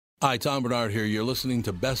Hi, Tom Bernard here. You're listening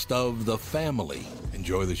to Best of the Family.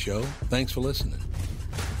 Enjoy the show. Thanks for listening.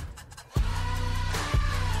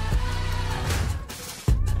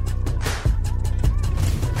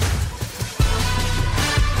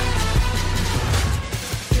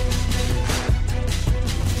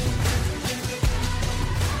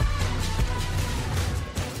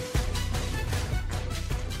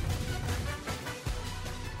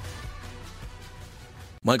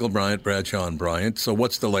 Michael Bryant, Bradshaw and Bryant. So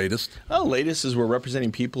what's the latest? Well, the latest is we're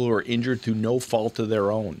representing people who are injured through no fault of their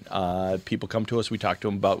own. People come to us. We talk to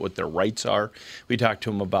them about what their rights are. We talk to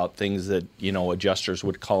them about things that, adjusters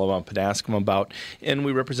would call them up and ask them about. And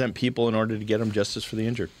we represent people in order to get them justice for the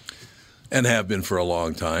injured. And have been for a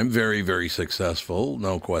long time. Very, very successful,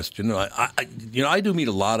 no question. I do meet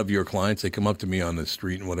a lot of your clients. They come up to me on the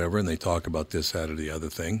street and whatever, and they talk about this, that, or the other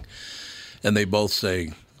thing. And they both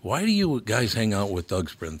say, why do you guys hang out with Doug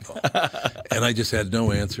Sprinthal? And I just had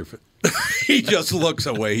no answer for He just looks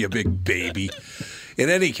away, you big baby. In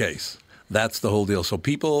any case, that's the whole deal. So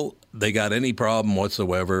people, they got any problem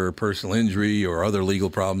whatsoever, personal injury or other legal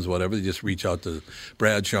problems, whatever, they just reach out to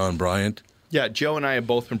Bradshaw and Bryant. Yeah, Joe and I have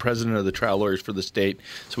both been president of the trial lawyers for the state,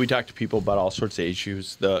 so we talk to people about all sorts of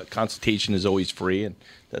issues. The consultation is always free, and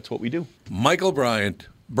that's what we do. Michael Bryant,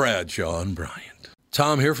 Bradshaw and Bryant.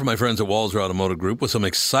 Tom here from my friends at Walser Automotive Group with some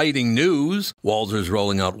exciting news. Walser's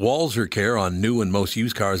rolling out Walser Care on new and most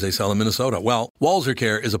used cars they sell in Minnesota. Well, Walser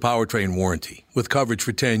Care is a powertrain warranty with coverage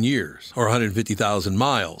for 10 years or 150,000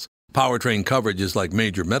 miles. Powertrain coverage is like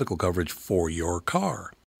major medical coverage for your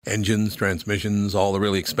car. Engines, transmissions, all the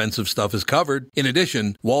really expensive stuff is covered. In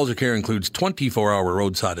addition, Walser Care includes 24-hour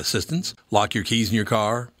roadside assistance, lock your keys in your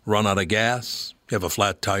car, run out of gas, you have a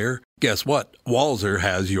flat tire. Guess what? Walser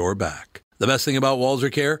has your back. The best thing about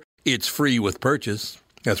Walser Care, it's free with purchase.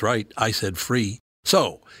 That's right, I said free.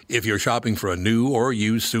 So, if you're shopping for a new or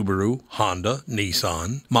used Subaru, Honda,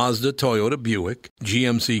 Nissan, Mazda, Toyota, Buick,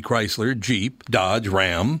 GMC, Chrysler, Jeep, Dodge,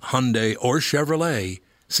 Ram, Hyundai, or Chevrolet,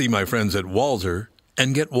 see my friends at Walser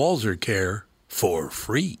and get Walser Care for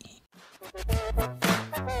free.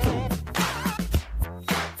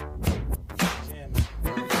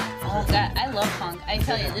 Oh, God, I love funk. I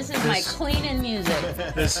tell you, this is my cleaning music.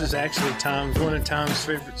 This is actually one of Tom's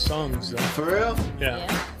favorite songs, though. For real? Yeah.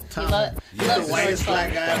 He loves the whitest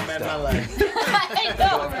black guy I've met in my life. I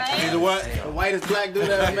know, right? He's the what? The whitest black dude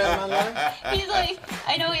I've met in my life. He's like,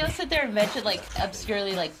 I know he'll sit there and mention, like,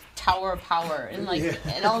 obscurely, like, Tower of Power. And, like,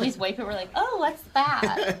 and all these white people were like, oh, what's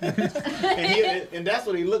that? and that's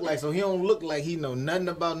what he looked like. So he don't look like he know nothing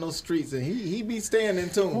about no streets. And he be staying in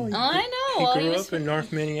tune. Oh, I know. He Well, grew up in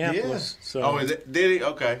North Minneapolis. Yeah. So. Oh, did he?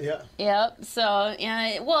 Okay. Yeah. Yep. So,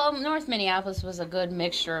 yeah. Well, North Minneapolis was a good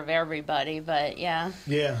mixture of everybody. But, yeah.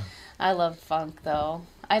 Yeah. I love funk, though.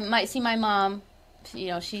 I might see my mom.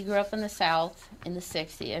 She grew up in the South in the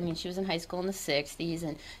 60s. I mean, she was in high school in the 60s,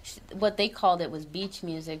 and what they called it was beach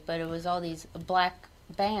music, but it was all these black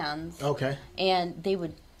bands. Okay. And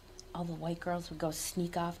all the white girls would go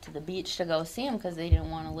sneak off to the beach to go see them because they didn't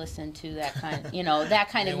want to listen to that kind of, that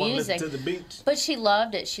kind of music. To the beach. But she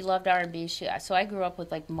loved it. She loved R&B. So I grew up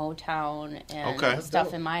with like Motown and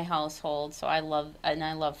stuff in my household. So I love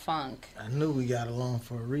funk. I knew we got along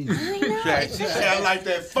for a reason. I know. Yeah, she sound like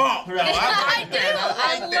that funk. No, I do.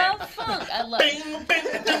 I love funk. I love.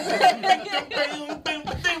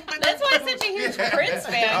 That's why I'm such a huge Prince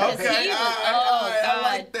fan because he was. I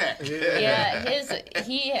like that. Yeah,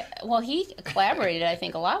 he collaborated, I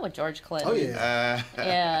think, a lot with George Clinton. Oh yeah.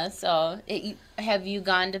 Yeah. So, have you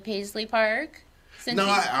gone to Paisley Park? No,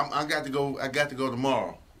 I got to go. I got to go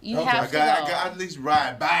tomorrow. You have to go. I got at least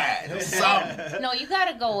ride by it or something. No, you got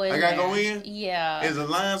to go in. I got to there. go in? Yeah. Is the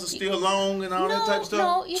lines still long and all that type of stuff?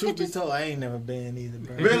 No, you Truth could be just. told, I ain't never been either,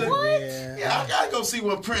 bro. Really? What? Yeah, I got to go see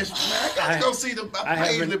what Prince. Man, I got to go see the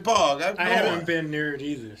Paisley Park. I haven't been near it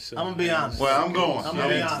either. So. I'm gonna be honest. Well, I'm going. I'm gonna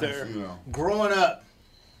be honest. There. Growing up,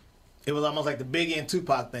 it was almost like the Biggie and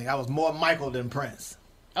Tupac thing. I was more Michael than Prince.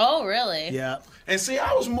 Oh, really? Yeah. And see,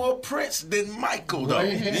 I was more Prince than Michael, though.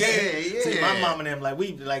 Right. Yeah. See, my mom and them, and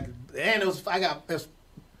it was 5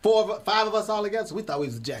 of us all together, so we thought we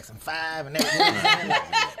was Jackson 5 and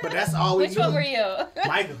that. But that's all we knew. Which one were you?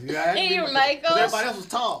 Michael. Yeah, you were Michael. Everybody else was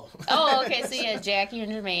tall. Oh, okay. So you had Jackie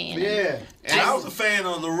and Jermaine. Yeah. And I was a fan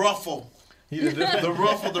of the Ruffle The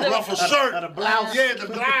ruffle shirt. The blouse. Yeah, the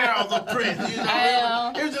blouse of Prince. You know,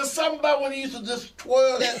 I know. it was just something about when he used to just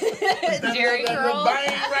twirl that Jerry that curl. bang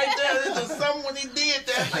right there. It was just something when he did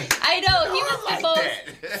that. Like, I know, he was the like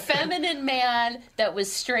most that. feminine man that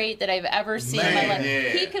was straight that I've ever seen in my Man, life. yeah.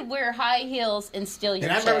 He could wear high heels and steal your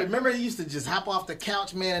And I chick. remember he used to just hop off the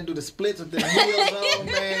couch, man, and do the splits with the heels on,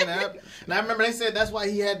 man. And I remember they said that's why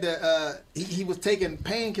he had the he was taking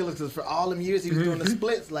painkillers 'cause for all them years he was doing the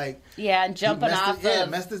splits, like Yeah, and jumping messed off his- yeah, of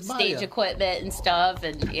messed his body stage up. equipment and stuff,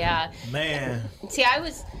 and yeah. man. See, I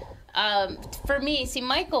was, for me,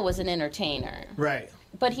 Michael was an entertainer, Right.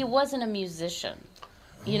 but he wasn't a musician.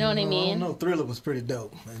 You know what I I mean? don't know. Thriller was pretty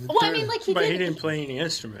dope. Well, I mean, like But he didn't play any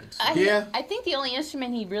instruments. Yeah. I think the only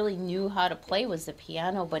instrument he really knew how to play was the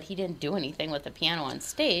piano, but he didn't do anything with the piano on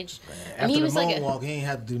stage. After he the was like, moonwalk, he ain't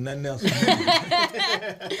have to do nothing else.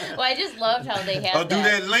 well, I just loved how they had or do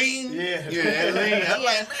that lean. Yeah. that lean. I'm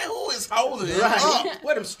like, man, who is holding it Right. up?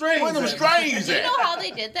 Where them strings? Where them at? strings Do you at? know how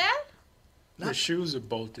they did that? The shoes are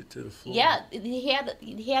bolted to the floor. Yeah, he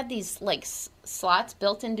had these like slots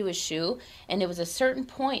built into his shoe, and there was a certain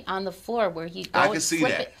point on the floor where he'd go I and can see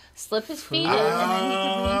slip that. it, slip his feet in, and then he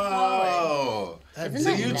could lean forward. Oh, Isn't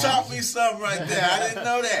so that you nuts? taught me something right there. I didn't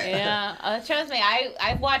know that. Yeah, trust me,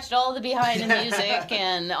 I've watched all the behind the music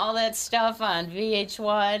and all that stuff on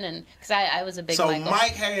VH1, and because I was a big So Michael.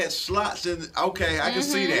 Mike had slots in. Okay, I can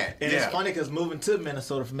see that. And yeah. it's funny because moving to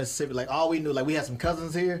Minnesota from Mississippi, like all we knew, like we had some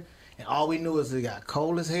cousins here, and all we knew is it got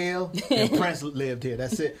cold as hell, and Prince lived here.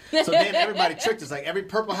 That's it. So then everybody tricked us. Like every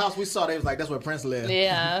purple house we saw, they was like, "That's where Prince lived."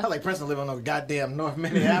 Yeah. I was like, Prince don't live on no goddamn North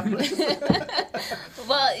Minneapolis.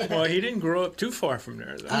 Well, He didn't grow up too far from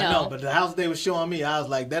there, though. I No. know, but the house they was showing me, I was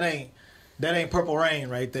like, that ain't Purple Rain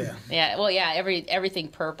right there. yeah, well, yeah, everything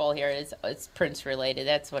purple here is it's Prince related.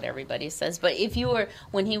 That's what everybody says. But if you were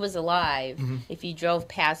when he was alive, if you drove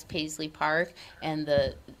past Paisley Park and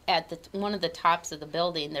one of the tops of the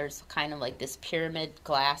building, there's kind of like this pyramid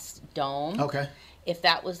glass dome. Okay. If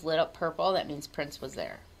that was lit up purple, that means Prince was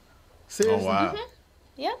there. Oh Seriously? wow.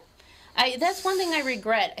 Yep. That's one thing I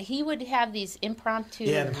regret. He would have these impromptu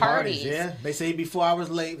Yeah, the parties. Yeah, they say he'd be 4 hours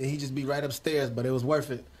late and he'd just be right upstairs, but it was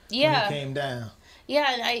worth it. Yeah. When he came down.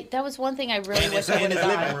 Yeah, and that was one thing I really wish I In would his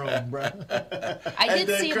have living done. room, bro. I did Ain't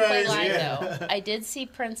that see him play crazy? live, Yeah. though. I did see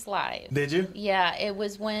Prince live. Did you? Yeah, it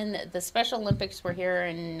was when the Special Olympics were here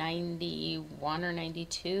in 91 or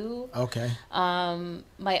 92. Okay.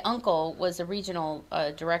 My uncle was a regional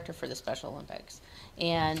director for the Special Olympics,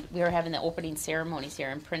 and we were having the opening ceremonies here,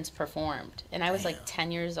 and Prince performed. And I was like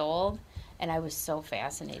 10 years old, and I was so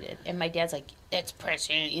fascinated. And my dad's like, "That's Prince,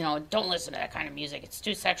 don't listen to that kind of music. It's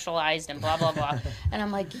too sexualized and blah, blah, blah." And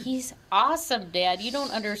I'm like, "He's awesome, Dad. You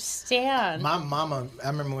don't understand." My mama, I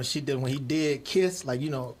remember when he did Kiss, like,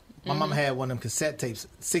 my mama had one of them cassette tapes,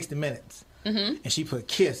 60 Minutes. And she put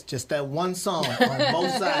Kiss, just that one song on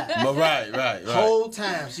both sides. But right. Whole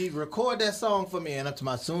time she'd record that song for me, and up to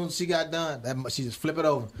my soon as she got done, she just flip it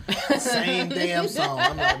over, same damn song.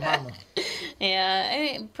 I'm like, Mama. Yeah, I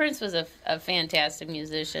mean, Prince was a fantastic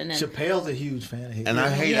musician, and Chappelle's a huge fan of his. And I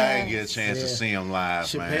hate I didn't Yes. get a chance to Yeah. see him live,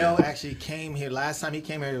 Chappelle man. actually came here. Last time he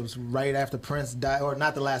came here, it was right after Prince died, or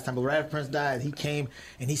not the last time, but right after Prince died. He came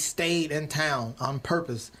and he stayed in town on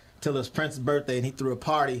purpose till it was Prince's birthday, and he threw a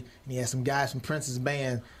party, and he had some guys from Prince's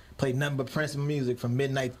band play nothing but Prince music from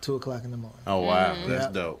midnight to 2 o'clock in the morning. Oh wow, Mm-hmm. that's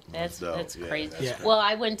Yeah. dope. That's Yeah, crazy. that's Yeah. Well,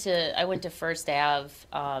 I went to First Ave.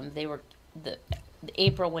 They were the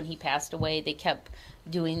April when he passed away. They kept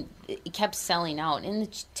selling out, and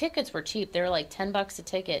the tickets were cheap. They were like $10 a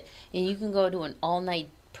ticket, and you can go to an all-night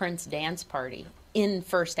Prince dance party in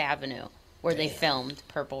First Avenue where they filmed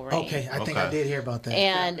Purple Rain. Okay, I think I Okay. did hear about that.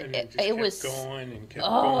 And And it, just it kept was going and kept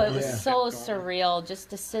oh, going it was Yeah. and so kept going. surreal just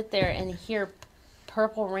to sit there and hear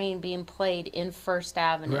Purple Rain being played in First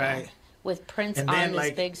Avenue Right. with Prince And on then, this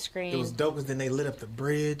like, big screen. It was dope because then they lit up the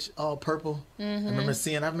bridge all purple. I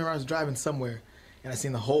remember I was driving somewhere and I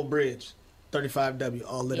seen the whole bridge, 35W,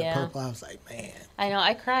 all lit Yeah. up purple. I was like, man. I know.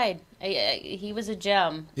 I cried. He was a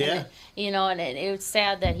gem. Yeah. And it was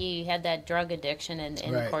sad that he had that drug addiction, and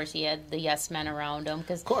Right. of course he had the yes men around him.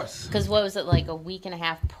 Of course. Because what was it, like a week and a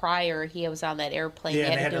half prior, he was on that airplane. Yeah,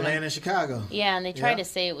 and they had do to an- land in Chicago. Yeah, and they tried Yeah. to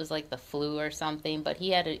say it was like the flu or something, but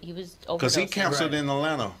he was Because he overdosing. canceled Right. in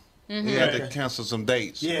Atlanta. Mm-hmm. He had Okay. to cancel some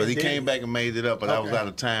dates, Yeah, but he did came he? back and made it up. But I was Okay. out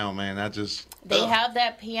of town, man. I just They have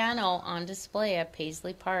that piano on display at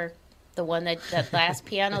Paisley Park. The one that last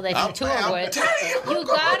piano that you toured with. You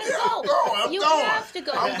gotta go. You have to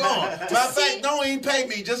go. I'm going. Matter of fact, don't even pay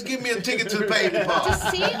me. Just give me a ticket to the Paisley Park. To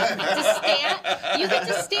see him, you get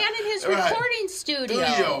to stand in his Right. recording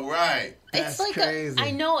studio. Right. It's That's like crazy.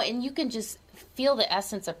 I know, and you can just feel the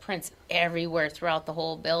essence of Prince everywhere throughout the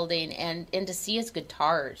whole building, and to see his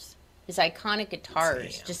guitars, his iconic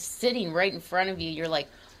guitars, just sitting right in front of you. You're like,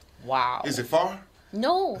 wow. Is it far?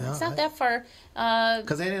 No, it's not that far.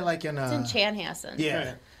 Because ain't it like in... it's in Chanhassen. Yeah.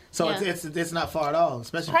 Right. So Yeah. it's not far at all,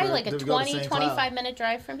 especially Probably for, like a to go to 20, St. 25 Cloud. minute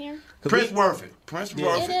drive from here. Prince worth it. Prince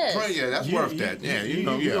worth It it. is. Prince, yeah, that's worth that. Yeah, you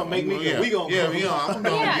know, you yeah. gonna make me yeah. go. We gonna yeah, go. yeah, I'm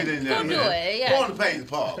gonna Yeah, get in there. go do man. it, yeah. Go on to Paisley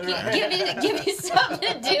Park. Give me something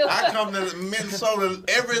to do. I come to Minnesota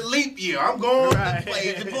every leap year. I'm going to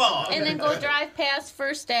Paisley Park. And then go drive past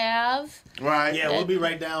First Ave. Right. Yeah, we'll be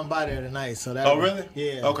right down by there tonight. So that. Oh, really?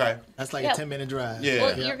 Yeah. Okay. That's like Yeah. a 10-minute drive. Yeah.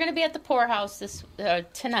 Well, you're going to be at the Poorhouse this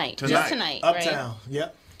tonight. Just tonight, right? Uptown.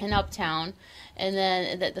 Yep. In Uptown. And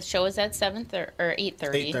then the show is at 7:30 or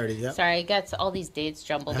 8:30. 8:30, yep. Sorry, I got all these dates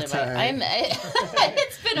jumbled That's in my. all right.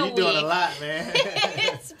 It's been a You're week. doing a lot, man.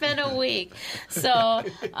 It's been a week. So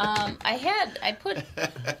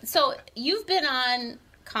so you've been on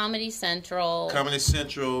Comedy Central. Comedy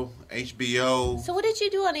Central, HBO, So what did you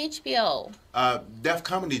do on HBO? Def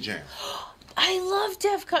Comedy Jam. I love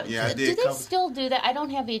Def Comedy. Yeah, I Do did they cover- still do that? I don't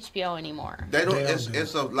have HBO anymore. They don't. They don't It's, do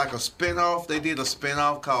it's like a spinoff. They did a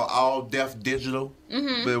spinoff called All Def Digital,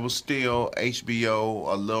 but it was still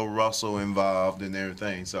HBO. A Lil Russell involved and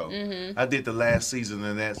everything. So I did the last season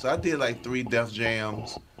of that. So I did like 3 Def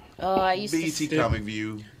Jams. Oh, I used BET to. Comic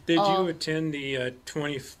View. Did Oh. you attend the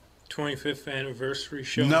 25th anniversary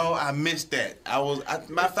show? No, I missed that.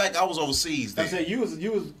 Matter of fact, I was overseas I then. said you was.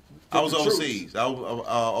 I was with the troops. overseas. I was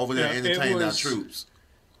over there Yeah, it entertaining our was- troops.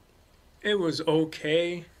 It was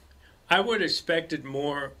okay. I would have expected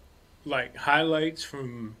more, like, highlights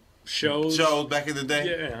from shows. Shows back in the day.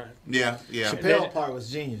 Yeah. Yeah. Chappelle part was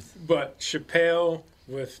genius. But Chappelle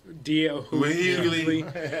with D.L. With Hughley.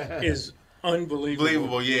 Hughley is unbelievable.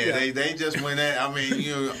 Unbelievable, yeah. They just went at. I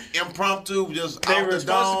mean, impromptu, just They off were the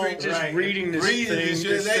supposed dome. to be just right. reading this Reading thing. this shit,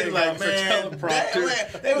 this they thing like, off a man,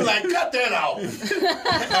 teleprompter. they was like, cut that off.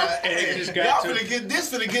 it just got Y'all to- finna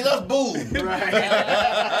get us booed. He's like,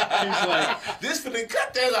 This finna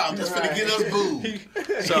cut that off. This finna get us booed.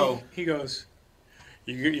 So he goes,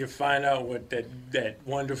 you find out what that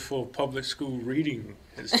wonderful public school reading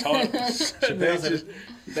has taught us. And they Chappelle just-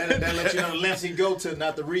 said that let you know the lengths he go to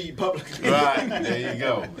not to read publicly. right there you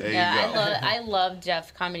go. There you go. I love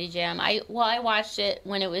Def Comedy Jam. I watched it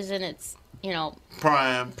when it was in its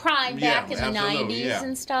Prime back in the absolutely, 90s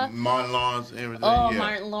and stuff. Martin Lawrence, everything. Oh, yeah.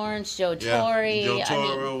 Martin Lawrence, Joe Yeah. Torre. Joe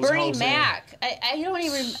Torre was Bernie hosting. Mac. I don't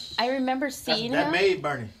even. I remember seeing That him. made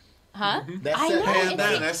Bernie. Huh? That I set know. Hands and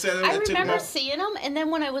down, see, that set it I took remember more- seeing him, and then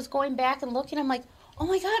when I was going back and looking, I'm like, oh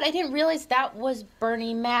my god, I didn't realize that was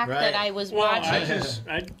Bernie Mac Right. that I was Well, watching.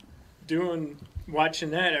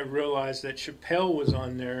 watching that, I realized that Chappelle was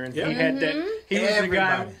on there, and Yep. he had that. He was the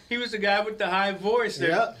guy. Everybody. He was the guy with the high voice there,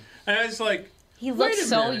 Yep. and I was like, He wait looked a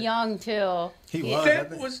so minute. young too. He was. I that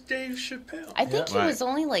think. was Dave Chappelle. I think he Right. was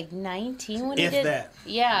only like 19 when he If did. that.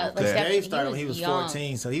 Yeah, like that. that. Dave started when he was young.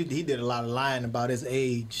 14, so he did a lot of lying about his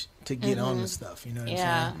age to get on Mm-hmm. the stuff. You know what I'm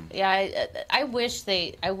Yeah, saying? yeah. I wish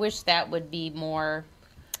that would be more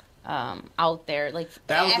out there, like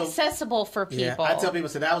That was the- accessible for people. Yeah, I tell people,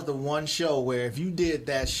 so that was the one show where if you did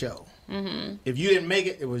that show, if you didn't make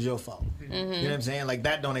it, it was your fault. You know what I'm saying? Like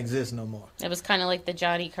that don't exist no more. It was kind of like the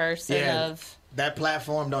Johnny Carson Yeah. of. That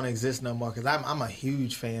platform don't exist no more because I'm a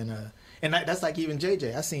huge fan of, and that's like even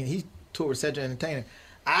JJ. I seen he toured with Cedric Entertainer.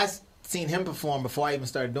 I seen him perform before I even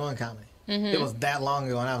started doing comedy. It was that long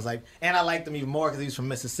ago, and I was like, and I liked him even more because he was from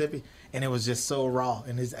Mississippi, and it was just so raw,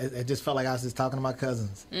 and it just felt like I was just talking to my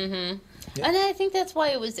cousins. And I think that's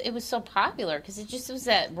why it was so popular because it was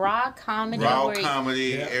that raw comedy. Raw where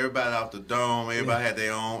comedy, Yeah. everybody off the dome, everybody had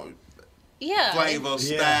their own yeah, flavor,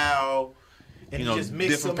 Yeah. style. And You you know, just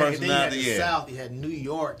mixed so different many. Then you had the personality, yeah. South, you had New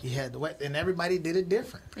York, you had the West, and everybody did it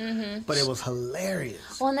different. But it was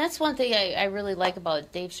hilarious. Well, and that's one thing I really like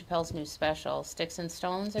about Dave Chappelle's new special, Sticks and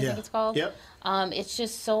Stones, I Yeah. think it's called. Yep. It's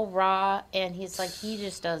just so raw, and he's like, he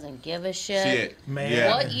just doesn't give a shit. Shit, Man.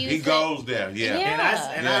 Yeah. What you he think- goes there, yeah.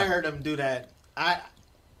 Yeah. And I heard him do that.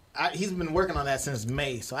 He's been working on that since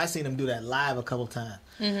May, so I seen him do that live a couple times.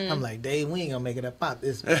 I'm like, Dave, we ain't gonna make it up out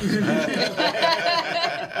this. I'm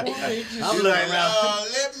He's looking like, around.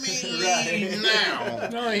 let me leave now.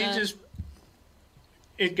 No, he just.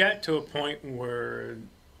 It got to a point where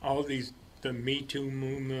all the Me Too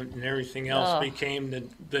movement and everything else Oh. became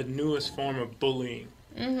the newest form of bullying.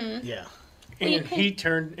 Yeah. you And can- he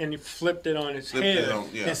turned and he flipped it on its Flip head. it on,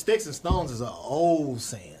 yeah. And Sticks and Stones is an old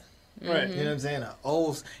saying. Right. You know what I'm saying?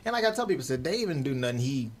 And like I tell people, said Dave didn't do nothing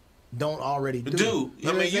he don't already do. You know I what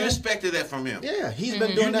mean, I'm you saying? expected that from him. Yeah, he's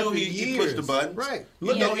been doing that for years. He pushed the buttons. Right.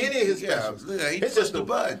 Look at any of his specials. Yeah, he It's pushed just the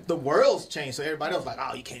button. the world's changed, so everybody else like,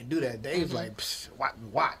 oh, you can't do that. Dave's like, psh,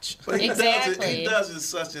 watch. But he Exactly. does it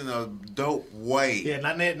such in a dope way. Yeah,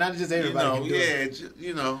 not just everybody can do it.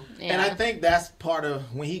 And I think that's part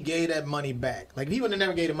of when he gave that money back. Like, if he would have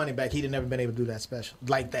never gave the money back, he'd have never been able to do that special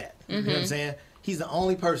like that. You know what I'm saying? He's the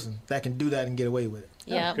only person that can do that and get away with it.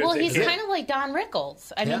 Yeah, well, he's kind of like Don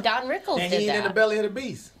Rickles. I mean, Don Rickles and did he ain't in the that. belly of the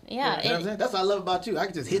beast. Yeah, You know what I'm saying? That's what I love about you. I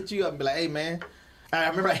can just hit you up and be like, hey, man. I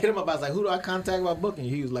remember I hit him up. I was like, who do I contact about booking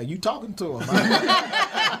you? He was like, you talking to him.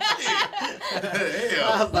 I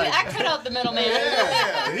was like, I cut out the middleman.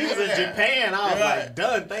 yeah. He was in Japan. I was like,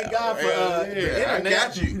 done. Thank God for the internet. I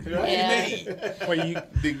got you. Yeah. What you need Well,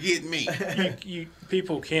 to get me? you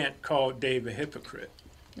people can't call Dave a hypocrite,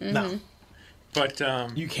 No, but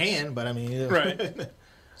you can, but I mean, yeah. right.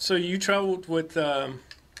 So you traveled with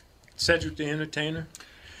Cedric the Entertainer.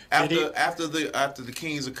 After the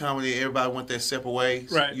Kings of Comedy, everybody went their separate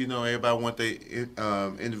ways. Right. You know, everybody went their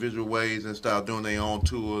individual ways and started doing their own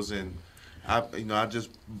tours. And I just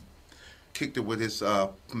kicked it with his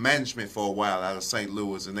management for a while out of St.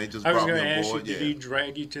 Louis, and they just I was brought me going to on ask board. you, did he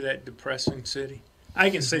drag you to that depressing city? I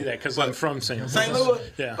can say that because I'm from St. Louis. St. Louis?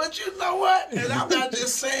 Yeah. But you know what? And I'm not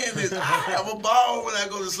just saying this. I have a ball when I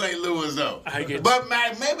go to St. Louis, though. I get But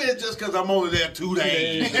maybe it's just because I'm only there 2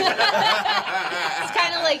 days. It's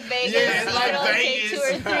kind of like Vegas. Yeah, it's You like can only Vegas. take 2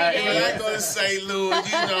 or 3 When I days. go to St. Louis,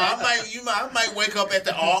 I might wake up at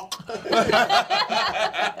the Ark.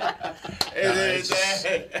 And then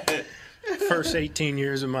First 18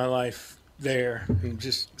 years of my life there. And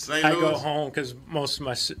just St. I go Louis? home because most of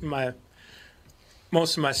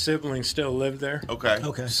my siblings still live there. Okay.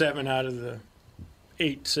 7 out of the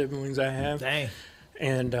 8 siblings I have. Dang.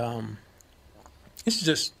 And it's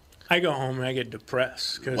just I go home and I get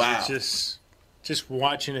depressed because Wow. it's just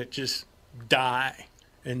watching it just die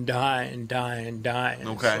and die and die and die. And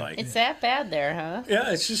Okay. It's like, It's that bad there, huh?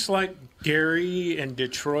 yeah, it's just like Gary and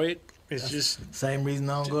Detroit. It's just Same reason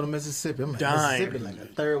I don't go to Mississippi. I'm like, Dying. Mississippi like a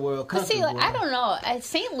third world But country. see, like, boy. I don't know.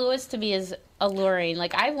 St. Louis to me is alluring.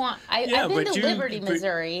 Like I've Yeah, been but to you- Liberty, but-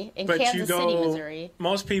 Missouri, and but you Kansas City, go- Missouri.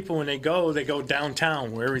 most people when they go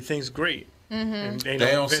downtown where everything's great. Mm-hmm. And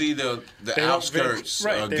They don't see the they don't outskirts,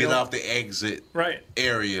 right, they get don't- off the exit right,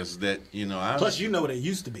 areas that, Plus, you know what it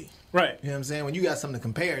used to be. right. You know what I'm saying? When you got something to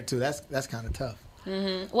compare it to, that's kind of tough.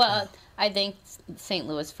 Well, I think St.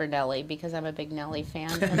 Louis for Nelly because I'm a big Nelly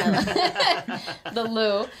fan. And the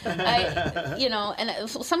Lou, and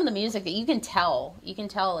some of the music that you can tell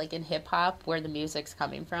like in hip hop where the music's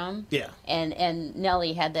coming from. Yeah. And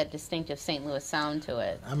Nelly had that distinctive St. Louis sound to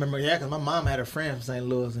it. I remember, because my mom had a friend from St.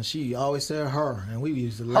 Louis, and she always said her, and we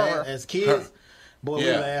used to laugh as kids. Boy, we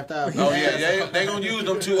Yeah. laughed out. Oh, yeah, they going to use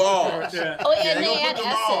them 2 R's. Yeah. Oh, and They they gonna add put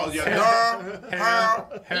them all. S's. Yeah,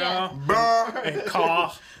 Hell, brr, and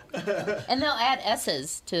caw. And they'll add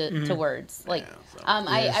S's to words. Like,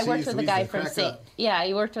 I she worked used with to- a guy we used to from crack St. up. Yeah,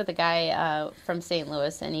 I worked with a guy from St.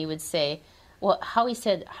 Louis, and he would say, well, how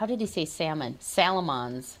did he say salmon?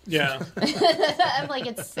 Salamons. Yeah. I'm like,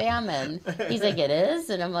 it's salmon. He's like, it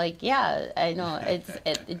is? And I'm like, yeah, I know.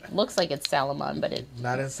 It looks like it's Salomon, but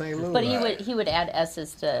Not in St. Louis. but he would add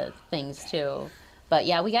S's to things too. But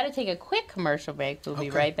yeah, we got to take a quick commercial break. We'll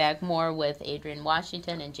be right back. More with Adrian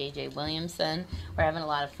Washington and JJ Williamson. We're having a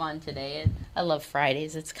lot of fun today. I love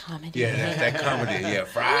Fridays. It's comedy. Yeah, that comedy. Yeah,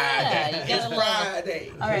 Friday. Yeah, you gotta love it.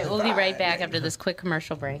 Friday. All right, we'll be right back after this quick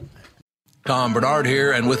commercial break. Tom Bernard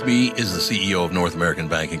here, and with me is the CEO of North American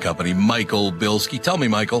Banking Company, Michael Bilski. Tell me,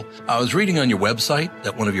 Michael, I was reading on your website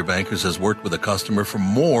that one of your bankers has worked with a customer for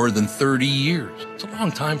more than 30 years. It's a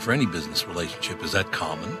long time for any business relationship. Is that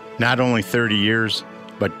common? Not only 30 years,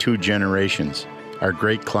 but 2 generations. Our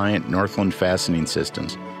great client, Northland Fastening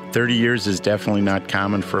Systems. 30 years is definitely not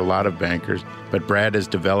common for a lot of bankers, but Brad has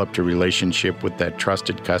developed a relationship with that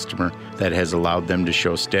trusted customer that has allowed them to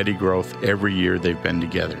show steady growth every year they've been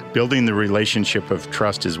together. Building the relationship of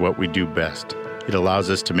trust is what we do best. It allows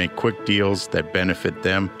us to make quick deals that benefit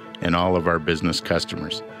them and all of our business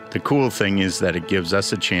customers. The cool thing is that it gives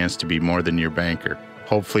us a chance to be more than your banker,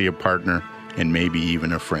 hopefully a partner, and maybe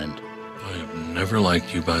even a friend. I have never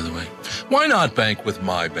liked you, by the way. Why not bank with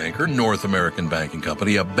my banker, North American Banking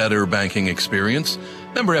Company, a better banking experience?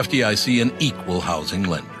 Member FDIC, an equal housing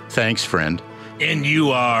lender. Thanks, friend. And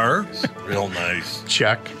you are? Real nice.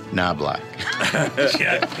 Chuck Knobloch.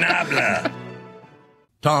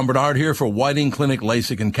 Tom Bernard here for Whiting Clinic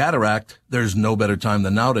LASIK and Cataract. There's no better time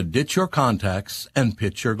than now to ditch your contacts and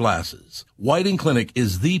pitch your glasses. Whiting Clinic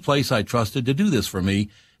is the place I trusted to do this for me,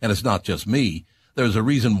 and it's not just me. There's a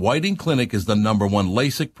reason Whiting Clinic is the #1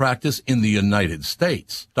 LASIK practice in the United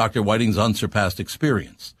States. Dr. Whiting's unsurpassed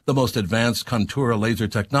experience, the most advanced Contura laser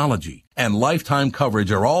technology, and lifetime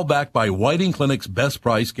coverage are all backed by Whiting Clinic's best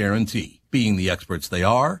price guarantee. Being the experts they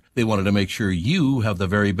are, they wanted to make sure you have the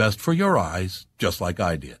very best for your eyes, just like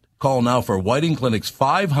I did. Call now for Whiting Clinic's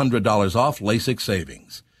 $500 off LASIK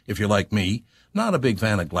savings. If you're like me, not a big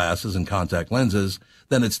fan of glasses and contact lenses,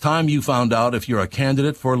 then it's time you found out if you're a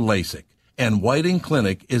candidate for LASIK. And Whiting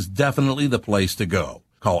Clinic is definitely the place to go.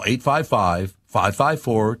 Call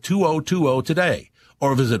 855-554-2020 today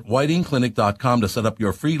or visit whitingclinic.com to set up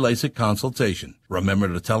your free LASIK consultation. Remember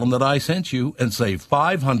to tell them that I sent you and save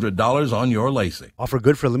 $500 on your LASIK. Offer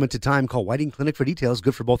good for a limited time. Call Whiting Clinic for details.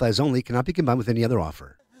 Good for both eyes only. Cannot be combined with any other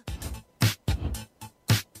offer.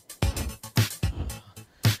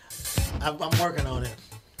 I'm working on it.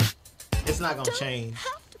 It's not going to change.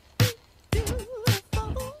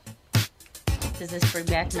 Does this bring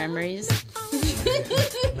back memories?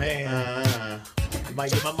 Man. I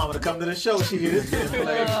might get my mama to come to the show. She hears this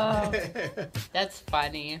play. That's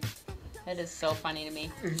funny. That is so funny to me.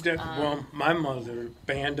 Well, my mother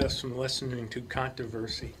banned us from listening to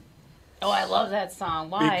Controversy. Oh, I love that song.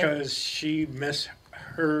 Why? Because she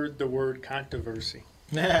misheard the word controversy.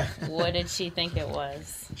 What did she think it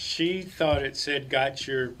was? She thought it said "got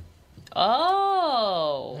your,"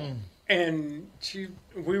 Oh. and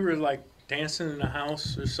we were like dancing in the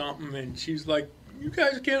house or something, and she's like, "You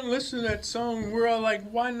guys can't listen to that song." We're all like,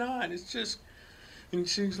 "Why not? It's just," and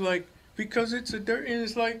she's like, "Because it's a dirt," and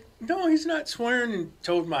it's like, "No, he's not swearing," and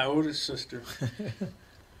told my oldest sister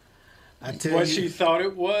I tell what you. she thought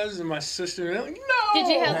it was, and my sister was like, "No." Did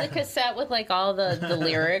you have the cassette with like all the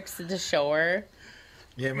lyrics to show her?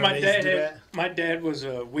 Yeah, remember they used to do that? My dad was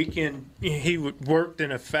a weekend. He worked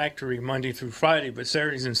in a factory Monday through Friday, but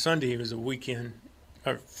Saturdays and Sunday he was a weekend.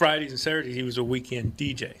 Or Fridays and Saturdays he was a weekend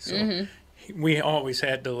DJ. So we always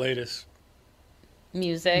had the latest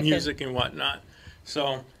music and whatnot.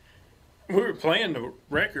 So we were playing the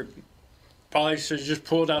record. Probably should have just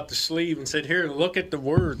pulled out the sleeve and said, "Here, look at the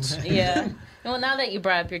words." Yeah. Well, now that you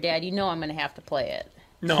brought up your dad, you know I'm going to have to play it.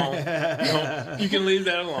 No, you can leave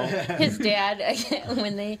that alone. His dad,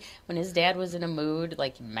 when his dad was in a mood,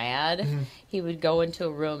 like mad, he would go into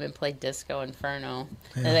a room and play Disco Inferno.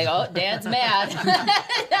 And they're like, "Oh, Dad's mad. Time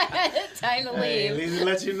to Hey, at leave." least to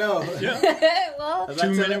let you know. Yeah. Well,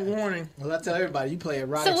 2-minute warning. Well, I tell everybody, you play at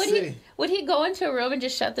Rock so City. would he go into a room and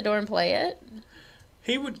just shut the door and play it?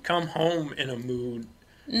 He would come home in a mood.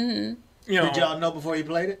 Mm-hmm. You know, Did y'all know before he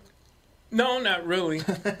played it? No, not really.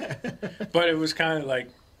 But it was kind of like,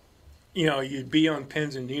 you know, you'd be on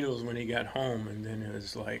pins and needles when he got home, and then it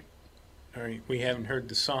was like, all right, we haven't heard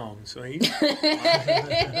the song. So he.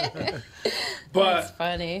 But That's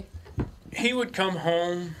funny. he would come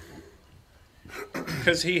home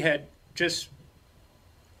because he had just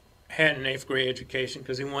had an 8th grade education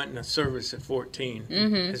because he went in the service at 14.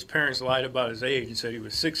 His parents lied about his age and said he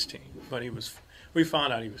was 16, but we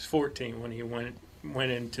found out he was 14 when he went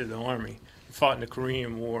into the Army. He fought in the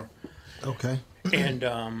Korean War. Okay.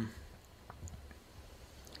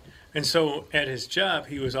 And so at his job,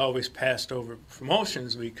 he was always passed over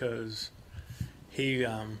promotions because he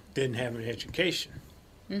didn't have an education.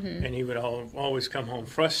 And he would always come home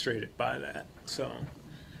frustrated by that. So,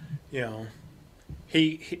 you know,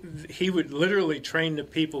 he would literally train the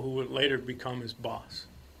people who would later become his boss.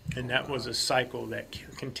 And that was a cycle that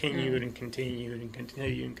continued and continued and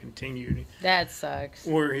continued and continued. That sucks.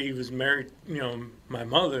 Where he was married, you know, my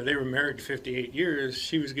mother, they were married 58 years.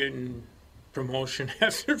 She was getting promotion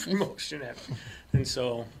after promotion after. And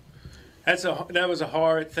so that was a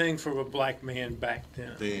hard thing for a black man back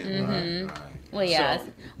then. Right. Well, yeah. So-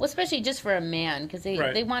 Well, especially just for a man, because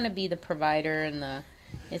they want to be the provider and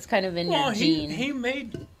it's kind of in your gene. He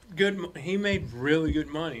made really good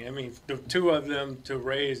money. I mean, the two of them to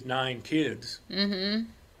raise 9 kids. We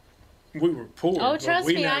were poor. Oh, but trust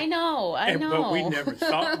we me, never- I know. But we never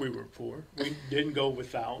thought we were poor. We didn't go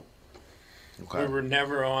without. Okay. We were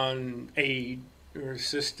never on aid or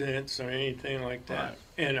assistance or anything like that. Right.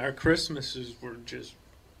 And our Christmases were just,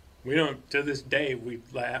 to this day, we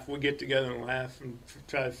laugh. We get together and laugh and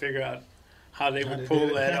try to figure out how they would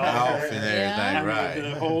pull that Off off. and everything, Yeah. right?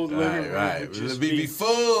 The whole living room Right. would It'll just be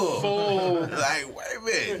full. full. Like, wait a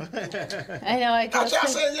minute. I know. Y'all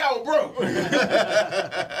saying y'all broke.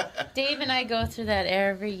 Dave and I go through that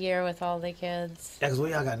every year with all the kids. Yeah, because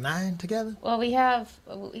we all got 9 together. Well, we have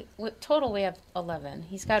total. We have 11.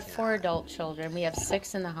 He's got 4 adult children. We have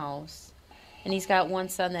 6 in the house, and he's got 1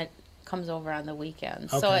 son that comes over on the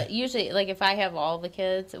weekends. So Okay. it usually, like if I have all the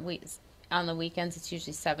kids, on the weekends it's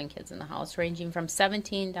usually 7 kids in the house, ranging from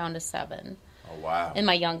 17 down to 7. Oh, wow. And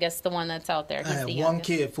my youngest, the one that's out there. I He's had the one youngest.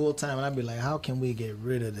 kid full time, and I'd be like, "How can we get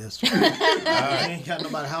rid of this? You ain't got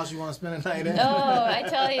nobody house you want to spend the night in." Oh, I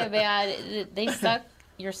tell you, man, they suck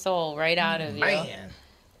your soul right out of you. Man.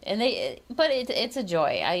 And but it's a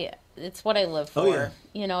joy. It's what I live for. Oh, yeah.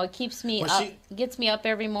 You know, it keeps me When up, she- gets me up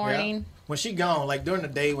every morning. Yeah. When she gone, like during the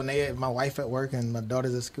day when they had my wife at work and my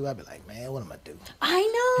daughter's at school, I'd be like, "Man, what am I do?" I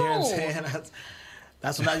know. You know what I'm saying?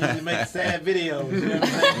 That's when I usually make sad videos. You know what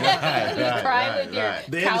I'm saying? You cry with your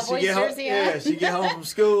Then Cowboys she get home, jersey yeah, on. she get home from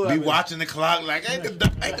school. Be I'd watching the clock like, ain't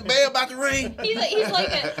the bell about to ring? He's like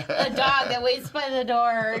a dog that waits by the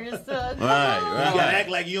door. Just Right, You gotta right. act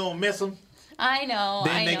like you don't miss them. I know.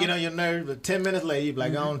 Then I they know. get on your nerves, but 10 minutes later, you be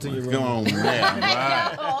like, on to your room. Come on, man.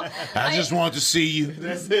 Right. Oh, I just want to see you.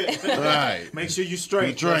 That's it. Right. Make sure you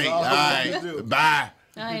straight. Drink. That's All all you right. do. Bye.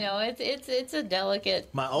 I know. It's a delicate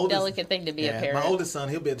thing to be a Yeah, parent. my oldest son,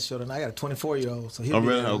 he'll be at the show tonight. I got a 24-year-old, so he'll Oh, be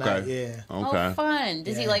really? there tonight. Okay. Yeah. Oh, Okay. fun.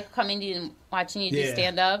 Does he Yeah. like coming to you and watching you do Yeah.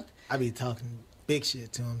 stand up? I be talking big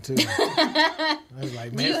shit to him, too. I was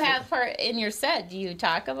like, Do man, you have part in your set? Do you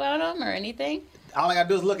talk about him or anything? all I got to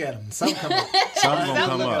do is look at him. Something come up. Something's gonna come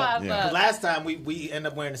Something up. pop Yeah. up. The last time we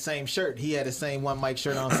ended up wearing the same shirt. He had the same one Mike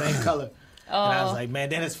shirt on, same color. And I was like, man,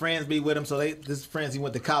 then his friends be with him. So his friends he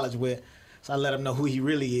went to college with. So I let him know who he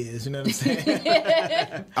really is. You know what I'm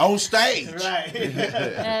saying? On stage. Right.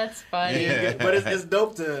 That's funny. Yeah. But it's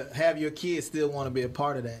dope to have your kids still want to be a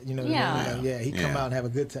part of that. You know what Yeah. I mean? Like, yeah, he come Yeah. out and have a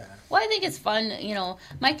good time. Well, I think it's fun. You know,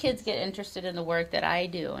 my kids get interested in the work that I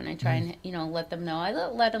do, and I try and let them know. I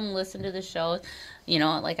let them listen to the shows. You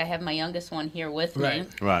know, like I have my youngest one here with me, Right.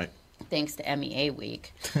 Right. thanks to MEA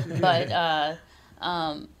week. But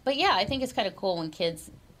yeah, I think it's kind of cool when kids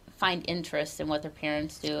find interest in what their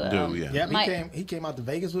parents do. Yeah. Yeah, he came out to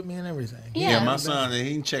Vegas with me and everything. Yeah. Yeah, my son,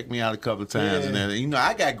 he can check me out a couple of times and everything. You know,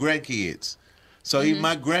 I got grandkids. So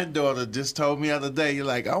my granddaughter just told me the other day, you're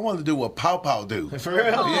like, I want to do what Paw Paw do. For real?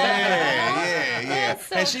 Yeah. That's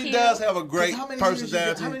so And she cute. does have a great How many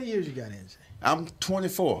personality. years you got in, Jay? I'm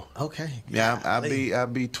 24. Okay. Yeah, Golly. I'll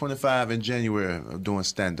be 25 in January of doing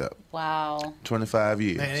stand-up. Wow. 25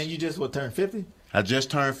 years. Man, and you just turned 50? I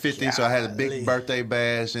just turned 50, so I had a big Golly. birthday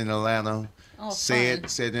bash in Atlanta. Oh, Said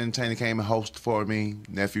fun. the entertainer came and hosted for me.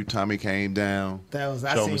 Nephew Tommy came down. I Showed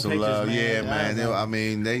seen me some pictures, love. man. Yeah, man. I was I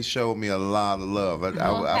mean, they showed me a lot of love.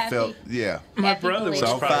 I happy. felt, yeah. My Happy brother was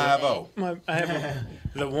belated So probably. I'm 5-0. I have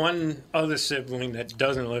the one other sibling that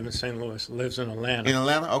doesn't live in St. Louis lives in Atlanta. In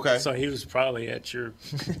Atlanta? Okay. So he was probably at your.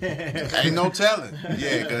 Ain't no telling.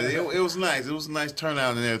 Yeah, because it was nice. It was a nice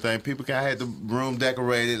turnout and everything. People kind of had the room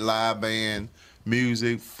decorated, live band,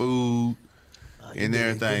 music, food, and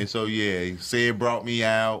everything. So, yeah, Sid brought me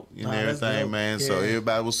out and that's everything, dope. man. So, Yeah.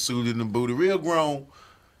 everybody was suited and booted. Real grown.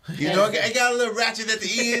 You know, it got a little ratchet at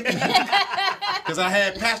the end because I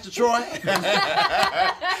had Pastor Troy.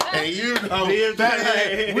 And you know,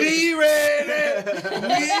 we ready.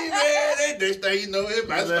 Next thing you know,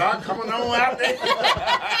 everybody start coming on out there.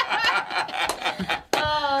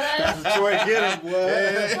 Oh, that's Troy, get him,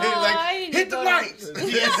 boy. I need to Hit the go- lights.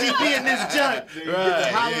 DSCP in this junk.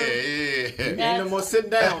 Right, yeah. Ain't no more sitting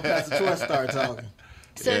down. Pastor Troy start talking.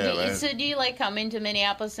 So, Yeah, man. do you like coming to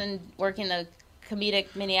Minneapolis and working the comedic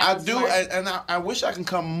I Minneapolis? do, market? and I wish I can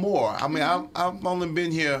come more. I mean, I've only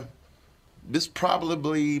been here. This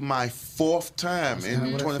probably my fourth time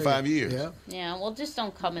in 25 years. Yeah. Yeah, well, just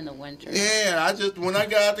don't come in the winter. Yeah, when I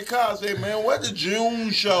got out the car, I said, man, where the June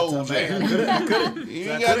shows at? You I ain't could got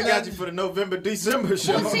have got you nothing? for the November, December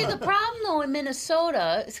show. Well, see, the problem though in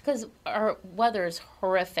Minnesota is because our weather is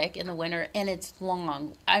horrific in the winter and it's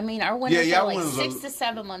long. I mean, our winters Yeah, are like winters 6 are to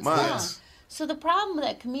 7 months months. long. So the problem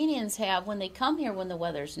that comedians have when they come here when the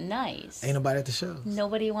weather's nice, Ain't nobody at the show.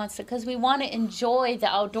 nobody wants to, because we want to enjoy the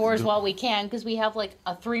outdoors while we can, because we have like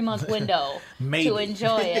a 3-month window Maybe. to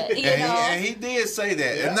enjoy it. You And know? he did say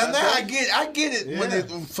that. And now I get it when it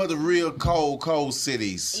for the real cold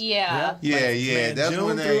cities. Yeah. Yeah, Man, that's June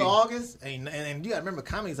when through they. August, and you gotta remember,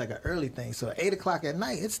 comedy's like an early thing. So at 8 o'clock at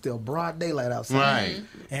night, it's still broad daylight outside. Right.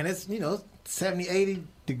 And it's 70, 80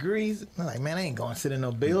 degrees. I'm like, man, I ain't going to sit in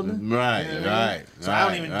no building. Right, You know what I mean? right. So I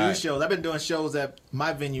don't even do right. shows. I've been doing shows at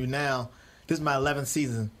my venue now. This is my 11th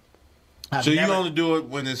season. I've So you never- only do it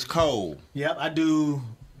when it's cold. Yep, I do.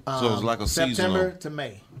 So it's like a September seasonal. to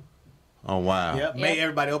May. Oh wow. Yep, May. Yep.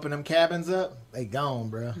 Everybody open them cabins up. They gone,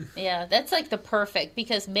 bro. Yeah, that's like the perfect,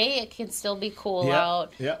 because May it can still be cool Yep,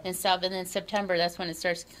 out yep. and stuff, and then September, that's when it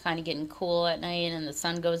starts kind of getting cool at night and the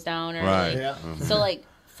sun goes down early. Right. Yeah. So like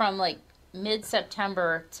from like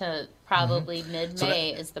mid-September to probably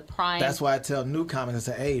mid-May is the prime. That's why I tell new comics,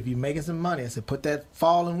 I say, hey, if you're making some money, I said, put that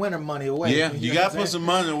fall and winter money away. Yeah, you got to put some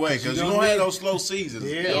money away because you're going to have those slow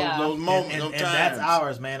seasons. Yeah. Those moments, those and times. that's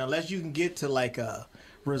ours, man. Unless you can get to like a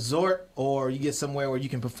resort or you get somewhere where you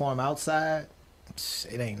can perform outside,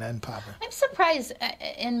 it ain't nothing popping. I'm surprised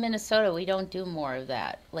in Minnesota we don't do more of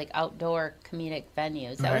that, like outdoor comedic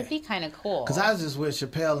venues. That would be kind of cool. Because I was just with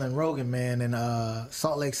Chappelle and Rogan, man, in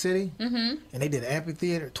Salt Lake City, and they did an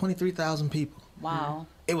amphitheater, 23,000 people. Wow.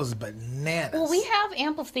 It was bananas. Well, we have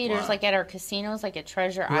amphitheaters like at our casinos, like at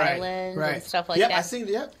Treasure Island and stuff like that. I seen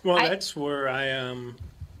it. Yep. Well, that's where I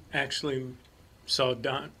actually saw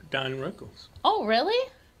Don Rickles. Oh, really?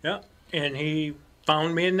 Yeah, and he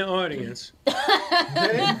found me in the audience.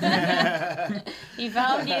 He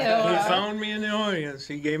found you. He found me in the audience.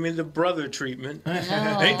 He gave me the brother treatment.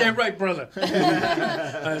 Ain't that right, brother?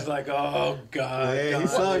 I was like, oh, God. Yeah, God. he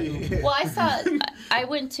saw you. Well, I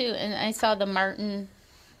went to, and I saw the Martin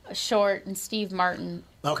Short and Steve Martin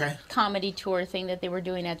comedy tour thing that they were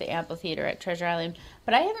doing at the amphitheater at Treasure Island.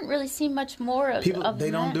 But I haven't really seen much more of People,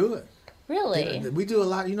 they don't do it. Really? We do a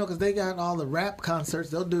lot, because they got all the rap concerts.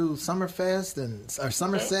 They'll do Summerfest or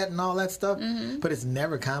Somerset and all that stuff, but it's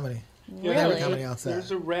never comedy. Really? Never comedy outside.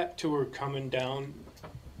 There's a rap tour coming down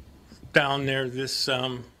there this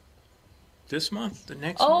month, the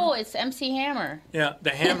next month. Oh, it's MC Hammer. Yeah,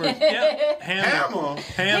 the Hammer. Yeah, Hammer.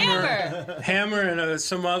 Hammer and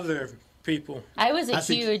some other people. I was a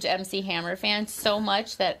huge MC Hammer fan, so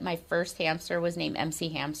much that my first hamster was named MC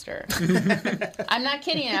Hamster. I'm not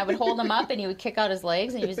kidding. I would hold him up and he would kick out his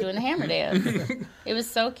legs and he was doing the hammer dance. It was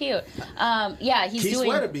so cute. He's Keith doing...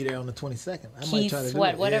 Sweat will be there on the 22nd. Keith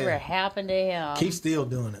Sweat, whatever happened to him. Keith's still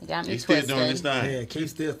doing it. Got me He's twisted. still doing this thing. Yeah,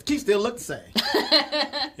 Keith still look the same.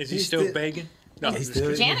 Is he still begging? No, he's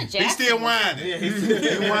still, Janet Jackson. He's still whining. Yeah, he's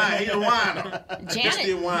still whining. He's a whiner. He's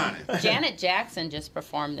still whining. Janet Jackson just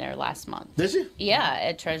performed there last month. Did she? Yeah,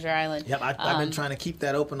 at Treasure Island. Yep, I've been trying to keep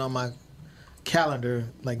that open on my calendar,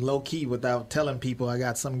 like low key, without telling people I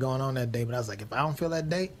got something going on that day. But I was like, if I don't feel that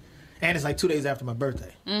day, and it's like 2 days after my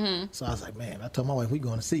birthday. So I was like, man, I told my wife we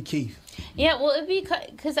going to see Keith. Yeah, well, it'd be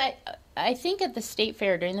because I think at the state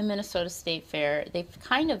fair, during the Minnesota State Fair, they've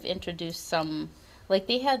kind of introduced some. Like,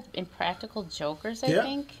 they had Impractical Jokers, I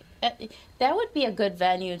think. That would be a good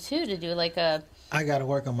venue, too, to do like a... I got to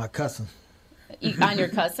work on my cousin. On your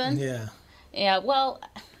cousin? Yeah. Yeah, well,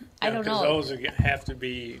 I don't know. Because those have to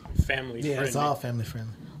be family friendly. Yeah, it's all family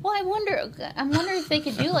friendly. Well, I'm wondering if they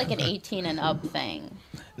could do like an 18 and up thing.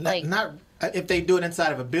 Like, not if they do it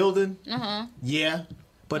inside of a building, yeah.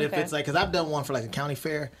 But if it's like, because I've done one for like a county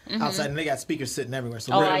fair outside, and they got speakers sitting everywhere.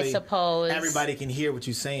 So I suppose everybody can hear what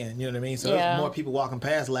you're saying. You know what I mean? So there's more people walking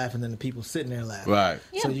past laughing than the people sitting there laughing. Right.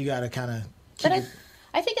 So you got to kind of. But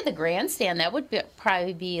I think at the grandstand that would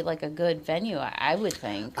probably be like a good venue. I would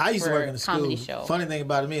think. I used to work in a comedy school. show. Funny thing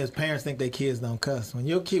about it is parents think their kids don't cuss. When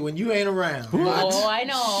you ain't around. Oh, I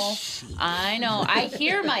know. I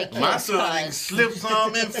hear my kids. My son slipped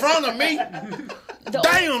some in front of me.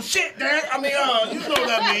 Damn shit, Dad. I mean, you know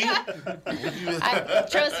what I mean.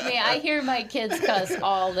 Trust me, I hear my kids cuss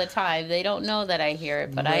all the time. They don't know that I hear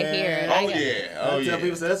it, but I hear it. I tell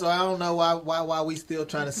people, so that's why I don't know why we still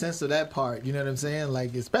trying to censor that part. You know what I'm saying?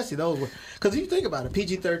 Like, especially those, because if you think about it,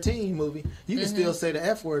 PG-13 movie, you can still say the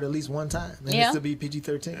F word at least one time, and it still be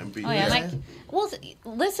PG-13. Oh yeah,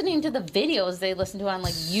 listening to the videos they listen to on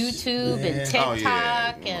like YouTube and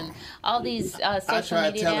TikTok and all these social media I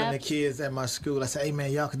tried telling apps. the kids at my school, I said, hey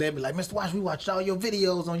man, y'all, because they'd be like, Mr. Watch, we watched all your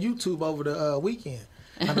videos on YouTube over the weekend.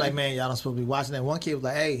 I'm like, man, y'all don't supposed to be watching that. One kid was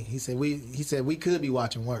like, hey, he said we could be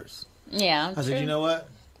watching worse. Yeah. I said, you know what?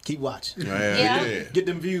 Keep watching. Yeah. Get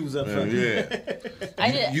them views up front.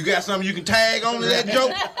 You got something you can tag on to that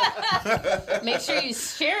joke? Make sure you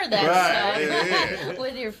share that stuff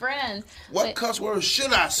with your friends. What cuss words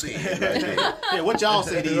should I say? What y'all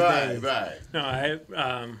say these days? Right. No,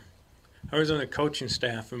 I was on the coaching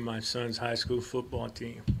staff of my son's high school football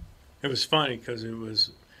team. It was funny because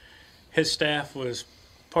his staff was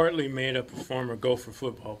partly made up of former Gopher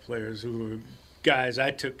football players who were guys I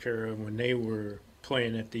took care of when they were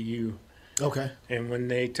playing at the U. Okay. And when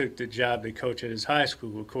they took the job to coach at his high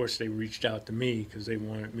school, of course they reached out to me because they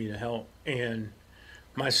wanted me to help. And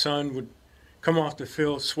my son would come off the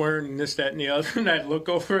field swearing and this, that, and the other, and I'd look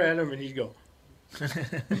over at him and he'd go,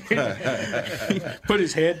 put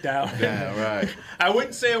his head down. Yeah, right. I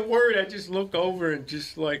wouldn't say a word. I just look over and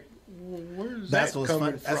just like, where's that coming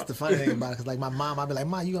from? That's the funny thing about it. Because like my mom, I'd be like,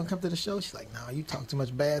 Ma, you gonna come to the show? She's like, no, you talk too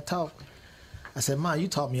much bad talk. I said, Ma, you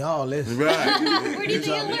taught me all this. Right. Where do you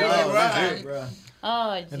think you learned Right. Bro.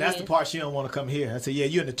 Oh, geez. And that's the part she don't want to come here. I said, yeah,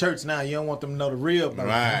 you're in the church now. You don't want them to know the real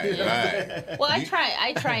about it. Right. Well,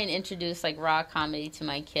 I try and introduce like raw comedy to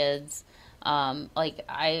my kids. Like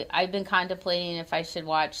I've been contemplating if I should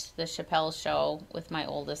watch the Chappelle Show with my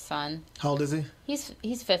oldest son. How old is he?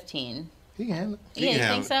 He's 15. He can handle it. You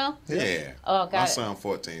think so? Yeah. Oh, God. My son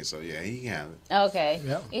 14, so yeah, he can handle it. Okay.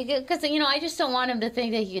 Yeah. Because I just don't want him to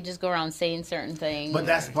think that he could just go around saying certain things. But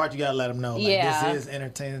that's the part you gotta let him know. Like, Yeah. This is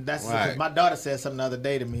entertaining. That's Right. my daughter said something the other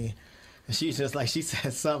day to me, and she said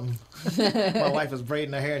something. My wife was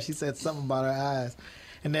braiding her hair. She said something about her eyes.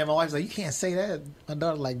 And then my wife's like, you can't say that. My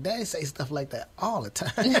daughter's like, Daddy say stuff like that all the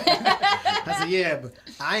time. I said, yeah, but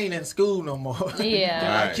I ain't in school no more.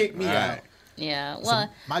 Yeah. They kick me out. Yeah. So Well,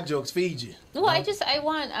 my jokes feed you. well, I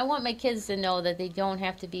want my kids to know that they don't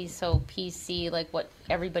have to be so PC like what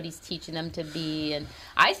everybody's teaching them to be. And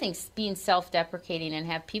I think being self-deprecating and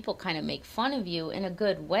have people kind of make fun of you in a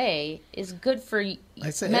good way is good for Like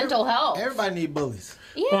I said, mental health. Everybody need bullies.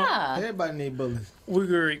 Yeah. Everybody need bullies.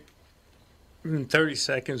 We're in 30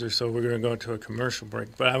 seconds or so, we're going to go to a commercial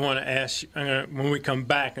break. But I want to ask you, when we come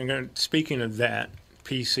back, speaking of that,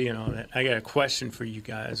 PC and all that, I got a question for you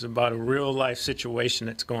guys about a real life situation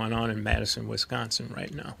that's going on in Madison, Wisconsin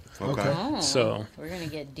right now. Okay. Oh, So- we're going to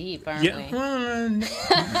get deep, aren't Yeah. we?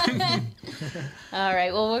 All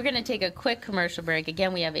right. Well, we're going to take a quick commercial break.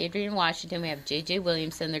 Again, we have Adrian Washington. We have J.J.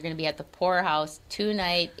 Williamson. They're going to be at the Poorhouse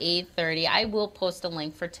tonight, 8:30. I will post a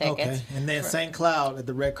link for tickets. Okay. And then St. Cloud at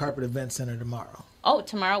the Red Carpet Event Center tomorrow. Oh,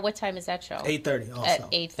 tomorrow. What time is that show? 8:30 also. At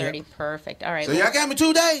 8:30. Yep. Perfect. All right. So y'all got me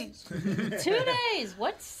 2 days. 2 days.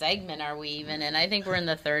 What segment are we even in? I think we're in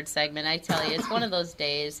the third segment. I tell you, it's one of those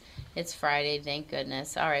days. It's Friday, thank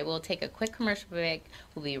goodness. All right, we'll take a quick commercial break.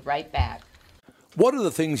 We'll be right back. What are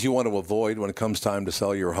the things you want to avoid when it comes time to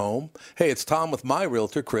sell your home? Hey, it's Tom with my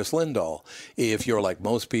realtor, Chris Lindahl. If you're like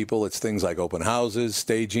most people, it's things like open houses,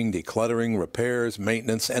 staging, decluttering, repairs,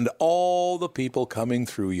 maintenance, and all the people coming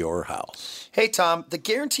through your house. Hey, Tom, the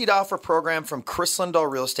Guaranteed Offer program from Chris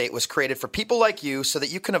Lindahl Real Estate was created for people like you so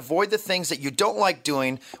that you can avoid the things that you don't like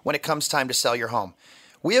doing when it comes time to sell your home.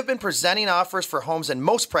 We have been presenting offers for homes in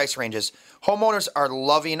most price ranges. Homeowners are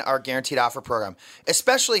loving our Guaranteed Offer program,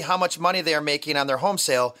 especially how much money they are making on their home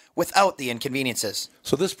sale without the inconveniences.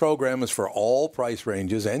 So this program is for all price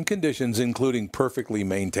ranges and conditions, including perfectly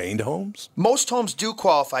maintained homes? Most homes do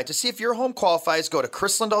qualify. To see if your home qualifies, go to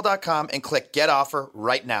chrislindahl.com and click Get Offer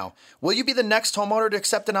right now. Will you be the next homeowner to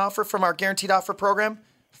accept an offer from our Guaranteed Offer program?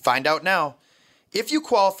 Find out now. If you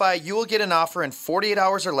qualify, you will get an offer in 48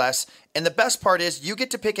 hours or less, and the best part is you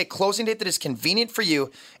get to pick a closing date that is convenient for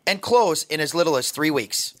you and close in as little as 3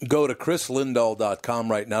 weeks. Go to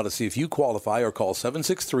chrislindahl.com right now to see if you qualify or call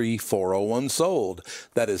 763-401-SOLD.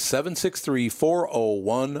 That is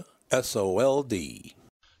 763-401-SOLD.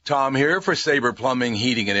 Tom here for Sabre Plumbing,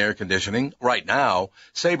 Heating, and Air Conditioning. Right now,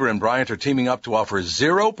 Sabre and Bryant are teaming up to offer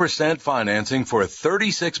 0% financing for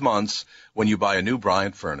 36 months when you buy a new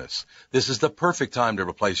Bryant furnace. This is the perfect time to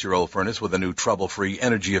replace your old furnace with a new trouble-free,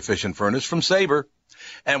 energy-efficient furnace from Sabre.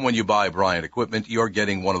 And when you buy Bryant equipment, you're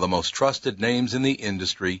getting one of the most trusted names in the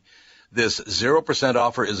industry. This 0%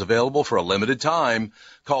 offer is available for a limited time.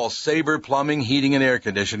 Call Sabre Plumbing, Heating, and Air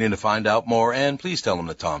Conditioning to find out more, and please tell them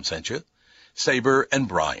that Tom sent you. Sabre and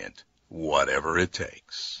Bryant, whatever it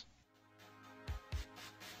takes.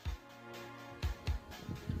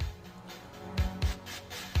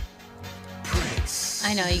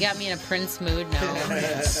 I know, you got me in a Prince mood now.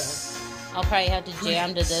 I'll probably have to jam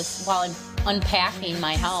to this while I'm unpacking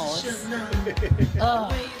my house.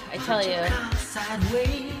 Oh, I tell you,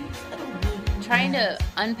 trying to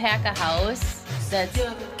unpack a house that's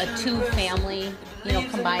a two-family,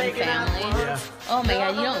 combined family. Yeah. Oh my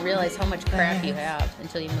God, you don't realize how much crap you have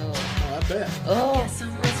until you move. Oh, I bet. Oh,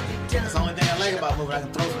 That's the only thing I like about moving. I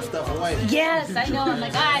can throw some stuff away. yes, I know. I'm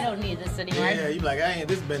like, I don't need this anymore. Yeah, you like, I ain't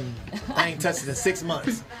touched it in 6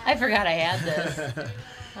 months. I forgot I had this.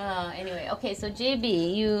 Anyway, okay, so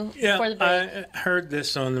JB, before the break. I heard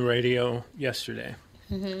this on the radio yesterday.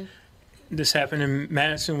 Mm-hmm. This happened in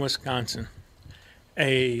Madison, Wisconsin.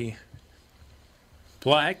 A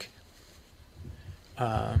black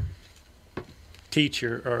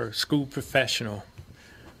teacher or school professional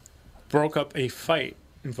broke up a fight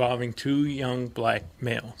involving two young black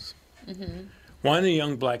males. Mm-hmm. One of the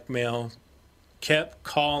young black males kept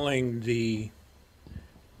calling the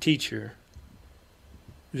teacher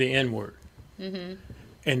the N-word. Mm-hmm.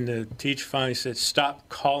 And the teacher finally said, "Stop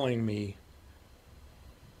calling me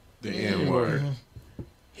The N-word.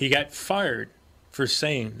 He got fired for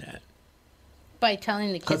saying that. by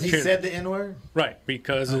telling the Because kids. he said the N-word? Right,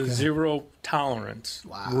 because of zero tolerance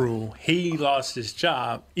rule. He lost his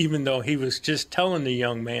job, even though he was just telling the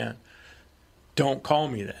young man, don't call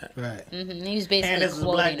me that. Right. He was basically And this is a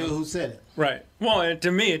quoting black him. dude who said it. Right. Well,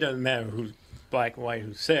 to me, it doesn't matter who's black or white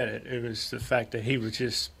who said it. It was the fact that he was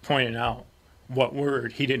just pointing out what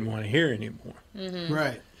word he didn't want to hear anymore.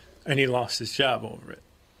 Right. And he lost his job over it.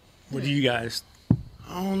 What do you guys...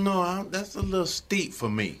 I don't know. That's a little steep for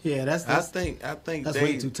me. Yeah, that's I think that's they,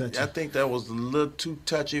 way too touchy. I think that was a little too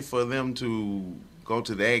touchy for them to go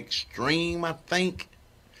to the extreme. I think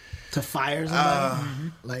to fire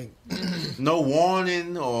somebody. Like no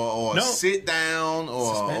warning or No. sit down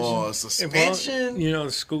or suspension. Well,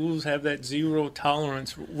 schools have that zero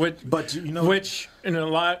tolerance, which, But which and a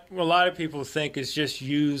lot of people think is just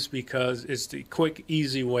used because it's the quick,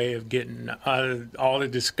 easy way of getting out of all the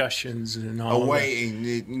discussions and all away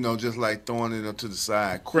and just like throwing it up to the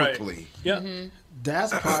side that. Right. quickly. Yeah.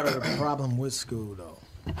 that's part of the problem with school, though.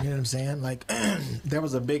 You know what I'm saying? Like there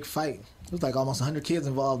was a big fight. It was like almost 100 kids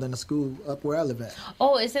involved in the school up where I live at.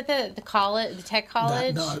 Oh, is it the college, the tech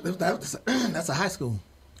college? No, that's a high school.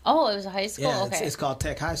 Oh, it was a high school. Yeah, Okay. it's called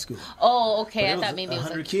Tech High School. Oh, okay. But I it was thought maybe it was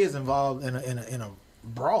 100 like, kids involved in a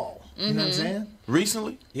brawl. You know what I'm saying?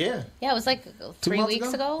 Recently, Yeah. yeah, it was like 2 3 months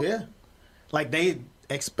weeks ago. Yeah. Like they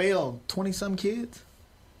expelled 20-some kids.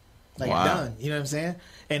 Like Wow. done. You know what I'm saying?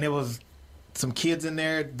 And there was some kids in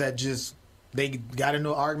there that just they got into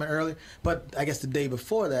an argument earlier. But I guess the day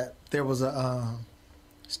before that, there was a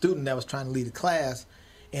student that was trying to lead a class,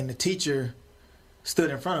 and the teacher stood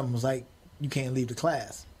in front of him and was like, "You can't leave the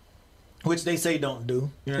class," which they say don't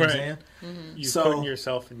do. You know what I'm Right. saying? You're So, putting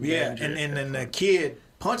yourself in Yeah, danger. and then the kid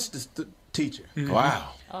punched the teacher, wow.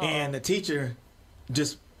 and the teacher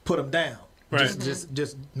just put him down. Right.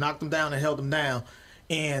 Just knocked him down and held him down,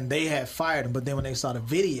 and they had fired him. But then when they saw the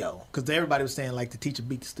video, because everybody was saying like the teacher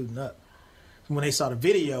beat the student up, when they saw the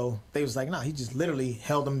video, they was like, "No, he just literally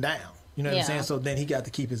held him down." You know what I'm Yeah. saying? So then he got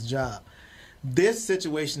to keep his job. This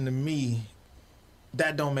situation to me,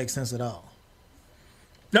 that don't make sense at all.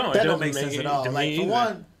 no, it That doesn't don't make sense at all. to Like me for either.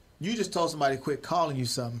 one, you just told somebody to quit calling you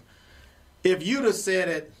something. If you'd have said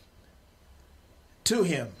it to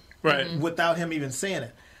him, Right. without him even saying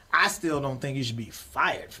it, I still don't think you should be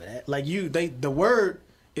fired for that. Like the word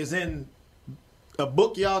is in a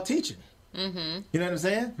book y'all teaching. Mm-hmm. You know what I'm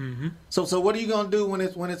saying? Mm-hmm. So what are you gonna do when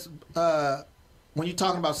you're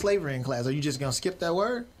talking about slavery in class? Are you just gonna skip that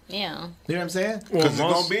word? Yeah. You know what I'm saying? Well, Because it's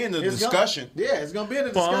most- gonna be in the It's gonna- discussion. yeah, it's gonna be in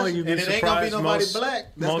the Well, discussion, you'd be and it ain't gonna be surprised nobody most- black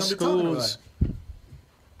that's most gonna be talking schools- about it.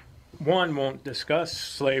 One, won't discuss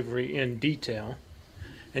slavery in detail,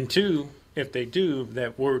 and two, if they do,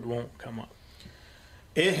 that word won't come up.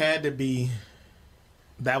 It had to be.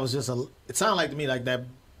 That was just a. It sounded like to me like that.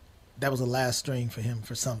 That was a last string for him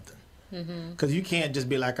for something. Because you can't just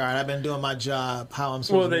be like, all right, I've been doing my job. How I'm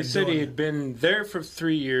supposed Well, to they be said doing he it. had been there for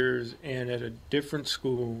 3 years and at a different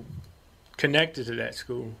school, connected to that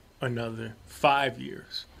school, another 5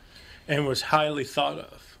 years, and was highly thought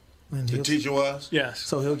of. And The he'll- teacher was. Yes.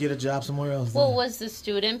 So he'll get a job somewhere else. Well, then. was the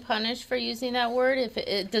student punished for using that word?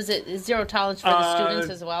 If does it is zero tolerance for the students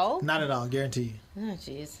as well? Not at all, guaranteed. Oh,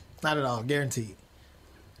 jeez. Not at all, guaranteed.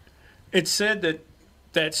 It said that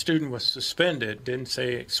that student was suspended, didn't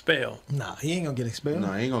say expelled. Nah, he ain't gonna get expelled.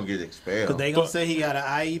 No, he ain't gonna get expelled. Cause they gonna But- say he got an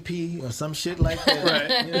IEP or some shit like that.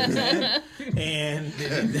 Right. You know what I'm saying? And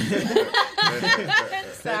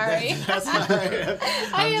Sorry. that's all right.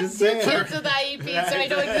 I I'm have just two saying. kids with IEP, so I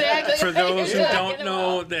know exactly For what those who you're don't talking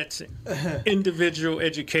know, about. that's individual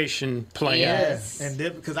education plan. Yes. And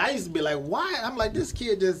because I used to be like, why? I'm like, this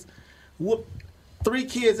kid just whooped 3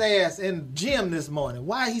 kids' ass in gym this morning.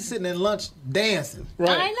 Why he sitting in lunch dancing?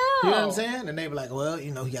 Right. I know. You know what I'm saying? And they be like, well,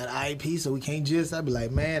 he got IEP, so we can't just. I'd be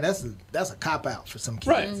like, man, that's a cop out for some kids.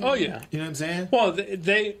 Right. Oh, yeah. You know what I'm saying? Well,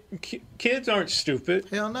 kids aren't stupid.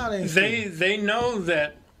 Hell no, they ain't. They know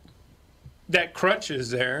that crutch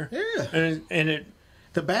is there. Yeah. And it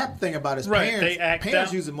The bad thing about it is Right, parents. they act parents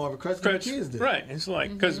out- use it more of a crutch than the crutch, kids do. right? It's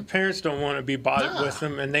like because the parents don't want to be bothered Nah. with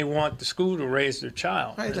them, and they want the school to raise their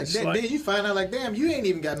child. Right, And it's it's like, then you find out, like, damn, you ain't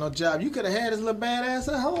even got no job. You could have had this little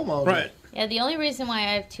badass at home all day. right. Yeah, the only reason why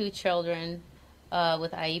I have 2 children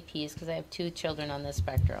with IEPs because I have 2 children on the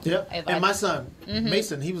spectrum. Yep. I have And my son,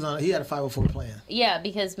 Mason, he had a 504 plan. Yeah,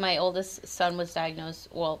 because my oldest son was diagnosed.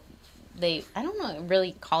 Well, I don't know,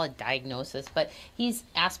 really call it diagnosis, but he's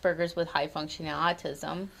Asperger's with high functioning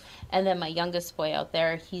autism, And then my youngest boy out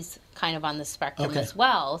there, he's kind of on the spectrum as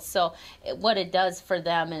well. So what it does for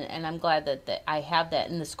them, and I'm glad that I have that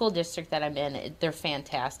in the school district that I'm in, they're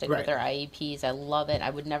fantastic with their IEPs. I love it. I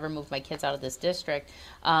would never move my kids out of this district.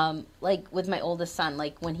 Like with my oldest son,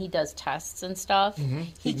 like when he does tests and stuff, he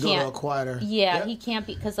can can't. Go to a quieter. Yeah, he can't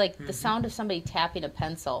be, because like the sound of somebody tapping a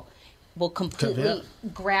pencil will completely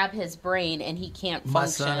grab his brain, and he can't function. My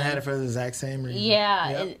son had it for the exact same reason.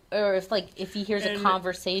 Yeah, or if he hears a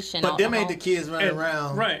conversation. But them ain't the kids running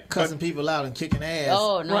around cussing people out and kicking ass.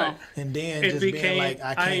 Oh, no. Right. And then It just became being like,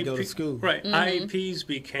 I can't go to school. Right. IEPs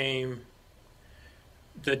became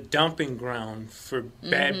the dumping ground for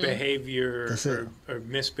bad behavior or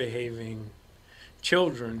misbehaving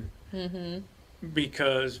children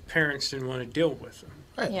because parents didn't want to deal with them.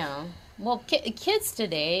 Right. Yeah. Well, kids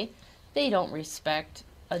today, they don't respect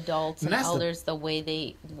adults and elders the way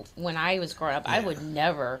they. When I was growing up, I would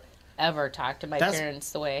never ever talk to my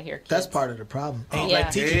parents the way I hear kids. That's part of the problem.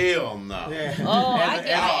 Like hell no. Yeah. Oh, I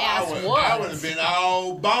get my ass whooped. I would have been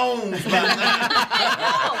all bones by now.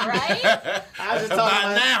 I know, right? I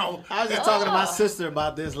was just talking to my sister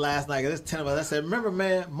about this last night. There's 10 of us. I said, remember,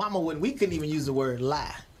 man, Mama, we couldn't even use the word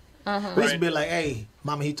lie. We used to be like, hey,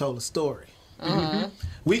 Mama, he told a story.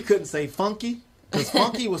 We couldn't say funky because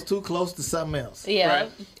funky was too close to something else. Yeah.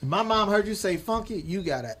 Right? If my mom heard you say funky, you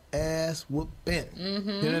got an ass whooping. You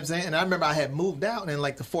know what I'm saying? And I remember I had moved out, and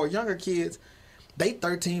like the 4 younger kids, they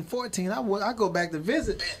 13, 14. I go back to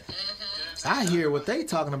visit. I hear what they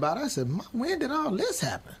talking about. I said, when did all this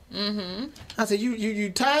happen? I said, you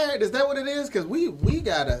tired? Is that what it is? Because we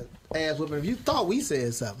got a ass whooping if you thought we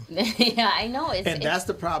said something. Yeah, I know. And that's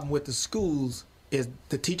the problem with the schools is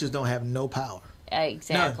the teachers don't have no power.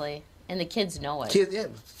 Exactly. None. And the kids know it. Kids,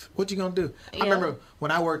 what you gonna do? I remember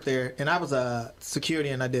when I worked there, and I was a security,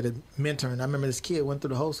 and I did a mentoring. I remember this kid went through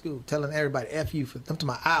the whole school telling everybody "F you" for them to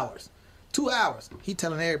my hours, 2 hours. He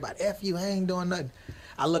telling everybody "F you," I ain't doing nothing.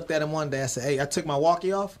 I looked at him one day. I said, "Hey," I took my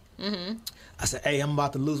walkie off. I said, "Hey, I'm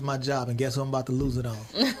about to lose my job, and guess who I'm about to lose it on?"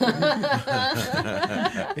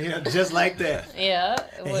 Just like that. Yeah.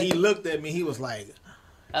 And he looked at me. He was like.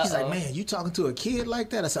 He's like, man, you talking to a kid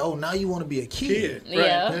like that? I said, oh, now you want to be a kid. Right.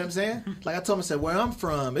 Yeah. You know what I'm saying? Like I told him, I said, where I'm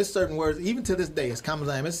from, it's certain words, even to this day, it's common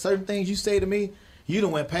time. It's certain things you say to me, you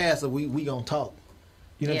done went past it, we going to talk.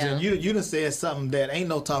 You know what I'm saying? You done said something that ain't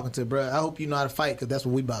no talking to, bro. I hope you know how to fight because that's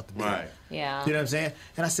what we about to do. Right. Yeah. You know what I'm saying?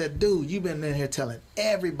 And I said, dude, you been in here telling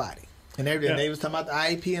everybody. And they was talking about the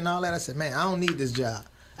IEP and all that. I said, man, I don't need this job.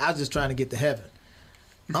 I was just trying to get to heaven.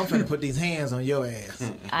 I'm finna put these hands on your ass.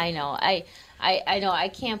 I know. I know. I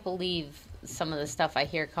can't believe some of the stuff I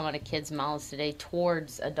hear come out of kids' mouths today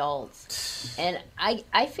towards adults, and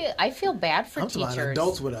I feel bad for teachers. I'm talking about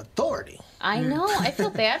adults with authority. I know. I feel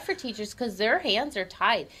bad for teachers because their hands are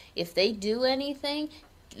tied. If they do anything,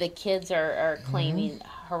 the kids are claiming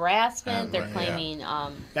harassment. They're claiming.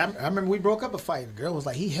 I remember we broke up a fight. The girl was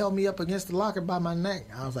like, he held me up against the locker by my neck.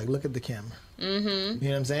 I was like, look at the camera. You know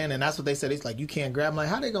what I'm saying? And that's what they said. It's like, you can't grab them. Like,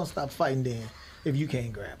 how they gonna stop fighting then if you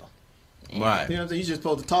can't grab them? Right. You know what I'm saying? You just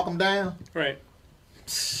supposed to talk them down. Right.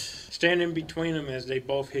 Stand in between them as they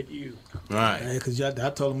both hit you. Right. Because I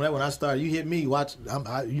told them that when I started, you hit me, watch.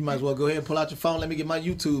 You might as well go ahead and pull out your phone. Let me get my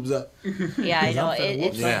YouTubes up. Yeah, I know.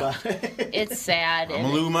 It's sad. I'm going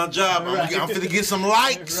to lose my job. I'm finna get some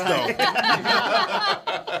likes, though.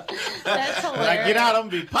 That's hilarious. When I get out, I'm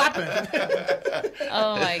going to be popping.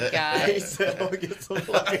 Oh, my God. He said, I'm going to get some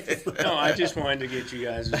likes. No, I just wanted to get you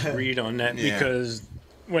guys' read on that because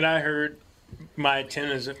when I heard, my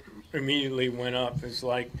attendance immediately went up. It's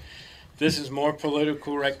like, this is more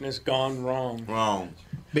political correctness gone wrong. Wrong.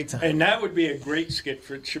 Big time. And that would be a great skit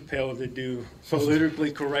for Chappelle to do,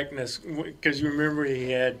 politically correctness. Because you remember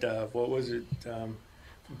he had, what was it,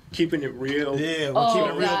 Keeping It Real. Yeah, when Keeping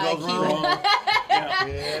It Real goes wrong.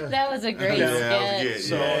 That was a great skit.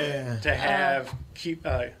 So to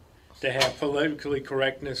have politically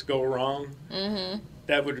correctness go wrong,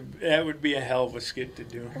 that would be a hell of a skit to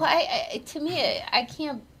do. Well, to me, I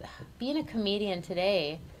can't. Being a comedian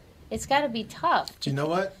today, it's got to be tough. You know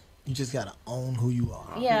what? You just got to own who you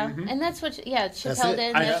are. Yeah, and that's what Chappelle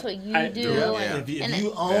did, and that's what you do. Yeah. If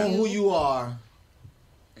you own who you are,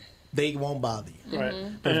 they won't bother you. Right.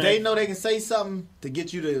 But if they know they can say something to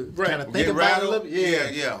get you to kind of think about it a little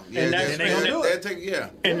bit, And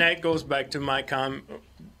and that goes back to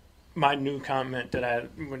my new comment that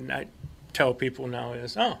when I tell people now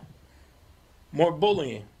is, more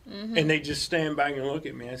bullying. And they just stand back and look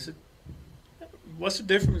at me. I said, what's the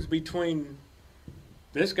difference between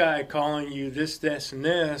this guy calling you this, and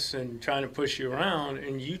this and trying to push you around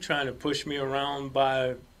and you trying to push me around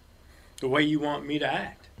by the way you want me to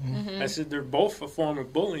act? I said they're both a form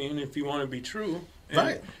of bullying if you want to be true. And,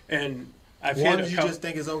 Right. And I've One hit you just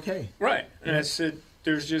think is okay. right. And I said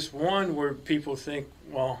there's just one where people think,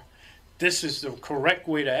 well, this is the correct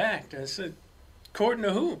way to act. I said, according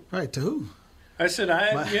to who? Right, to who? I said,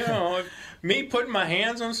 if me putting my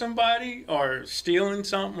hands on somebody or stealing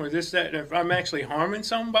something or this, that, if I'm actually harming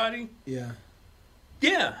somebody, Yeah.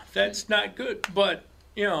 yeah, that's not good. But,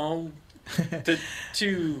 to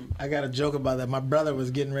I got a joke about that. My brother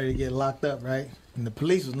was getting ready to get locked up, right? And the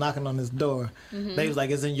police was knocking on his door. They was like,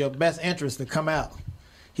 it's in your best interest to come out.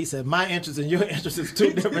 He said, my interest and your interest is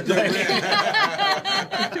two different things.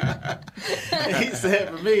 He said,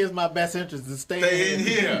 for me, it's my best interest to stay in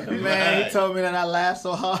here. Man, he told me that I laughed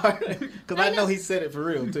so hard. Because I know he said it for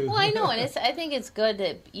real, too. Well, I know, and I think it's good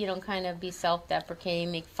that you don't kind of be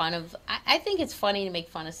self-deprecating, make fun of. I think it's funny to make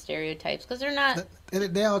fun of stereotypes because they're not.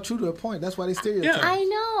 They're all true to a point. That's why they stereotype. I know, You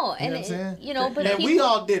know and what I'm saying? but and people, we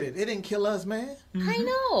all did it. It didn't kill us, man. I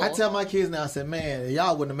know. I tell my kids now, I said, man,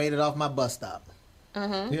 y'all wouldn't have made it off my bus stop. You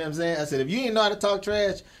know what I'm saying? I said, if you didn't know how to talk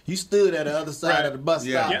trash, you stood at the other side of the bus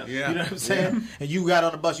stop. Yeah. You know what I'm saying? And you got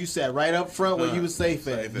on the bus, you sat right up front where you was safe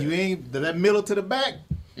at. You ain't that middle to the back.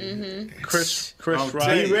 Chris Rock,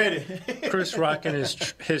 Be ready. Chris Rock and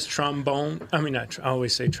his trombone. I mean, I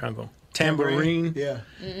always say trombone. Tambourine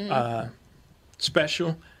Yeah.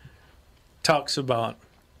 special talks about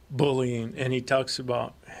bullying, and he talks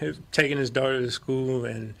about taking his daughter to school,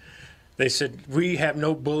 and they said, we have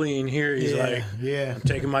no bullying here. He's like, I'm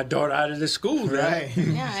taking my daughter out of the school. Right.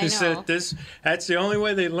 Yeah, I He know. said that's the only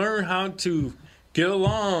way they learn how to get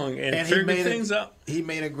along and figure things out. He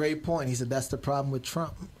made a great point. He said that's the problem with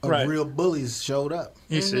Trump. Right. Real bullies showed up.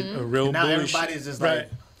 He said a real And now bully. everybody's just like,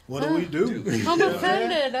 what do we do? I'm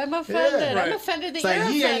offended. I'm offended. Yeah. I'm offended that It's like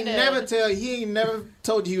you're he offended. ain't never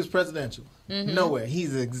told you he was presidential. Nowhere.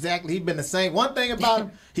 He's been the same. One thing about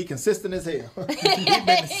him, he consistent as hell. He's been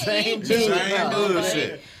the same dude. Same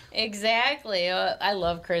bullshit. Exactly. I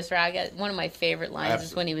love Chris Rock. One of my favorite lines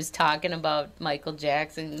is when he was talking about Michael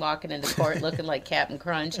Jackson walking into court looking like Captain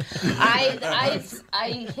Crunch. I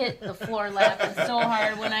hit the floor laughing so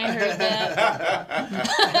hard when I heard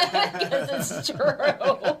that because it's true.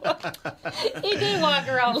 He did walk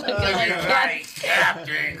around looking like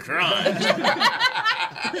Captain Crunch.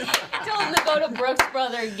 Told him to go to Brooks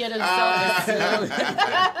Brother and get himself a suit.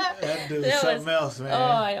 That dude's That something was- else, man. Oh,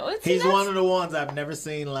 I know. See, He's that's- one of the ones I've never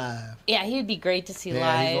seen live. Yeah, he would be great to see Yeah,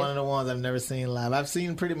 live. he's one of the ones I've never seen live. I've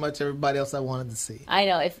seen pretty much everybody else I wanted to see. I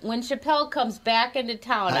know. When Chappelle comes back into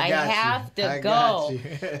town, I got you. have to I go.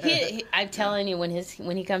 got you. I'm telling you, when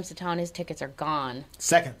he comes to town, his tickets are gone.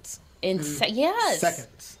 Seconds. Yes.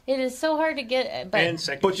 Seconds. It is so hard to get. But And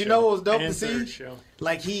second But you show. know what was dope And to see? third show.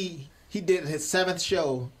 Like he did his 7th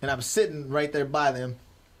show, and I was sitting right there by them,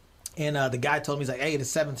 and the guy told me, he's like, hey, the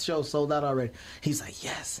 7th show sold out already. He's like,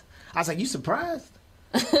 yes. I was like, you surprised?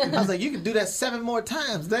 I was like, you can do that 7 more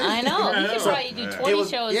times, Dave. I know. He could probably do 20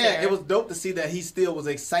 shows there. It was dope to see that he still was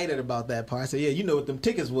excited about that part. I said, yeah, you know what them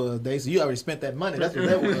tickets was, Dave, so you already spent that money. That's what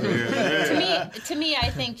that was. To me, I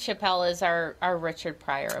think Chappelle is our Richard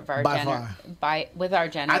Pryor of our By far. with our I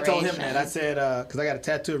generation. told him that. I said, because I got a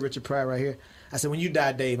tattoo of Richard Pryor right here. I said, when you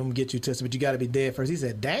die, Dave, I'm going to get you to it, but you got to be dead first. He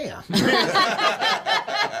said, damn. Yeah.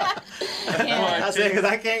 I said, because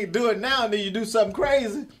I can't do it now, and then you do something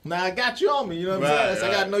crazy. Now I got you on me, you know what I'm saying? So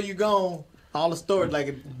I got to know you gone. All the stories,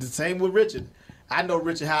 like the same with Richard. I know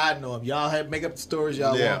Richard how I know him. Y'all have make up the stories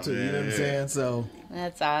y'all want to, you know what I'm saying? So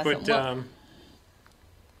That's awesome.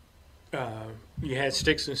 But you had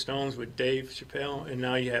Sticks and Stones with Dave Chappelle, and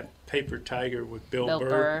now you have Paper Tiger with Bill Bill Burr.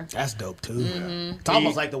 Burr. that's dope, too. It's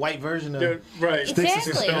almost like the white version of... Right. Sticks and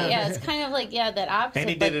Exactly. Stones. Yeah, it's kind of like that opposite. And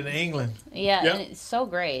he did it in England. Yeah, Yep. and it's so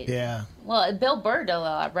great. Yeah. Well, Bill Burr did a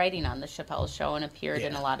lot of writing on the Chappelle Show and appeared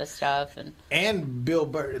in a lot of stuff. And Bill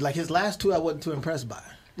Burr. Like, his last 2 I wasn't too impressed by.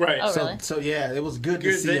 Right. Oh, So, really? so yeah, it was good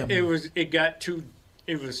to see him.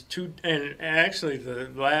 It was too, and actually the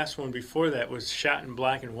last one before that was shot in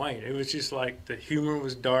black and white. It was just like the humor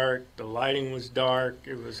was dark, the lighting was dark.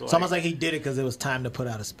 It was like, It's almost like he did it because it was time to put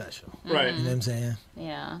out a special. right. You know what I'm saying?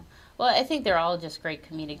 Yeah. Well, I think they're all just great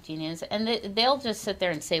comedic geniuses, and they'll just sit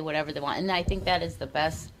there and say whatever they want, and I think that is the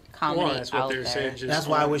best comedy Well, that's what out they're there. saying. Just That's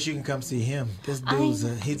why I wish you can come see him. This dude's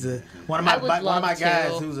one of my I would one of my love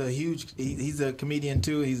guys to. who's a huge. He's a comedian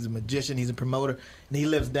too. He's a magician. He's a promoter, and he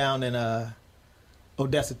lives down in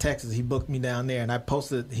Odessa, Texas. He booked me down there, and I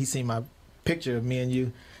posted. He seen my picture of me and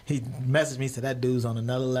you. He messaged me, said, that dude's on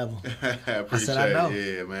another level. I said, I know.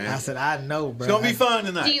 Yeah, man. I said, I know, bro. It's going to be fun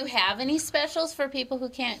tonight. Do you have any specials for people who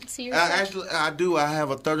can't see your show? Actually, I do. I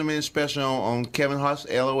have a 30-minute special on Kevin Hart's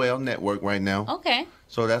LOL network right now. Okay.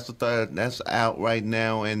 So that's out right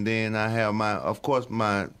now. And then I have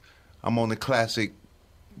I'm on the classic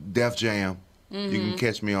Def Jam. You can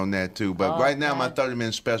catch me on that too. But right now, my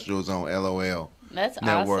 30-minute special is on LOL. That's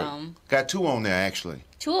network. Awesome. Got 2 on there, actually.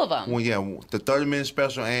 2 of them? Well, yeah, the 30-minute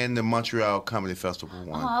special and the Montreal Comedy Festival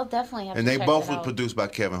one. Oh, I'll definitely have and to they check both it were out. produced by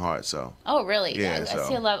Kevin Hart, so. Oh, really? Yeah,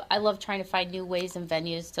 I love trying to find new ways and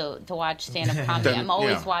venues to watch stand-up comedy. I'm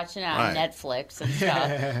always watching it on Netflix and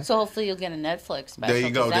stuff. So hopefully you'll get a Netflix special. There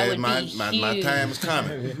you go. That would my time is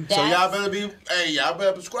coming. So y'all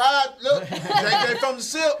better subscribe. Look, JJ from the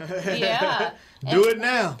SIP. Yeah. Do it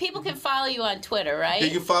now. People can follow you on Twitter, right? You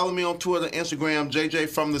can follow me on Twitter, Instagram, JJ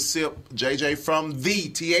from the SIP, JJ from the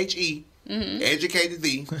THE. Educated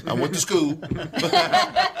the. I went to school.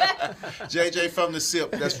 JJ from the SIP.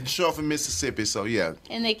 That's short for Mississippi. So yeah.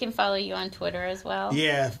 And they can follow you on Twitter as well.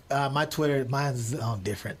 Yeah, my Twitter, mine's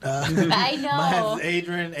different. I know. Mine's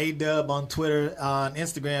Adrian A-Dub on Twitter. On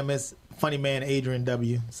Instagram, it's Funnyman Adrian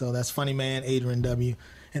W. So that's Funnyman Adrian W.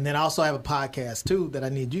 And then I also have a podcast too that I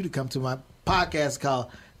need you to come to. My podcast called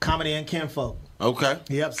Comedy and Kinfolk. Okay.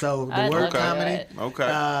 Yep. So the I'd word love to comedy, do it.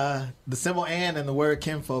 Okay. the symbol and the word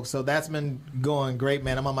kinfolk. So that's been going great,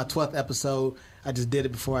 man. I'm on my 12th episode. I just did it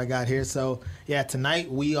before I got here. So yeah, tonight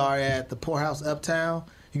we are at the Poorhouse Uptown.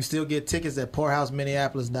 You can still get tickets at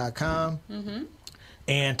poorhouseminneapolis.com.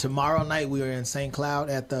 And tomorrow night we are in St. Cloud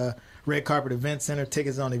at the Red Carpet Event Center.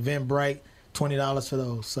 Tickets on Eventbrite, $20 for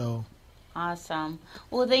those. So. Awesome.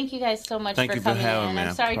 Well, thank you guys so much Thank for you coming for having in. me.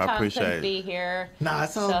 I'm sorry I Tom appreciate couldn't it. be here. Nah,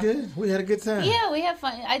 it's all good. We had a good time. Yeah, we have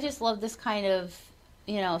fun. I just love this kind of,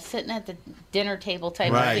 sitting at the dinner table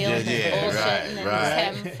type Right, of feeling, yeah, bullshitting right, and right. just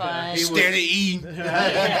having fun. Steady eating.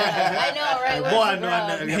 I know, right? Boy, I know,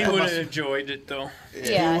 Where's the He grub? would have enjoyed it, though.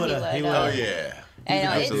 Yeah, he would. Oh yeah. I know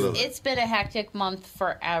Absolutely. it's been a hectic month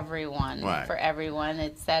for everyone. Right. For everyone,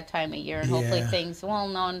 it's that time of year, and hopefully Yeah. things. Well,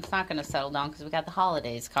 no, it's not going to settle down because we got the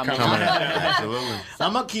holidays coming Come on. up. Absolutely.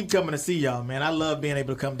 I'm gonna keep coming to see y'all, man. I love being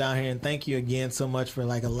able to come down here, and thank you again so much for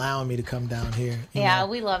allowing me to come down here. you Yeah, know.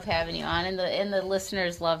 we love having you on, and the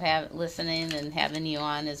listeners love listening and having you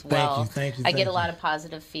on as well. Thank you, I get thank a lot you. of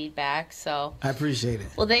positive feedback, so. I appreciate it.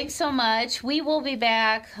 Well, thanks so much. We will be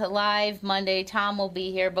back live Monday. Tom will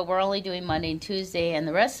be here, but we're only doing Monday and Tuesday, and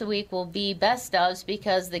the rest of the week will be best ofs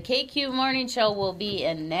because the KQ Morning Show will be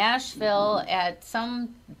in Nashville at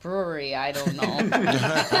some brewery. I don't know.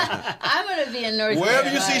 I'm going to be in North Wherever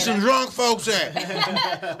Carolina. you see some drunk folks at.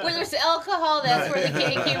 Where there's alcohol, that's where the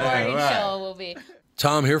KQ Morning Right. Show will be.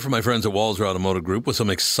 Tom here from my friends at Walzer Automotive Group with some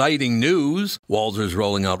exciting news. Walzer's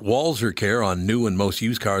rolling out Walzer Care on new and most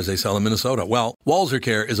used cars they sell in Minnesota. Well, Walzer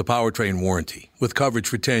Care is a powertrain warranty with coverage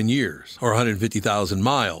for 10 years or 150,000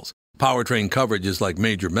 miles. Powertrain coverage is like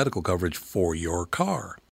major medical coverage for your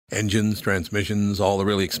car. Engines, transmissions, all the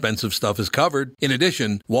really expensive stuff is covered. In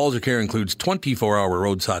addition, Walzer Care includes 24-hour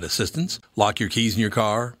roadside assistance. Lock your keys in your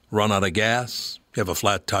car, run out of gas, you have a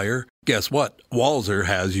flat tire. Guess what? Walzer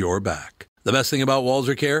has your back. The best thing about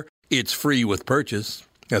Walzer Care? It's free with purchase.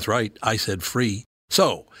 That's right, I said free.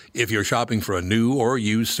 So, if you're shopping for a new or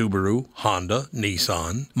used Subaru, Honda,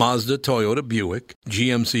 Nissan, Mazda, Toyota, Buick,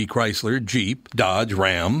 GMC, Chrysler, Jeep, Dodge,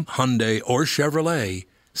 Ram, Hyundai, or Chevrolet,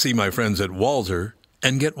 see my friends at Walzer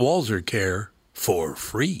and get Walzer Care for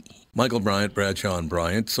free. Michael Bryant, Bradshaw and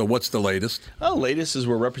Bryant. So what's the latest? Well, latest is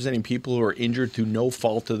we're representing people who are injured through no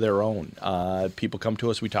fault of their own. People come to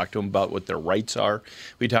us. We talk to them about what their rights are.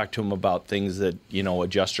 We talk to them about things that,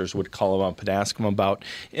 adjusters would call them up and ask them about.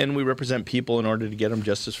 And we represent people in order to get them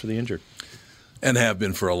justice for the injured. And have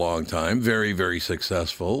been for a long time. Very, very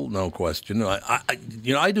successful, no question.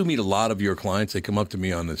 I do meet a lot of your clients. They come up to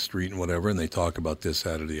me on the street and whatever, and they talk about this,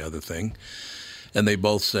 that, or the other thing. And they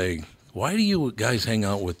both say, why do you guys hang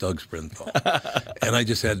out with Doug Sprinthal? And I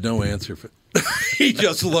just had no answer for He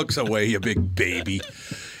just looks away, you big baby.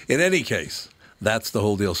 In any case, that's the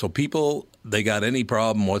whole deal. So people, they got any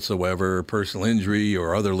problem whatsoever, personal injury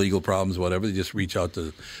or other legal problems, whatever, they just reach out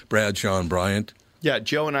to Bradshaw and Bryant. Yeah,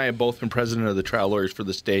 Joe and I have both been president of the trial lawyers for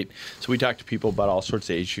the state, so we talk to people about all sorts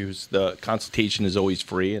of issues. The consultation is always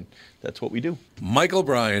free, and that's what we do. Michael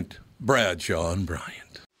Bryant, Bradshaw and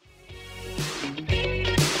Bryant.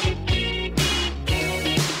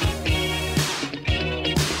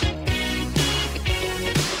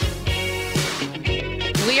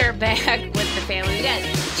 We are back with the family. We got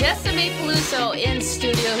Jessamy Peluso in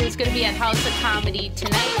studio, who's going to be at House of Comedy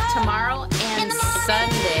tonight, tomorrow, and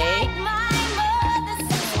Sunday.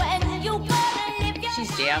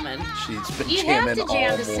 she's jamming. She's been You jamming have to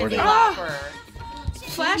jam all to Cyndi morning. Lauper.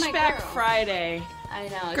 She's my Flashback girl. Friday. I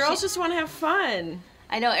know. Girls just want to have fun.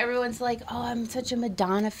 I know everyone's like, "Oh, I'm such a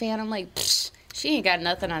Madonna fan." I'm like, Psh, she ain't got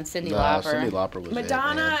nothing on Cyndi Lauper. Cyndi Lauper was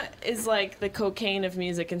Madonna it, is like the cocaine of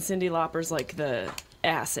music, and Cyndi Lauper's like the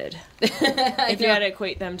acid. If you had to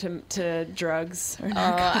equate them to drugs. Or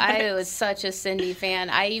I was such a Cyndi fan.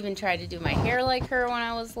 I even tried to do my hair like her when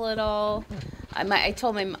I was little. I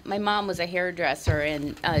told my mom was a hairdresser,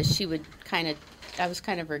 and she would I was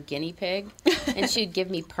kind of her guinea pig, and she'd give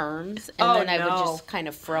me perms, and then I would just kind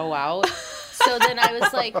of throw out. So then I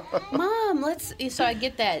was like, Mom, so I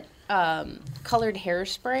get that colored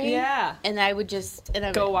hairspray. Yeah. And I would just...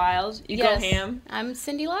 go wild. You go ham. I'm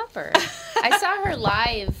Cyndi Lauper. I saw her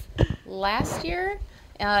live last year.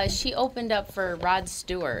 She opened up for Rod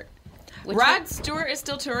Stewart. Rod Stewart is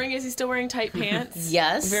still touring. Is he still wearing tight pants?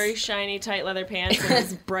 Yes. Very shiny, tight leather pants and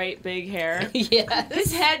his bright, big hair. Yes.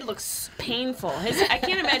 His head looks painful. I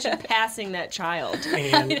can't imagine passing that child.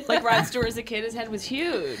 And, like Rod Stewart as a kid, his head was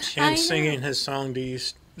huge. And singing his song, Do You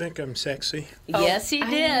Think I'm Sexy? Yes, he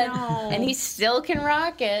did. And he still can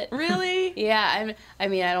rock it. Really? Yeah. I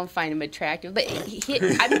don't find him attractive, but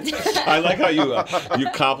I like how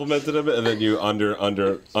you complimented him and then you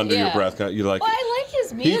under your breath, you like. Well, I like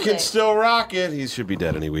his He music. can still rock it. He should be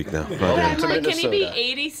dead any week now. But, I'm like, Can he be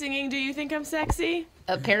 80 singing Do You Think I'm Sexy?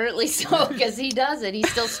 Apparently so, because he does it. He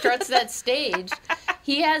still struts that stage.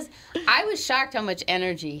 I was shocked how much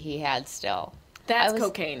energy he had still. That's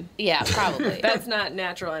cocaine. Yeah, probably. That's not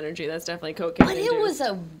natural energy. That's definitely cocaine. But it was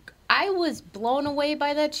I was blown away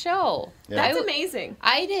by that show. Yeah. That's amazing.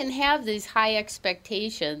 I didn't have these high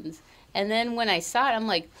expectations. And then when I saw it, I'm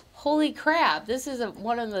like, holy crap, this is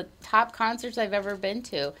one of the top concerts I've ever been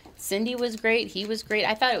to. Cyndi was great. He was great.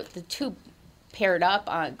 I thought the two paired up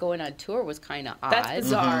going on tour was kind of odd. That's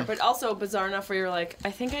bizarre, but also bizarre enough where you're like, I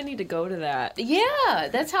think I need to go to that. Yeah,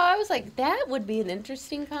 that's how I was like, that would be an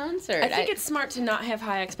interesting concert. I think it's smart to not have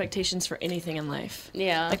high expectations for anything in life.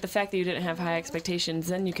 Yeah. Like the fact that you didn't have high expectations,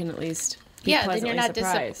 then you can at least be then pleasantly you're not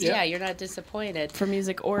surprised. you're not disappointed. For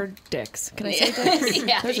music or dicks. Can I say dicks?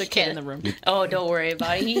 Yeah, There's a kid in the room. Oh, don't worry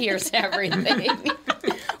about it. He hears everything.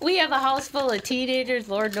 We have a house full of teenagers.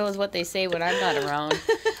 Lord knows what they say when I'm not around.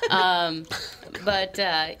 But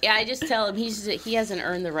I just tell him he hasn't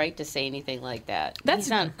earned the right to say anything like that. That's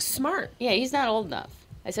not smart. Yeah, he's not old enough.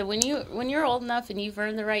 I said when you're old enough and you've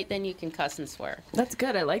earned the right, then you can cuss and swear. That's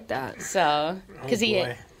good. I like that. So, because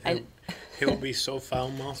he'll be so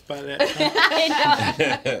foul-mouthed by that time. I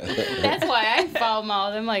know. That's why I'm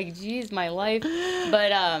foul-mouthed. I'm like, geez, my life. But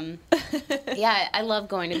yeah, I love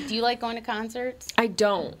going to. Do you like going to concerts? I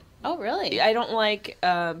don't. Oh, really? I don't like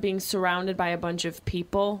being surrounded by a bunch of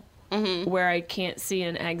people. Mm-hmm. Where I can't see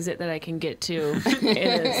an exit that I can get to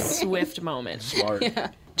in a swift moment. Smart.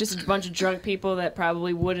 Yeah. Just a bunch of drunk people that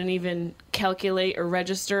probably wouldn't even calculate or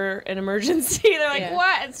register an emergency. They're like,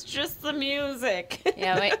 what? It's just the music.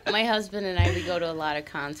 Yeah, my husband and I, we go to a lot of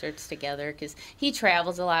concerts together because he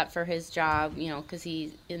travels a lot for his job, because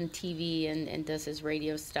he's in TV and does his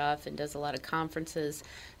radio stuff and does a lot of conferences.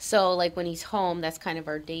 So, like, when he's home, that's kind of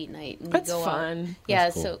our date night. And That's we go fun. Out. Yeah,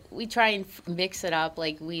 That's cool. So we try and mix it up.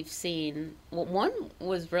 Like, we've seen, one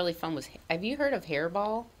was really fun have you heard of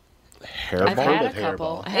Hairball? I've had a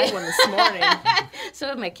couple. I had one this morning. So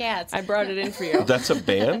have my cats. I brought it in for you. That's a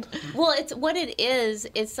band? Well,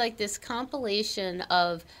 it's like this compilation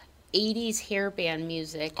of 80s hair band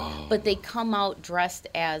music, but they come out dressed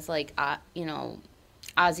as like,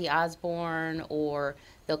 Ozzy Osbourne, or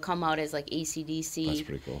they'll come out as like AC/DC. That's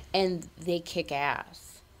pretty cool. And they kick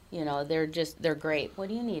ass. They're great. What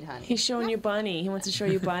do you need, honey? He's showing you Bunny. He wants to show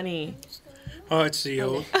you Bunny. Oh, it's the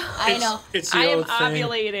old. I know. It's the I am old thing.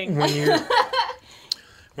 ovulating.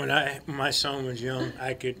 When my son was young,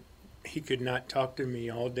 he could not talk to me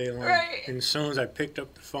all day long. Right. And as soon as I picked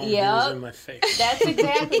up the phone, he was in my face. That's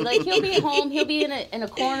exactly. Like, he'll be home. He'll be in a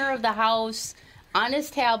corner of the house on his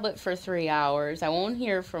tablet for 3 hours. I won't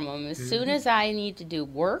hear from him. As soon as I need to do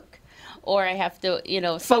work, or I have to,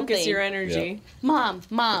 focus something. your energy. Yeah. Mom.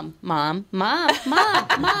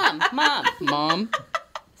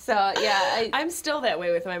 So, yeah. I'm still that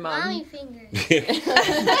way with my mom. Mommy fingers.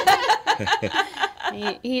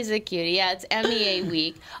 He's a cutie. Yeah, it's MEA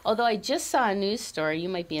week. Although I just saw a news story. You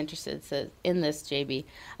might be interested in this, JB.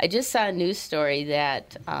 I just saw a news story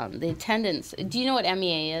that the attendance... Do you know what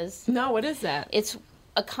MEA is? No, what is that? It's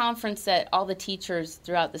a conference that all the teachers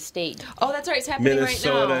throughout the state... Oh, that's right. It's happening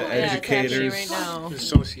Minnesota right now. Educators Yeah, it's happening right now.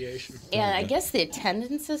 Association. And I guess the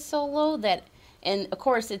attendance is so low that And of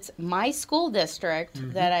course, it's my school district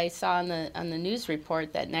Mm-hmm. that I saw on the news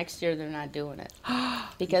report that next year they're not doing it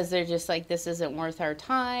because they're just like, this isn't worth our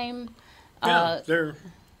time. Yeah,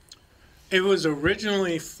 it was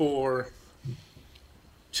originally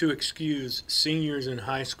to excuse seniors in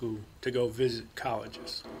high school to go visit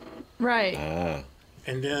colleges. Right.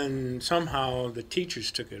 And then somehow the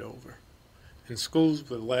teachers took it over. And schools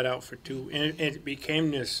were let out for 2. And it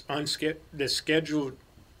became this scheduled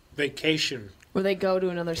vacation. Where they go to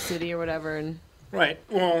another city or whatever. And Right.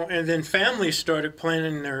 Well, and then families started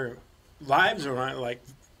planning their lives around, like,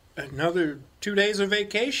 another 2 days of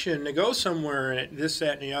vacation to go somewhere, and this,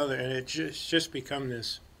 that, and the other. And it just become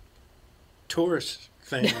this tourist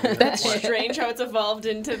thing. that's strange how it's evolved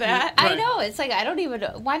into that. I know. It's like, I don't even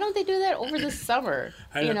know. Why don't they do that over the summer?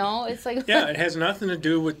 You know, it's like. Yeah, it has nothing to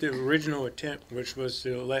do with the original attempt, which was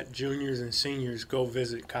to let juniors and seniors go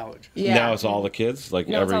visit colleges. Yeah. Now it's all the kids, like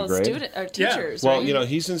No, every it's all grade. student or teachers. Well, right? you know,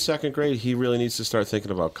 he's in 2nd grade. He really needs to start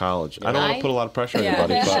thinking about college. I don't want to put a lot of pressure on Yeah.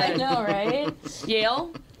 anybody, I but know, right?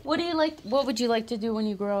 Yale What do you like? What would you like to do when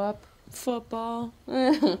you grow up? football.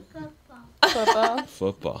 Football?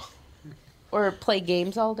 football. Or play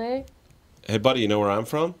games all day? Hey, buddy, you know where I'm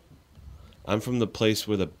from? I'm from the place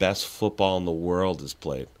where the best football in the world is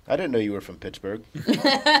played. I didn't know you were from Pittsburgh.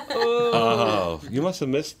 Oh, you must have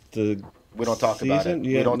missed the. We don't talk about it. season?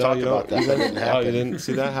 We don't talk you about that. That didn't Oh, happen. you didn't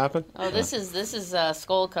see that happen? Oh, this is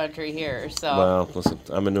Skull Country here. So. Well, listen,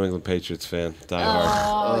 I'm a New England Patriots fan. Die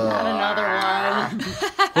hard. Oh, not another one.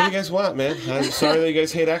 What do you guys want, man? I'm sorry that you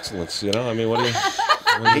guys hate excellence. You know, I mean, what do you?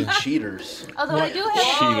 Hate cheaters. Although I do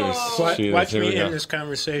have. Cheaters. Watch Here we me go. end this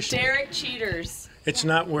conversation. Derek Cheaters. It's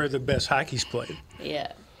not where the best hockey's played.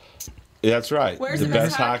 Yeah. Yeah, that's right. Where's the the best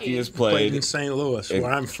best hockey hockey? is Played played. in St. Louis, It-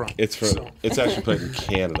 where I'm from. It's from. So. It's actually played in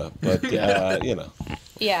Canada, but you know.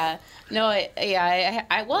 Yeah. No. I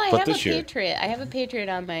well, I But have a this year- Patriot. I have a Patriot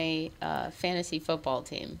on my fantasy football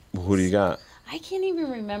team. Who do you got? I can't even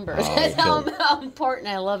remember. Oh, That's okay. how important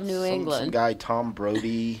I love New Some England. guy, Tom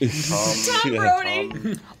Brody. Tom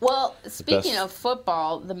Brody. Well, speaking best- of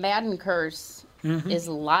football, the Madden curse is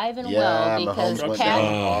alive and Yeah, well because Mahomes went Pat,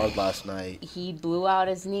 down hard last night. he blew out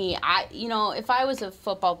his knee. If I was a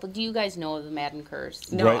football, do you guys know the Madden curse?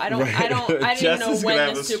 No, Right, I don't. right. I didn't even Jess know is gonna when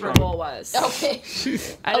have the a Super stroke. Bowl was. Okay.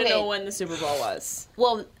 I didn't Okay. know when the Super Bowl was.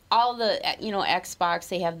 Well, all the Xbox,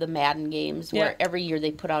 they have the Madden games where Yeah. every year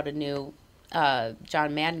they put out a new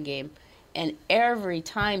John Madden game, and every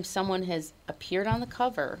time someone has appeared on the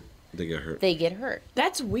cover, They get hurt. they get hurt.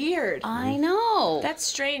 That's weird. I know. That's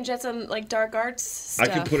strange. That's on like dark arts stuff.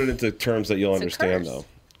 I can put it into terms that you'll It's a understand, curse. though.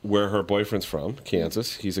 Where her boyfriend's from,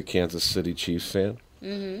 Kansas. He's a Kansas City Chiefs fan.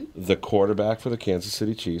 Mm-hmm. The quarterback for the Kansas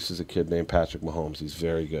City Chiefs is a kid named Patrick Mahomes. He's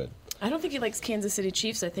very good. I don't think he likes Kansas City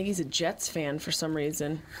Chiefs. I think he's a Jets fan for some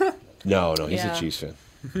reason. No, he's Yeah. a Chiefs fan.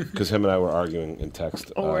 Because him and I were arguing in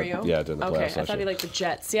text. Oh, were you? Yeah, during the Okay, playoff I session. thought he liked the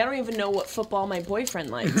Jets. See, I don't even know what football my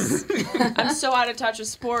boyfriend likes. I'm so out of touch with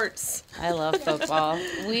sports. I love football.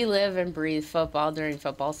 We live and breathe football during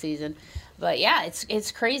football season. But yeah,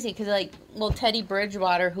 it's crazy because Teddy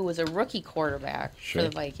Bridgewater, who was a rookie quarterback Sure. for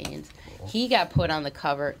the Vikings, he got put on the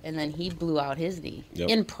cover and then he blew out his knee Yep.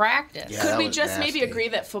 in practice. Yeah, Could that we was just maybe nasty. agree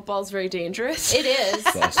that football is very dangerous? It is.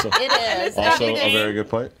 Also, It is. I also think a very good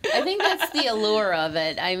point. I think that's the allure of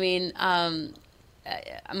it. I mean,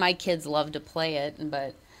 my kids love to play it,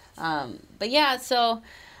 but yeah. So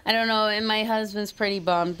I don't know. And my husband's pretty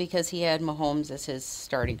bummed because he had Mahomes as his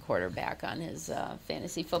starting quarterback on his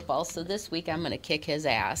fantasy football. So this week I'm going to kick his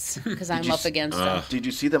ass because I'm up against him. Did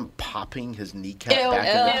you see them popping his kneecap Ew, back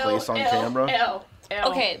into ew, place on camera?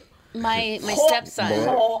 Okay, my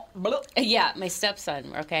stepson. Yeah, my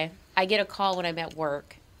stepson. Okay, I get a call when I'm at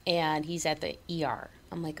work, and he's at the ER.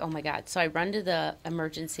 I'm like, oh my god! So I run to the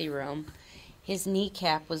emergency room. His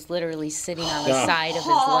kneecap was literally sitting on the side of his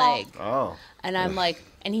leg, Oh. and I'm like,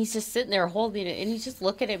 and he's just sitting there holding it, and he's just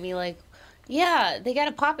looking at me like, yeah, they got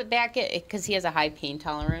to pop it back because he has a high pain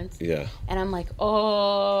tolerance. Yeah. And I'm like,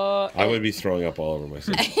 oh. I would be throwing up all over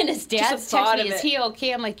myself. And his dad Just the thought texts me, of "Is it. he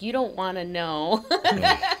okay?" I'm like, "You don't want to know,"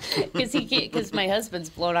 because my husband's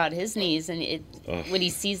blown out his knees, and when he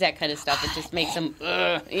sees that kind of stuff, it just makes him,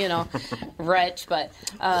 retch. But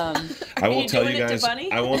I you won't tell doing you it to guys.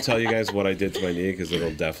 Bunny? I won't tell you guys what I did to my knee because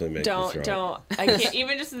it'll definitely make me throw up. Don't. I can't.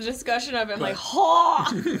 Even just the discussion of it, I'm like,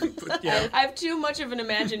 I have too much of an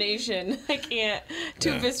imagination. I can't.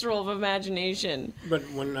 Too visceral of imagination. But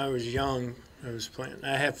when I was young, I was playing.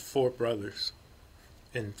 I have 4 brothers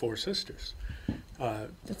and 4 sisters.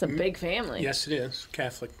 That's a big family. Yes, it is.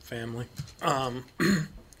 Catholic family.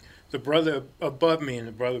 the brother above me and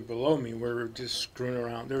the brother below me were just screwing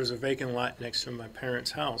around. There was a vacant lot next to my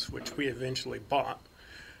parents' house, which we eventually bought.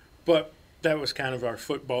 But that was kind of our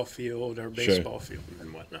football field, our baseball field,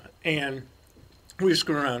 and whatnot. And we were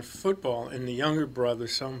screwing around football, and the younger brother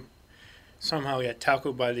somehow got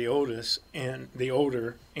tackled by the older,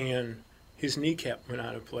 and his kneecap went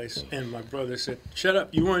out of place. And my brother said, "Shut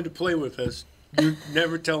up! You wanted to play with us. You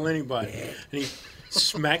never tell anybody." And he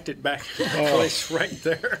smacked it back in place right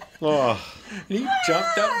there. And he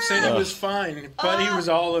jumped up and said he was fine, but he was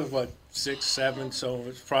all of 6'7", so it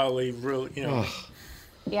was probably really,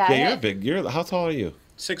 Yeah, you're big. How tall are you?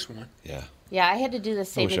 6'1". Yeah. Yeah, I had to do the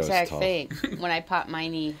same wish I was exact tall. thing when I popped my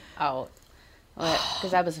knee out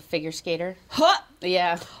because I was a figure skater.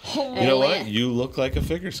 Yeah. You know what? You look like a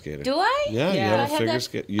figure skater. Do I? Yeah, you have a figure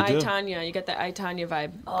skate. You do. Tanya, you got that Tanya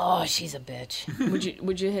vibe. Oh, she's a bitch.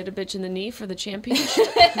 Would you hit a bitch in the knee for the championship?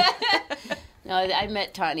 No, I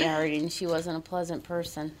met Tanya Harding. She wasn't a pleasant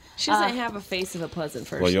person. She doesn't have a face of a pleasant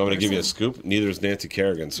person. Well, you want me to give you a scoop? Neither is Nancy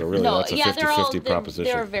Kerrigan, so really that's a 50-50 proposition.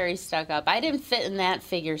 They were very stuck up. I didn't fit in that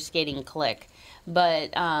figure skating clique.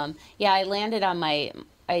 But, I landed on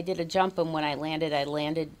I did a jump, and when I landed at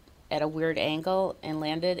a weird angle and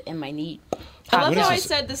landed, and my knee I love how I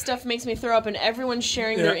said this stuff makes me throw up, and everyone's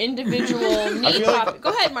sharing their individual knee pop.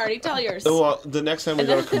 Go ahead, Marty, tell yours. Well, the next time we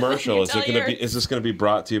go to commercial, is this going to be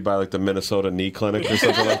brought to you by the Minnesota Knee Clinic or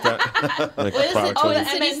something like that? What is it? Oh, the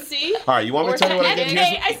MNC? All right, you want me to tell you what I did?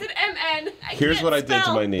 I said MN. Here's what I did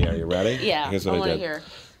to my knee. Are you ready? Yeah, Here's what I I want to did. hear.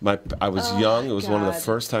 I was young. It was one of the God.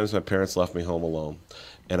 first times my parents left me home alone,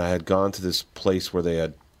 and I had gone to this place where they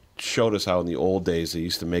had showed us how in the old days they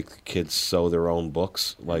used to make the kids sew their own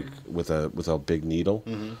books, with a big needle.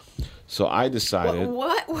 Mm-hmm. So I decided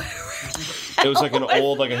what? It was like an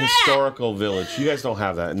old, a historical village. You guys don't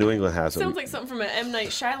have that. New England has it. Sounds like something from an M. Night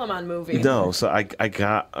Shyamalan movie. No, so I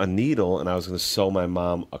got a needle and I was going to sew my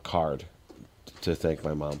mom a card to thank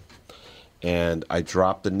my mom, and I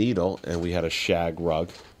dropped the needle and we had a shag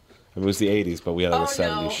rug. It was the 80s, but we had a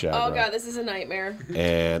 70s shag rug. Oh, God, this is a nightmare.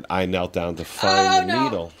 And I knelt down to find the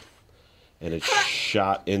needle, and it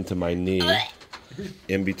shot into my knee,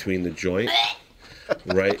 in between the joint,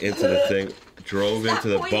 right into the thing, drove into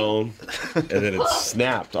the bone, and then it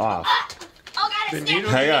snapped off. Oh, God, it's snapped.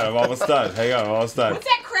 Hang on, I'm almost done. What's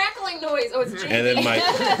that crackling noise? Oh, it's Jamie.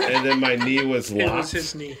 And then my knee was locked. It was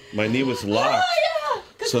his knee. My knee was locked. Oh, yeah.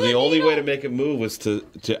 So the only way to make it move was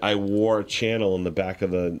I wore a channel in the back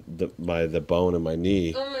of the bone in my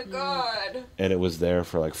knee. Oh my God. And it was there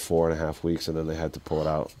for 4.5 weeks, and then they had to pull it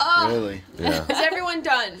out. Really? Yeah. Is everyone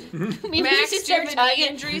done? Max, do you have a knee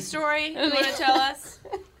injury story you want to tell us?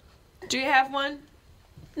 Do you have one?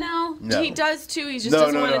 No. He does too. He just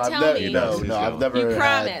doesn't want to tell me. I've never. You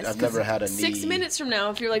promise. I've never had a knee. 6 minutes from now,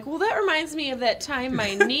 if you're like, well, that reminds me of that time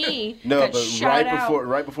my knee No, got but shot out.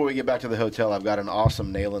 right before we get back to the hotel, I've got an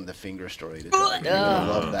awesome nail in the finger story to tell you. I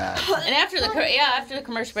love that. And after the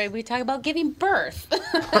commercial break, we talk about giving birth.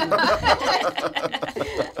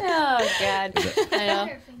 Oh God, I know.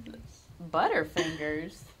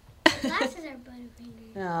 Butterfingers. Glasses are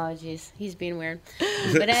butterfingers. Oh jeez, he's being weird.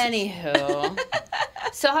 But anywho,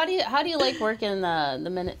 so how do you like working in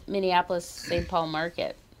the Minneapolis St. Paul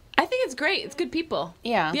market? I think it's great. It's good people.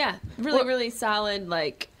 Yeah. Yeah. Really solid,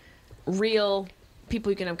 real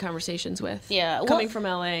people you can have conversations with. Yeah. Coming from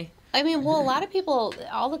LA. I mean, a lot of people,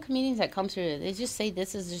 all the comedians that come through, they just say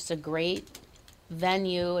this is just a great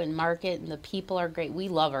venue and market, and the people are great. We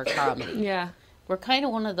love our comedy. Yeah. We're kind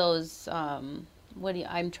of one of those, I'm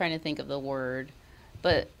trying to think of the word,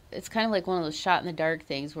 but it's kind of like one of those shot in the dark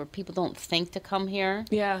things where people don't think to come here.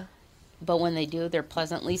 Yeah. But when they do, they're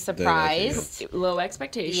pleasantly surprised. Low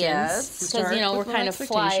expectations. Yes, because we're kind of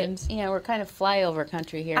flyover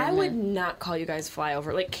country here. I would not call you guys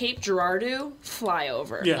flyover. Like Cape Girardeau,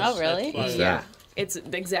 flyover. Yes, oh, really? Yeah. It's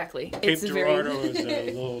exactly. Cape Girardeau is a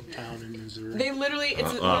little town in Missouri. They literally,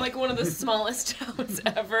 it's one of the smallest towns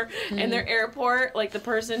ever. And their airport, the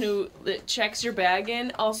person who checks your bag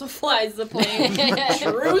in also flies the plane.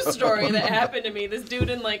 True story that happened to me. This dude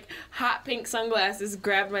in hot pink sunglasses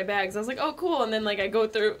grabbed my bags. I was like, oh, cool. And then I go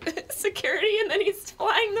through security, and then he's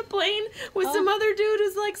flying the plane with some other dude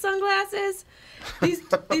who's sunglasses. These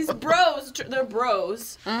bros, they're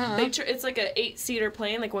bros. Uh-huh. It's like an 8-seater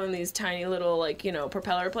plane, one of these tiny little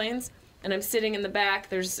propeller planes. And I'm sitting in the back.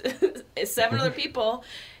 There's 7 other people,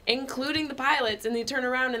 including the pilots, and they turn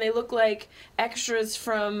around and they look like extras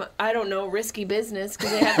from, I don't know, Risky Business,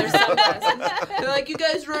 because they have their sunglasses. They're like, you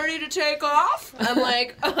guys ready to take off? I'm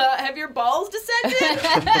like, have your balls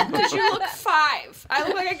descended? Because you look 5. I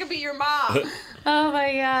look like I could be your mom. Oh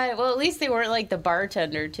my God. Well, at least they weren't like the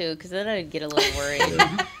bartender too, because then I'd get a little worried.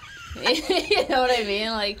 You know what I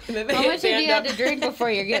mean? Like, how much have you had to drink before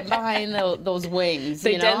you're getting behind those wings?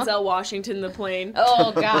 Say you know? Denzel Washington the plane.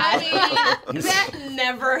 Oh God! I mean, that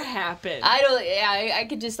never happened. I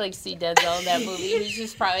could just like see Denzel in that movie. He's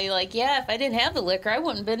just probably like, yeah, if I didn't have the liquor, I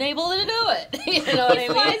wouldn't have been able to do it. You know what I mean?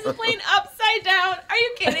 He flies the plane upside down. Are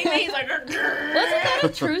you kidding me? He's like, wasn't that a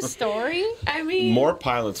true story? I mean, More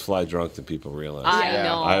pilots fly drunk than people realize. I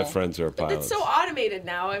know. I have friends who are pilots. it's so automated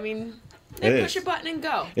now. I mean, they push is. a button and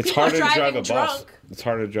go. It's People harder are to drive driving a bus. drunk. It's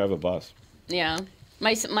harder to drive a bus. Yeah,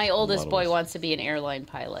 my oldest boy ways. wants to be an airline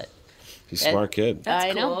pilot. He's a smart kid. That's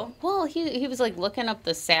I know. cool. Well, he was like looking up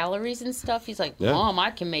the salaries and stuff. He's like, Yeah. Mom,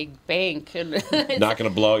 I can make bank. And Not going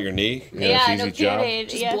to blow out your knee. You know, yeah, it's no easy job. kidding.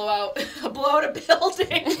 Just Yeah. blow out a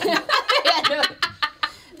building.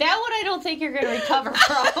 That one I don't think you're going to recover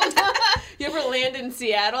from. You ever land in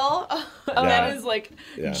Seattle? Oh, that is like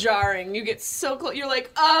jarring. You get so close. You're like,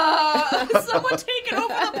 is someone taking over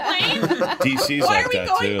the plane? DC's Why like are we that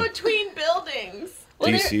going too. between buildings?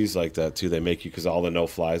 DC's like that too. They make you, because all the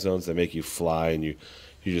no-fly zones, they make you fly and you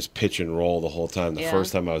just pitch and roll the whole time. The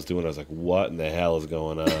first time I was doing it, I was like, what in the hell is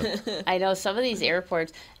going on? I know some of these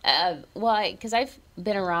airports, because I've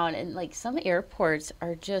been around, and like some airports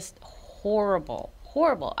are just horrible.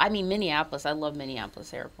 I mean, Minneapolis, I love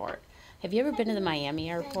Minneapolis Airport. Have you ever been to the Miami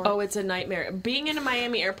airport? Oh, it's a nightmare. Being in a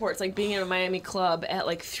Miami airport, it's like being in a Miami club at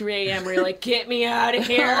like 3 a.m. where you're like, get me out of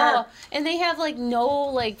here. Oh, and they have like no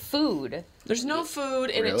like food. There's no food,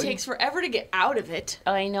 and it Really? takes forever to get out of it.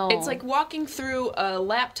 I know. It's like walking through a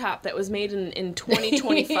laptop that was made in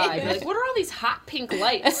 2025. You're like, what are all these hot pink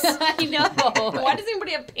lights? I know. Why does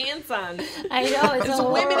anybody have pants on? I know. It's There's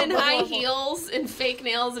women in high horrible. heels and fake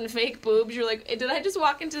nails and fake boobs. You're like, did I just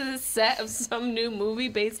walk into the set of some new movie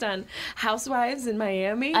based on housewives in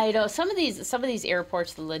Miami? I know some of these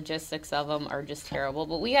airports, the logistics of them are just terrible.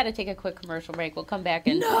 But we got to take a quick commercial break. We'll come back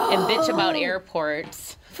and bitch about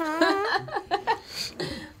airports.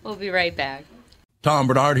 We'll be right back. Tom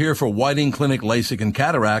Bernard here for Whiting Clinic LASIK and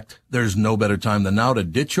Cataract. There's no better time than now to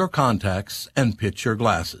ditch your contacts and pitch your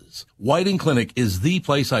glasses. Whiting Clinic is the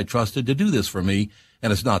place I trusted to do this for me,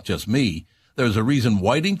 and it's not just me. There's a reason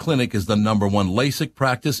Whiting Clinic is the #1 LASIK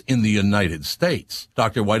practice in the United States.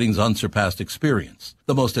 Dr. Whiting's unsurpassed experience,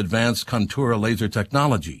 the most advanced Contura laser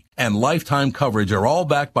technology, and lifetime coverage are all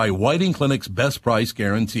backed by Whiting Clinic's best price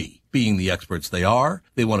guarantee. Being the experts they are,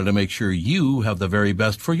 they wanted to make sure you have the very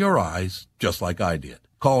best for your eyes, just like I did.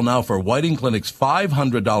 Call now for Whiting Clinic's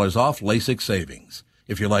 $500 off LASIK savings.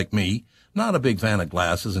 If you're like me, not a big fan of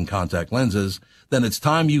glasses and contact lenses, then it's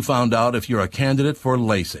time you found out if you're a candidate for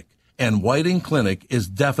LASIK. And Whiting Clinic is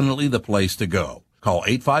definitely the place to go. Call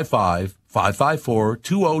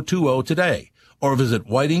 855-554-2020 today, or visit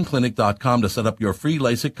whitingclinic.com to set up your free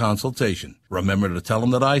LASIK consultation. Remember to tell them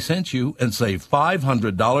that I sent you and save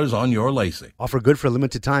 $500 on your LASIK. Offer good for a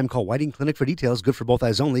limited time. Call Whiting Clinic for details. Good for both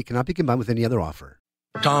eyes only. Cannot be combined with any other offer.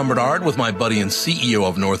 Tom Bernard with my buddy and CEO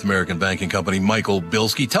of North American Banking Company, Michael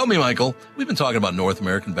Bilski. Tell me, Michael, we've been talking about North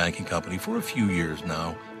American Banking Company for a few years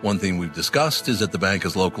now. One thing we've discussed is that the bank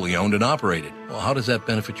is locally owned and operated. Well, how does that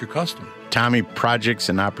benefit your customer? Tommy, projects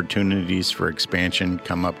and opportunities for expansion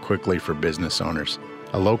come up quickly for business owners.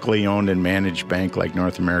 A locally owned and managed bank like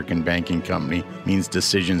North American Banking Company means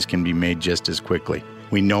decisions can be made just as quickly.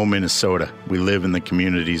 We know Minnesota. We live in the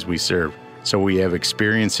communities we serve. So we have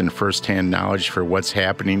experience and firsthand knowledge for what's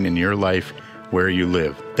happening in your life where you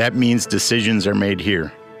live. That means decisions are made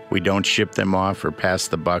here. We don't ship them off or pass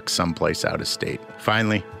the buck someplace out of state.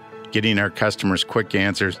 Finally, getting our customers quick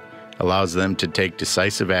answers allows them to take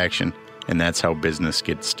decisive action, and that's how business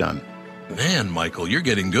gets done. Man, Michael, you're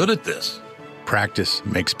getting good at this. Practice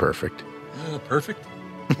makes perfect. Perfect.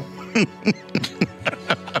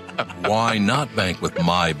 Why not bank with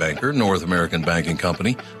my banker, North American Banking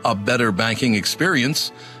Company? A better banking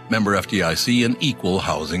experience. Member FDIC, an equal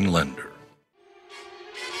housing lender.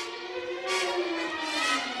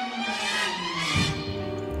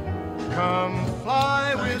 Come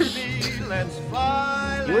fly with me, let's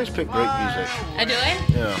fly. You always pick great music. I do it?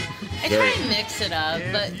 Yeah. I try and mix it up,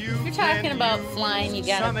 but if you're talking about flying, you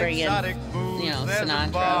gotta bring in,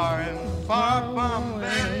 Sinatra.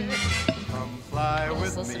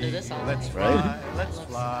 Let's listen to this all Let's night. let's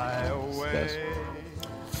fly away.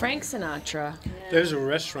 Frank Sinatra. There's a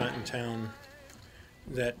restaurant in town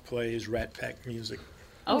that plays Rat Pack music.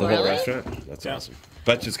 Oh, The really? whole restaurant? That's awesome.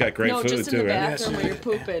 Bet it's got great No, food just in too, the right? bathroom where you're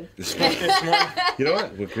pooping. You know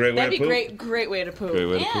what? What great way That'd to be poop. great way to poop. Great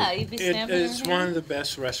way to Yeah, poop. you'd be snapping your It's hand. one of the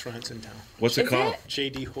best restaurants in town. What's it Is called? it?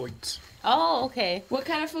 J.D. Hoyt's. Oh, okay. What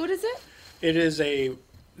kind of food is it? It is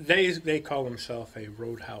they call themselves a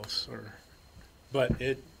roadhouse, but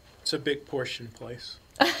it's a big portion place.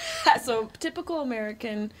 So typical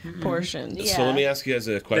American portions. So let me ask you guys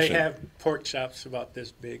a question. They have pork chops about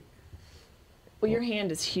this big. Well, your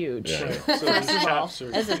hand is huge. Yeah. Right. So these chops are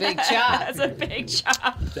That's a big chop. That's a big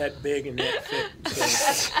chop. that big and that thick.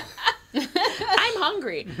 So I'm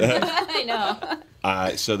hungry. I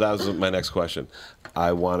know. So that was my next question.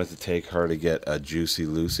 I wanted to take her to get a Juicy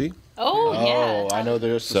Lucy. Oh, yeah. I know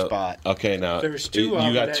there's a spot. Okay, now There's two you of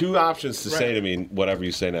them got that- two options to say Right. to me whatever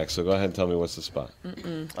you say next. So go ahead and tell me what's the spot.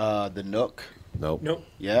 The Nook. Nope. nope.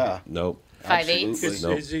 Yeah. Nope. 5/8. It's,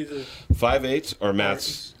 Nope. it's either 5/8 or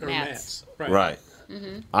Matt's. or Matt's. Matt's. Right. Right.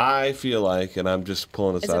 I feel like, and I'm just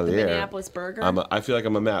pulling this Is out it of the the air. Minneapolis burger? I feel like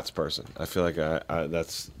I'm a Matt's person. I feel like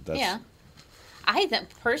that's Yeah.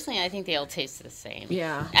 Personally, I think they all taste the same.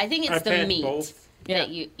 Yeah. I think it's I've the had meat both. that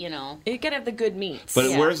you know. You gotta have the good meats.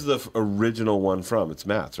 But Yeah. where's the original one from? It's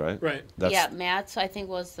Matt's, right? Right. Yeah, Matt's I think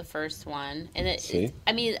was the first one, and See?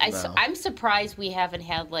 I mean, No. I'm surprised we haven't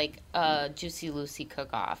had like a Juicy Lucy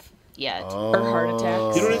cook-off yet. Or heart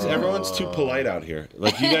attacks. You know what it is? Everyone's too polite out here.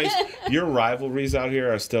 Like you guys, your rivalries out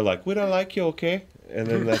here are still like, we don't like you, okay? And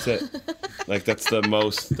then that's it. Like that's the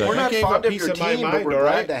most. We're not fond of your team, but we're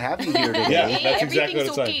glad to have you here today. Yeah, Hey, that's exactly what everything's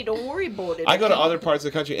it's okay. like. Don't worry about it. I go to okay? other parts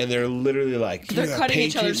of the country and they're literally like, They're "You're a cutting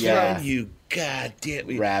each Patriots other's fan, throats. you goddamn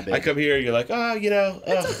me." Rabid. I come here, you're like, oh, you know.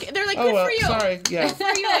 It's okay. They're like, oh, good well, for you. sorry, yeah. Good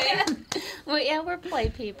for you. Well, yeah, we're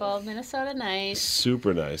polite people. Minnesota nice.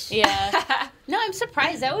 Super nice. Yeah. No, I'm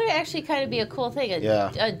surprised. That would actually kind of be a cool thing.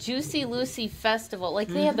 Yeah. A Juicy Lucy festival. Like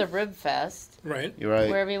they have the Rib Fest. Right. You're right.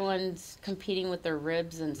 Where everyone's competing with their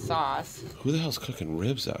ribs and sauce. Who the hell's cooking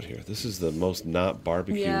ribs out here? This is the most not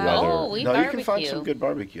barbecue Yeah. weather. Oh, we no, barbecue. you can find some good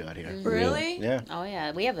barbecue out here. Really? Yeah. Oh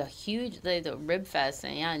yeah, we have a huge the Rib Fest,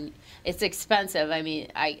 and it's expensive. I mean,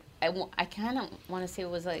 I kind of want to say it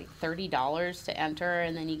was like $30 to enter,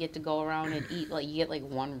 and then you get to go around and eat. Like you get like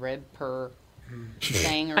one rib per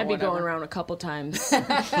thing or I'd be whatever. going around a couple times. One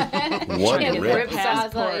Yeah, rib. rib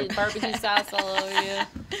sauce, Passport. barbecue sauce all over you.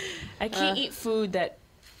 I can't eat food that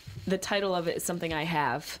the title of it is something I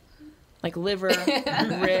have. Like liver,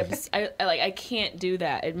 ribs. I can't do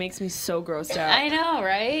that. It makes me so grossed out. I know,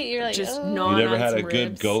 right? You're like, Just oh. gnawing You never on had a some good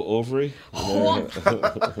ribs. goat ovary?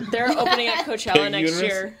 They're opening at Coachella Pig next uterus?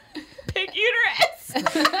 year. Pig uterus.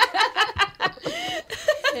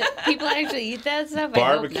 People actually eat that stuff.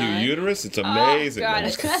 Barbecue I hope not. uterus? It's amazing. Oh God,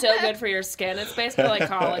 it's so good for your skin. It's basically like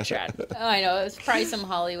collagen. Oh, I know. It's probably some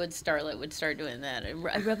Hollywood starlet would start doing that. I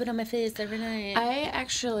rub it on my face every night.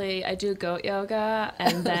 I do goat yoga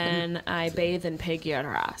and then I bathe in pig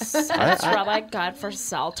uterus. It's really good for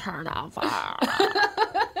cell turnover.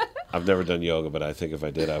 I've never done yoga, but I think if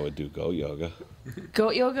I did, I would do goat yoga.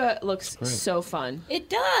 Goat yoga looks so fun. It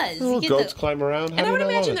does. Little You get goats climb around. How And do I you would not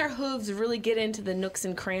love imagine it? their hooves really get into the nooks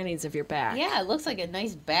and crannies of your back. Yeah, it looks like a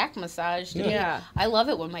nice back massage. To me. Yeah. I love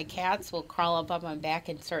it when my cats will crawl up on my back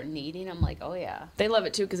and start kneading. I'm like, oh yeah. They love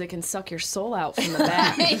it too because they can suck your soul out from the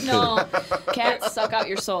back. I know. Cats suck out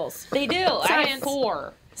your souls. They do. I have Science.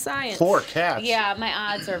 4. Science. 4 cats. Yeah, my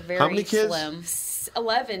odds are very How many kids? slim.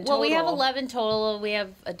 11 total. Well, we have 11 total. We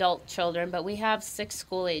have adult children, but we have 6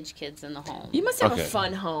 school-age kids in the home. You must have Okay. a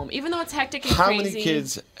fun home, even though it's hectic and How crazy. many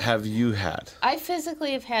kids have you had? I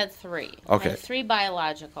physically have had 3. Okay. I have 3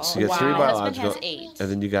 biological. So you got 3 My husband biological, has 8.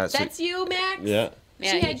 and then you got That's you, Max? Yeah.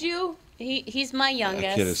 Yeah, She he- had you? He's my youngest.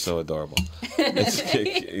 That kid is so adorable.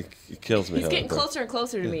 it kills me. He's how getting adorable. closer and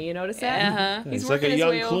closer to me. You notice that? Uh-huh. He's He's like working a his young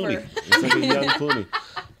way Clooney. over. He's like a young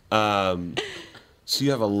Clooney. So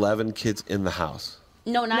you have 11 kids in the house.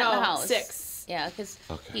 No, not in the house. 6. Yeah, because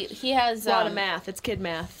Okay. he has It's a lot of math. It's kid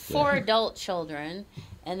math. 4 adult children,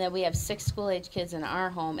 and then we have 6 school-age kids in our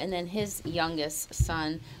home, and then his youngest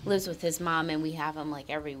son lives with his mom, and we have him like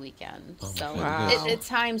every weekend. So goodness. at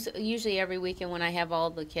times, usually every weekend when I have all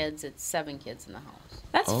the kids, it's 7 kids in the house,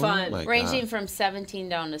 That's Oh fun. my ranging God. from 17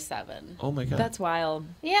 down to 7. Oh my God. That's wild.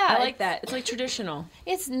 Yeah, I like it's- that. It's like traditional.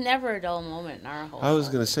 It's never a dull moment in our home. I was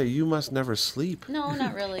gonna say you must never sleep. No,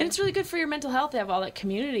 not really. And it's really good for your mental health to have all that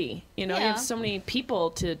community. You know, you Yeah. have so many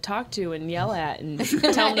people to talk to and yell at and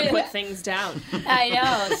tell them to put things down. I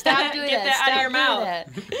know. Stop doing Get that. that out of Stop your doing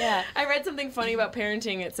mouth. that. Yeah. I read something funny about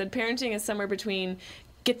parenting. It said parenting is somewhere between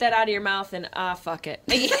get that out of your mouth and fuck it.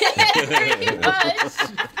 Pretty much.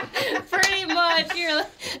 Pretty much. You're like...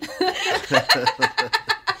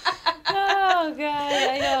 Oh, God.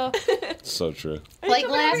 I know. So true. Are Like you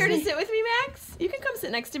coming over here to last- sit with me, Max? You can come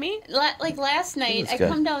sit next to me. Like last night, That's I good.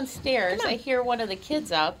 come downstairs, I hear one of the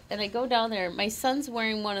kids up, and I go down there. My son's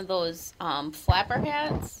wearing one of those flapper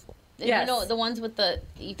hats. Yes. You know, the ones with the,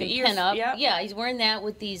 you can ears, pin up. yep. Yeah, he's wearing that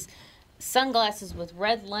with these sunglasses with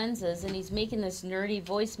red lenses, and he's making this nerdy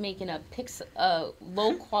voice, making a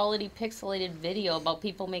low quality pixelated video about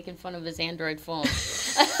people making fun of his Android phone.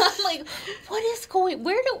 I'm like,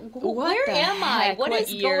 where am I? What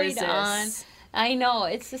is going on? I know.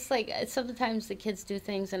 It's just like sometimes the kids do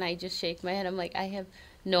things, and I just shake my head. I'm like, I have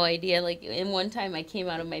no idea. Like, in one time I came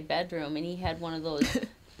out of my bedroom, and he had one of those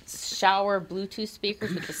shower Bluetooth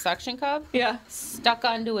speakers with the suction cup stuck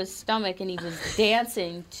onto his stomach, and he was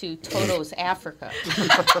dancing to Toto's Africa.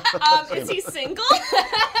 Is he single?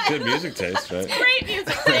 Good music taste, right? Great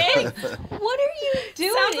music taste. What are you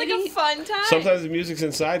doing? Sounds like a fun time. Sometimes the music's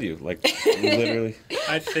inside you, like literally.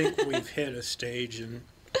 I think we've hit a stage in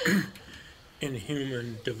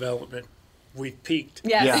human development. We've peaked.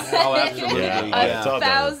 Yes. Yeah. Oh, absolutely. Yeah.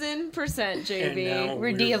 1,000%, JB.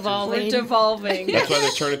 We're de-evolving. We're devolving. That's why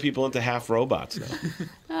they're turning people into half robots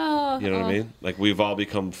now. You know what I mean? Like, we've all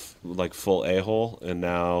become like full a-hole, and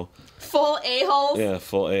now full a-holes. Yeah,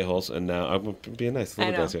 full a-holes, and now I'm being nice,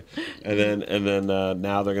 little guys here. And then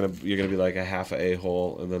now you're gonna be like a half a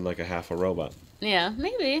a-hole, and then like a half a robot. Yeah,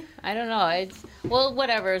 maybe. I don't know. Well,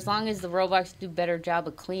 whatever. As long as the robots do a better job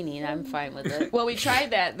of cleaning, I'm fine with it. Well, we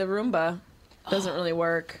tried that. The Roomba doesn't really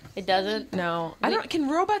work. It doesn't? No. Can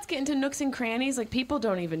robots get into nooks and crannies? Like, people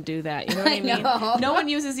don't even do that. You know what I mean? No one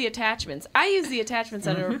uses the attachments. I use the attachments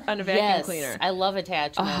on a vacuum cleaner. I love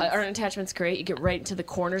attachments. Aren't attachments great? You get right into the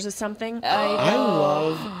corners of something. I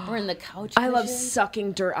love... Or in the couch. I love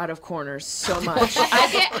sucking dirt out of corners so much.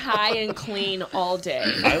 I get high and clean all day.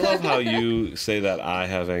 I love how you say that I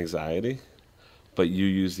have anxiety, but you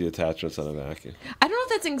use the attachments on a vacuum. I don't know if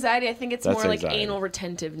that's anxiety. I think it's That's more like anxiety. anal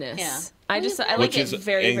retentiveness. Yeah. I like Which it is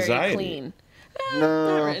very, anxiety. very clean.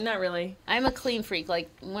 No. Not really. I'm a clean freak. Like,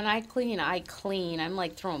 when I clean. I'm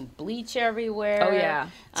like throwing bleach everywhere. Oh, yeah.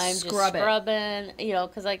 I'm just scrubbing,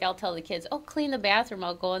 because like I'll tell the kids, clean the bathroom.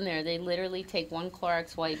 I'll go in there. They literally take one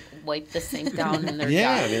Clorox wipe the sink down, and they're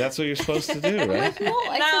done. I mean, that's what you're supposed to do, right? No,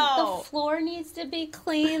 I said the floor needs to be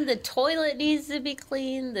clean, the toilet needs to be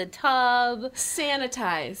clean, the tub.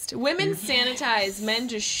 Sanitized. Women sanitize, men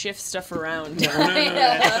just shift stuff around.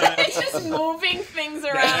 It's just moving things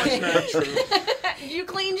around. That's not true. You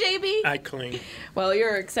clean, JB? I clean. Well,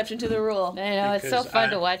 you're an exception to the rule. I know, it's so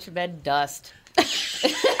fun to watch men dust.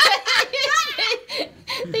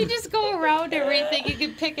 They just go around everything. You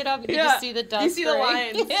can pick it up and you just see the dust. You see the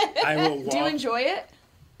lines. I will walk. Do you enjoy it?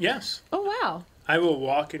 Yes. Oh, wow. I will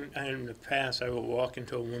walk in the past, I will walk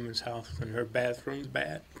into a woman's house and her bathroom's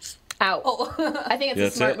bad. Out. I think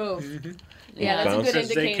it's a smart move. Mm-hmm. Yeah, that's a good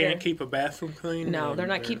indicator. They can't keep a bathroom clean. No, they're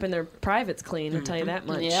not keeping their privates clean, I'll tell you that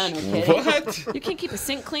much. Yeah, no kidding. What? You can't keep a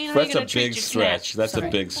sink clean. How That's are you a gonna treat big your stretch. snatch? That's Sorry.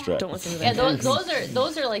 a big stretch. Don't listen to Yeah, that.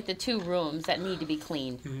 those are like the two rooms that need to be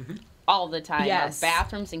cleaned all the time. Yes. Are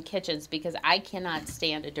bathrooms and kitchens, because I cannot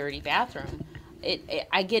stand a dirty bathroom.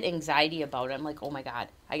 I get anxiety about it. I'm like, oh my god,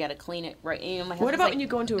 I gotta clean it right. My What about when you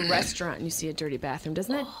go into a restaurant and you see a dirty bathroom?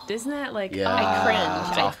 Doesn't that like? Yeah.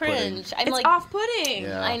 I cringe. I'm It's like off-putting.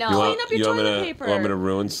 Yeah. I know. Clean up your toilet paper. Want me to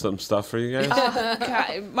ruin some stuff for you guys?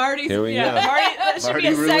 God, Marty. Here we go. Marty, that should Marty be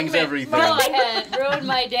a ruins segment. everything. Go ahead, ruin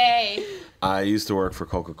my day. I used to work for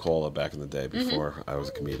Coca-Cola back in the day before I was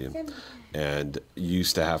a comedian. And you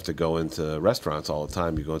used to have to go into restaurants all the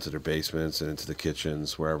time. You go into their basements and into the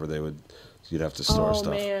kitchens, wherever you'd have to store stuff.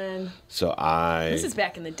 Oh, man. So This is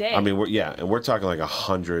back in the day. I mean, we're talking like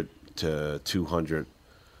 100 to 200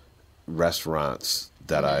 restaurants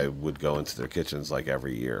that I would go into their kitchens like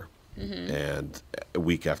every year and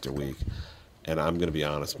week after week. And I'm going to be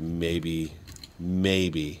honest, maybe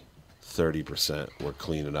 30% were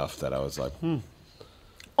clean enough that I was like,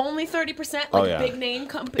 Only 30%, like Oh, yeah. big name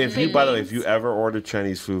companies. By the way, if you ever order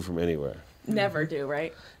Chinese food from anywhere, Never do,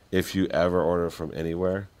 right? if you ever order from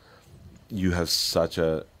anywhere, you have such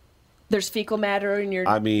a... There's fecal matter in your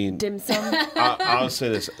dim sum. I'll say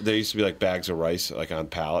this. There used to be like bags of rice like on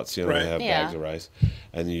pallets. They have bags of rice.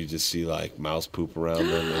 And you just see like mouse poop around them.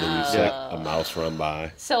 And then you see like a mouse run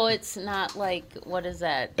by. So it's not like, what is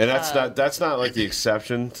that? And that's not like the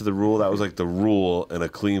exception to the rule. That was like the rule, and a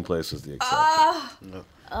clean place was the exception.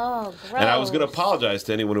 Oh, gross. And I was going to apologize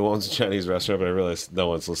to anyone who owns a Chinese restaurant, but I realized no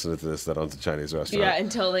one's listening to this that owns a Chinese restaurant. Yeah,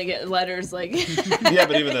 until they get letters like... Yeah,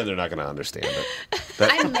 but even then they're not going to understand it.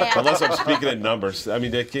 I'm mad. Unless I'm speaking in numbers. I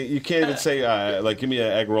mean, you can't even say, like, give me an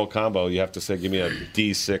egg roll combo. You have to say, give me a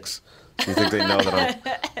D6. You think they know that I'm...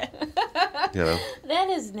 That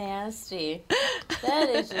is nasty. That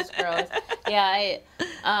is just gross. Yeah,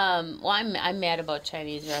 I'm mad about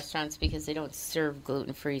Chinese restaurants because they don't serve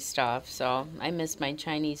gluten-free stuff. So I miss my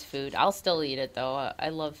Chinese food. I'll still eat it though. I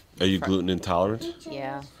love. Are you gluten intolerant?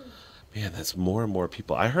 Yeah. Man, that's more and more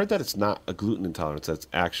people. I heard that it's not a gluten intolerance. That's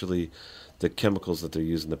actually the chemicals that they're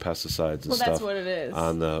using, the pesticides and Well, stuff. that's what it is.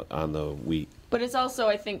 On the wheat. But it's also,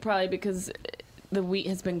 I think, probably because the wheat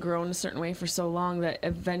has been grown a certain way for so long that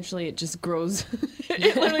eventually it just grows.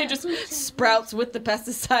 It literally just sprouts with the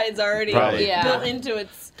pesticides already built into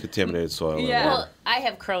its contaminated soil. Yeah. Well, I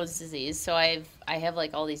have Crohn's disease, so I have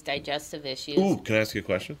like all these digestive issues. Ooh, can I ask you a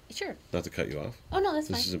question? Sure. Not to cut you off. Oh no, that's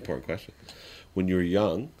fine. This is an important question. When you were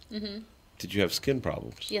young, did you have skin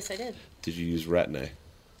problems? Yes, I did. Did you use Retin-A?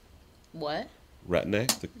 What? Retin-A,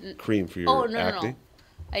 the cream for your acne? No.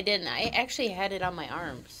 I didn't. I actually had it on my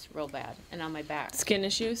arms real bad and on my back. Skin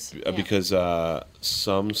issues? Because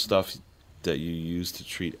some stuff that you use to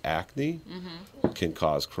treat acne can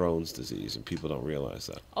cause Crohn's disease, and people don't realize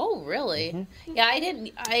that. Oh, really? Yeah, I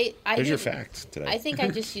didn't. There's your fact today. I think I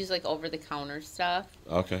just use like over-the-counter stuff.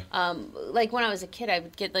 Okay. Like when I was a kid, I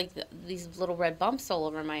would get like these little red bumps all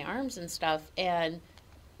over my arms and stuff, and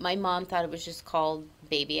my mom thought it was just called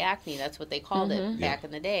baby acne. That's what they called it back in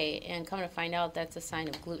the day. And come to find out, that's a sign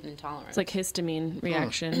of gluten intolerance. It's like histamine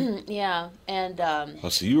reaction. Yeah, and oh,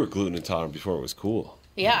 so you were gluten intolerant before it was cool.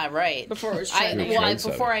 yeah, right. Before it was trendy.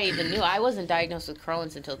 Before I even knew, I wasn't diagnosed with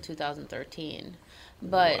Crohn's until 2013.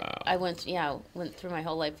 But I went through my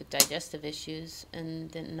whole life with digestive issues and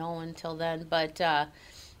didn't know until then. But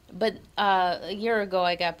a year ago,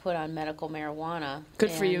 I got put on medical marijuana.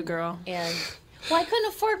 Good for you, girl. And I couldn't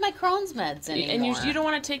afford my Crohn's meds anymore. And you don't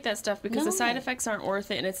want to take that stuff because the side effects aren't worth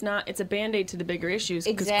it, and it's a Band-Aid to the bigger issues.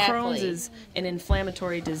 Because Crohn's is an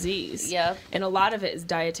inflammatory disease. Yep. And a lot of it is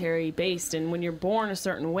dietary based. And when you're born a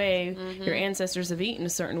certain way, your ancestors have eaten a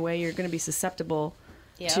certain way, you're going to be susceptible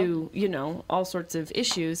to, all sorts of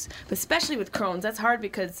issues. But especially with Crohn's, that's hard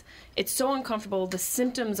because it's so uncomfortable. The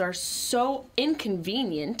symptoms are so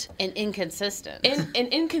inconvenient. And inconsistent. And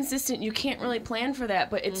inconsistent. You can't really plan for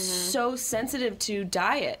that, but it's so sensitive to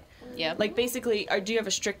diet. Yeah. Like basically, do you have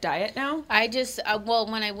a strict diet now? I just,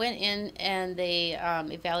 when I went in and they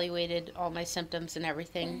evaluated all my symptoms and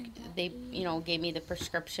everything, they, gave me the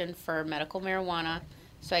prescription for medical marijuana.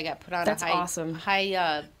 So I got put on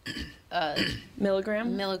high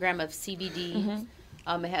milligram of CBD.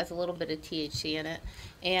 It has a little bit of THC in it,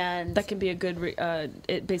 and that can be a good.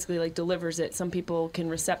 It basically like delivers it. Some people can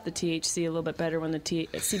recept the THC a little bit better when the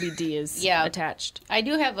CBD is attached. I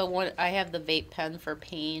do have I have the vape pen for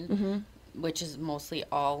pain, which is mostly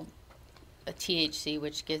all a THC,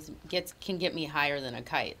 which can get me higher than a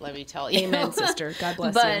kite. Let me tell you. Amen, sister. God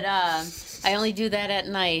bless you. But I only do that at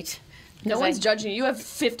night. No one's judging you. You have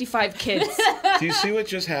 55 kids. Do you see what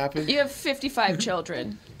just happened? You have 55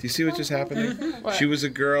 children. Do you see what just happened there? What? She was a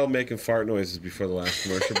girl making fart noises before the last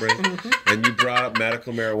commercial break, and you brought up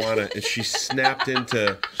medical marijuana, and she snapped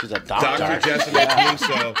into She's a doctor. Dr. Jessica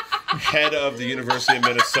Caruso, head of the University of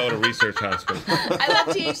Minnesota Research Hospital. I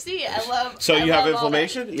love THC. I love. So you have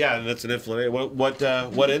inflammation? Yeah, and that's an inflammation. What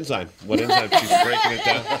enzyme? What enzyme? She's breaking it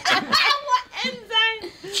down.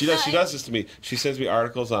 She does this to me. She sends me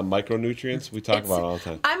articles on micronutrients. We talk about it all the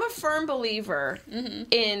time. I'm a firm believer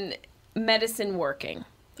in medicine working.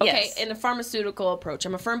 Okay, in a pharmaceutical approach.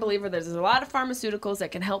 I'm a firm believer there's a lot of pharmaceuticals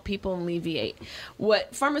that can help people alleviate.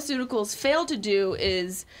 What pharmaceuticals fail to do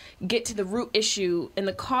is get to the root issue and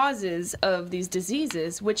the causes of these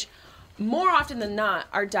diseases, which more often than not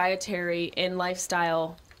are dietary and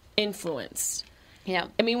lifestyle influenced. Yeah.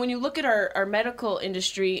 I mean, when you look at our medical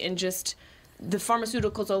industry and just the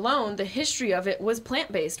pharmaceuticals alone, the history of it was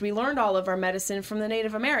plant-based. We learned all of our medicine from the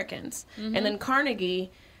Native Americans. And then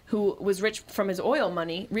Carnegie, who was rich from his oil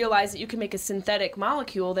money, realized that you can make a synthetic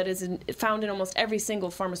molecule that is found in almost every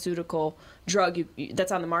single pharmaceutical drug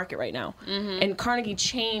that's on the market right now. And Carnegie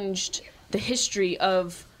changed the history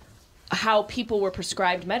of how people were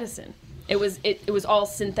prescribed medicine. It was all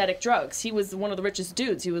synthetic drugs. He was one of the richest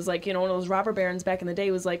dudes. He was like, one of those robber barons back in the day.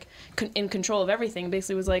 He was like in control of everything.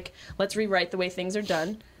 Basically was like, let's rewrite the way things are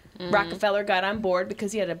done. Rockefeller got on board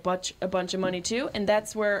because he had a bunch of money too, and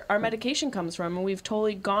that's where our medication comes from. And we've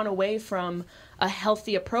totally gone away from a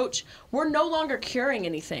healthy approach. We're no longer curing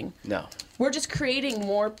anything. No. We're just creating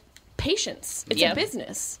more patients. It's a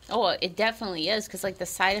business. Oh, it definitely is, because like the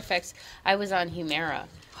side effects, I was on Humira.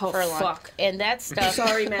 Oh, for a long, fuck. And that stuff.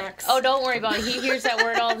 Sorry, Max. Oh, don't worry about it. He hears that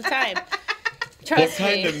word all the time. Trust What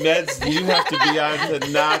kind of meds do you have to be on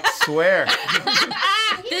to not swear?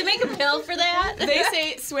 Did they make a pill for that? They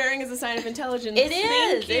say swearing is a sign of intelligence. It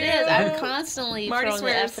is. Thank It you. is. I'm constantly Marty throwing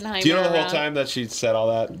swears. the Oppenheimer Do you know the whole around. time that she said all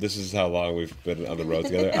that? This is how long we've been on the road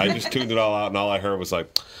together. I just tuned it all out, and all I heard was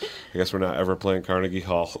like, I guess we're not ever playing Carnegie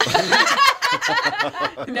Hall.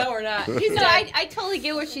 No, we're not. You know, I totally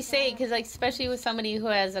get what she's saying, because like, especially with somebody who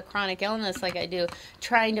has a chronic illness like I do,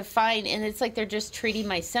 trying to find, and it's like they're just treating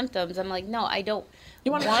my symptoms. I'm like, no, I don't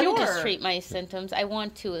want to just treat my symptoms. I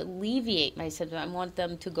want to alleviate my symptoms. I want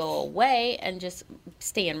them to go away and just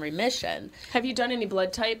stay in remission. Have you done any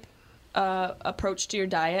blood type approach to your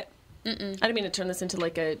diet? Mm-mm. I didn't mean to turn this into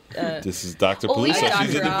like a... This is Dr. Peluso.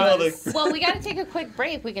 She's in the building. Well, we got to take a quick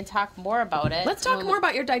break. We can talk more about it. Let's talk more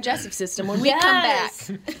about your digestive system when we come back.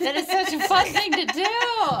 That is such a fun thing to do.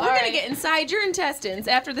 We're going to get inside your intestines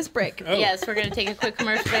after this break. Oh. Yes, we're going to take a quick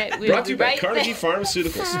commercial break. Brought to you by Carnegie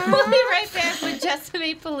Pharmaceuticals. We'll be right back with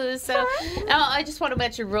Jessimae Peluso. Now, I just want to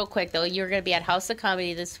mention real quick, though, you're going to be at House of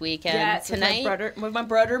Comedy this weekend. Yes, tonight, with my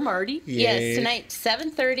brother Marty. Yes, tonight,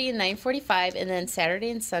 7:30 and 9:45, and then Saturday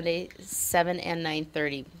and Sunday, 7 and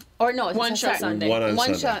 9:30. Or no, it's one show Sunday.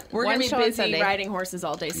 One show. We're going to be busy riding horses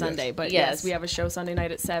all day Yes. Sunday, but yes, we have a show Sunday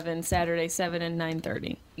night at 7, Saturday 7 and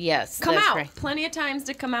 9:30. Yes, come that's out. right. Plenty of times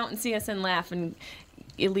to come out and see us and laugh and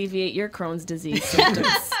alleviate your Crohn's disease symptoms.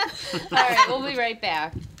 All right, we'll be right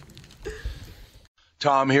back.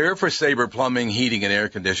 Tom here for Sabre Plumbing, Heating, and Air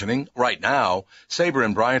Conditioning. Right now, Sabre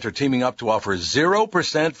and Bryant are teaming up to offer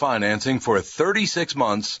 0% financing for 36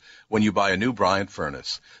 months when you buy a new Bryant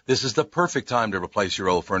furnace. This is the perfect time to replace your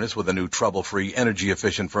old furnace with a new trouble-free,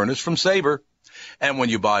 energy-efficient furnace from Sabre. And when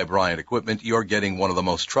you buy Bryant equipment, you're getting one of the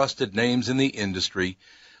most trusted names in the industry.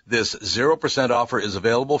 This 0% offer is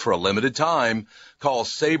available for a limited time. Call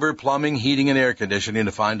Sabre Plumbing, Heating, and Air Conditioning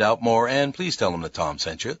to find out more, and please tell them that Tom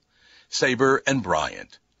sent you. Sabre and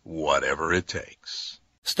Bryant, whatever it takes.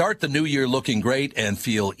 Start the new year looking great and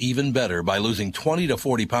feel even better by losing 20 to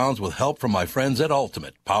 40 pounds with help from my friends at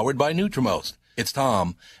Ultimate, powered by Nutrimost. It's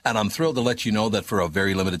Tom, and I'm thrilled to let you know that for a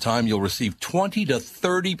very limited time, you'll receive 20 to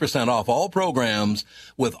 30% off all programs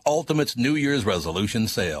with Ultimate's New Year's resolution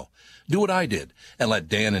sale. Do what I did and let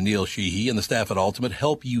Dan and Neil Sheehy and the staff at Ultimate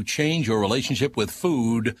help you change your relationship with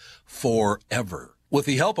food forever. With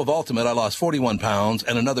the help of Ultimate, I lost 41 pounds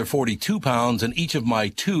and another 42 pounds in each of my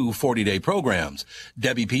 2 40-day programs.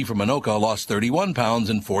 Debbie P. from Anoka lost 31 pounds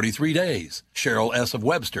in 43 days. Cheryl S. of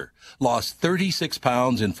Webster lost 36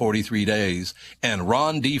 pounds in 43 days. And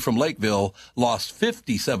Ron D. from Lakeville lost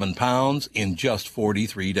 57 pounds in just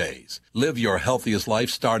 43 days. Live your healthiest life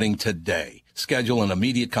starting today. Schedule an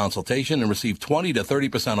immediate consultation and receive 20 to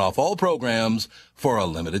 30% off all programs for a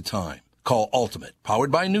limited time. Call Ultimate, powered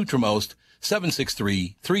by Nutrimost,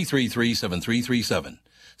 763-333-7337.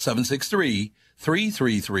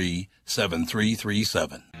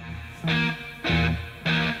 763-333-7337.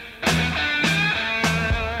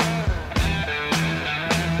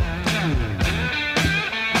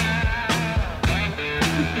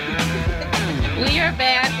 We are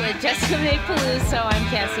back with Jessimae Peluso. I'm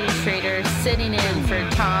Cassie Schrader, sitting in for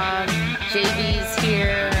Tom. JV's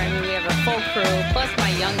here. I mean, we have a full crew, plus my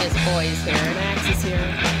youngest boy's here. Max is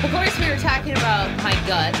here. Of course, we were talking about my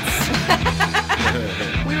guts.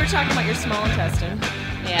 We were talking about your small intestine.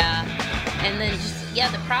 Yeah. And then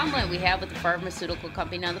the problem that we have with the pharmaceutical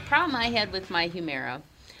company. Now, the problem I had with my Humira,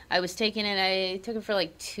 I took it for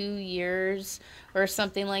like 2 years or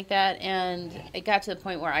something like that, and it got to the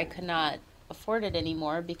point where I could not afford it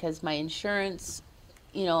anymore because my insurance,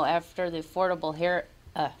 after the Affordable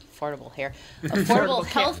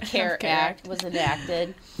Health Care Act was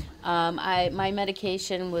enacted, my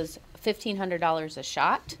medication was $1,500 a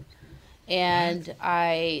shot, and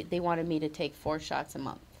they wanted me to take 4 shots a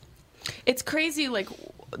month. It's crazy, like,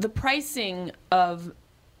 the pricing of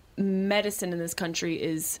medicine in this country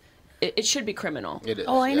it should be criminal. It is.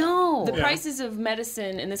 Oh, I know. The prices of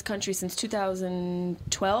medicine in this country since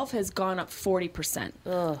 2012 has gone up 40%.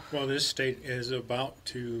 Ugh. Well, this state is about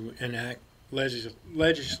to enact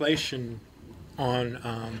legislation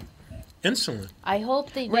on insulin. I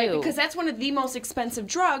hope they do. Right, because that's one of the most expensive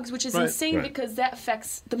drugs, which is insane Right. because that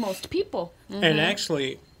affects the most people. Mm-hmm. And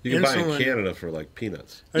actually, You can buy in insulin, Canada for like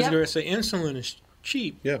peanuts. I was going to say, insulin is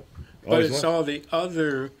cheap. Yeah. But Always it's was. all the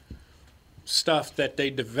other stuff that they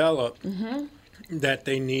develop that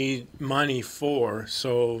they need money for.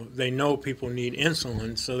 So they know people need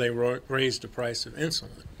insulin, so they raise the price of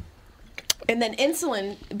insulin. And then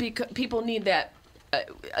insulin, because people need that,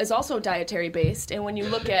 is also dietary based. And when you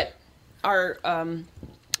look at our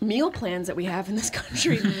meal plans that we have in this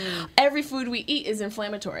country, every food we eat is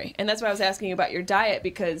inflammatory. And that's why I was asking you about your diet,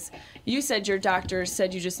 because you said your doctor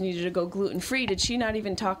said you just needed to go gluten-free. Did she not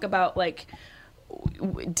even talk about, like,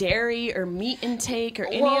 dairy or meat intake or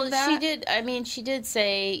any well, of that? she did. I mean, she did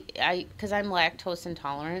say because I'm lactose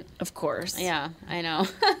intolerant. Of course. Yeah, I know.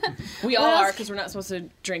 We all are because we're not supposed to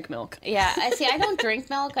drink milk. Yeah, I see. I don't drink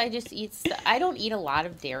milk. I just eat. I don't eat a lot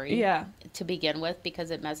of dairy. Yeah. To begin with, because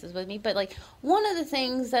it messes with me. But like one of the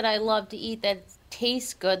things that I love to eat that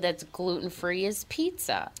tastes good, that's gluten free, is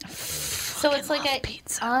pizza. So it's like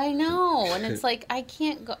pizza. I know, and it's like I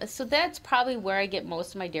can't go. So that's probably where I get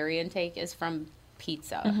most of my dairy intake is from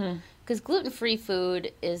pizza. Because gluten-free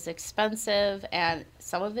food is expensive, and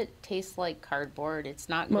some of it tastes like cardboard. It's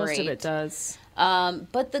not great. Most of it does.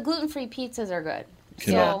 But the gluten-free pizzas are good.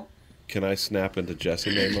 Can I snap into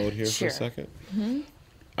Jessie May mode here for a second?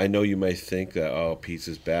 I know you may think that,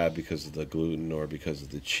 pizza's bad because of the gluten or because of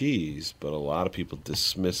the cheese, but a lot of people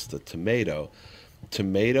dismiss the tomato.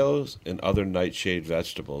 Tomatoes and other nightshade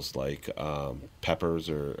vegetables like peppers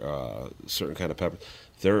or certain kind of peppers,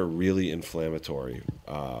 they're really inflammatory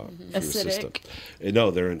for the system. No,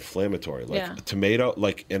 they're inflammatory. Like tomato,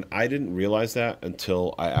 and I didn't realize that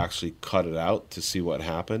until I actually cut it out to see what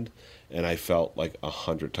happened. And I felt like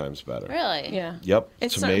 100 times better. Really? Yeah. Yep.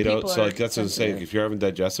 It's tomato. So that's what I'm saying. sensitive. If you're having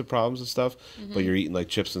digestive problems and stuff, but you're eating like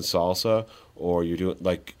chips and salsa, or you're doing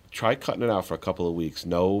try cutting it out for a couple of weeks.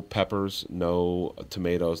 No peppers, no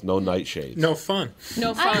tomatoes, no nightshades. No fun.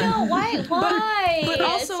 No fun. I know. Why? But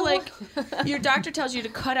also, your doctor tells you to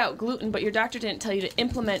cut out gluten, but your doctor didn't tell you to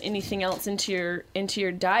implement anything else into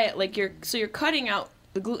your diet. So you're cutting out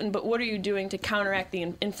the gluten, but what are you doing to counteract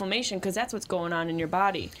the inflammation? Because that's what's going on in your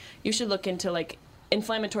body. You should look into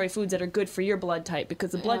inflammatory foods that are good for your blood type,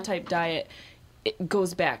 because the blood type diet, it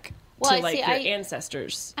goes back to your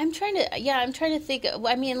ancestors. I'm trying to think.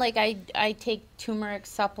 I mean, I take turmeric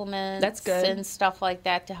supplements. That's good. And stuff like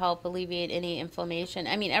that to help alleviate any inflammation.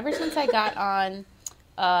 I mean, ever since I got on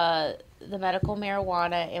the medical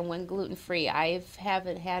marijuana and went gluten-free, I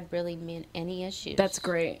haven't had really any issues. That's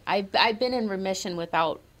great. I've been in remission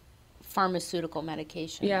without pharmaceutical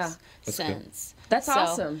medications since. Good. That's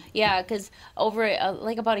awesome. Yeah, because over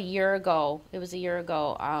about a year ago,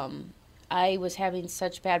 I was having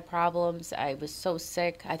such bad problems. I was so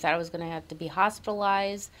sick. I thought I was going to have to be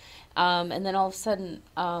hospitalized. And then all of a sudden,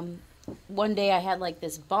 one day I had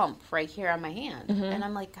this bump right here on my hand. And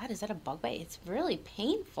I'm like, God, is that a bug bite? It's really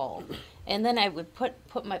painful. And then I would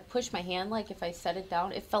push my hand, if I set it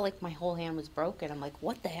down, it felt like my whole hand was broken. I'm like,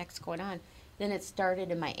 what the heck's going on? Then it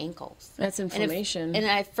started in my ankles. That's inflammation. And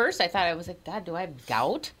at first I thought, I was like, God, do I have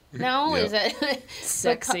gout? No, Yep. Is it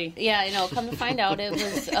sexy? Come to find out, it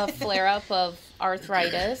was a flare-up of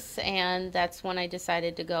arthritis, and that's when I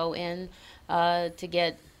decided to go in to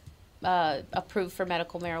get approved for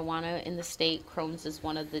medical marijuana in the state. Crohn's is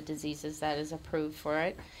one of the diseases that is approved for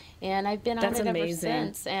it, and I've been on it ever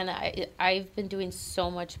since. And I've been doing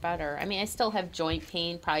so much better. I mean, I still have joint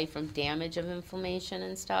pain, probably from damage of inflammation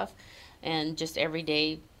and stuff, and just every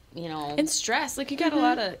day. And stress. You got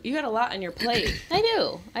a lot on your plate. I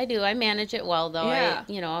do. I manage it well, though.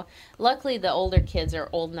 Yeah. Luckily the older kids are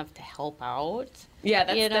old enough to help out. Yeah,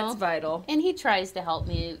 that's vital. And he tries to help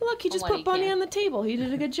me. Look, he just put Bunny on the table. He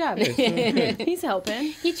did a good job. He's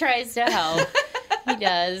helping. He tries to help. He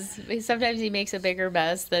does. Sometimes he makes a bigger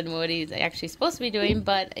mess than what he's actually supposed to be doing,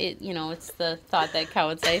 but it's the thought that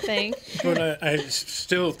counts, I think. But I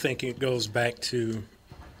still think it goes back to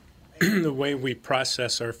the way we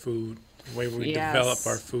process our food, the way we develop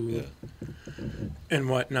our food, and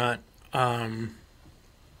whatnot.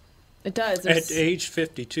 It does. At age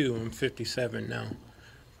 52, I'm 57 now.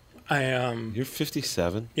 You're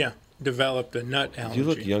 57? Yeah, developed a nut allergy. You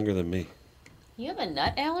look younger than me. You have a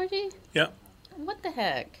nut allergy? Yeah. What the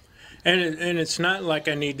heck? And it's not like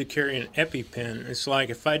I need to carry an EpiPen. It's like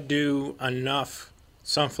if I do enough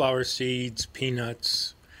sunflower seeds,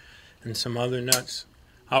 peanuts, and some other nuts,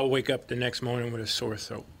 I'll wake up the next morning with a sore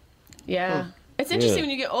throat. Yeah. It's interesting when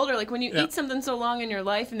you get older, when you eat something so long in your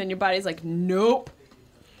life and then your body's like, nope.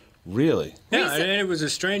 Really? Yeah, and it was the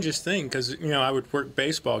strangest thing because, I would work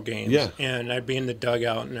baseball games and I'd be in the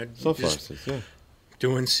dugout and I'd just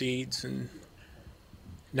doing seeds, and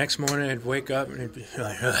next morning I'd wake up and it'd be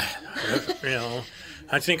like,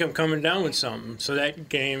 I think I'm coming down with something. So that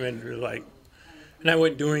game, and I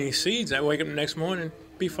wouldn't do any seeds. I'd wake up the next morning,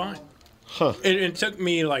 be fine. Huh. It took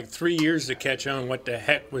me 3 years to catch on what the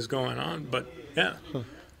heck was going on, but yeah. Huh.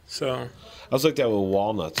 So I was like that with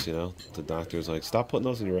walnuts, The doctor was like, stop putting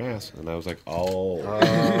those in your ass. And I was like, oh.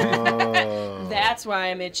 That's why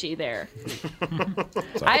I'm itchy there.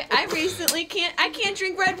 I recently can't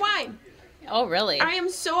drink red wine. Oh, really? I am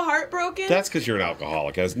so heartbroken. That's because you're an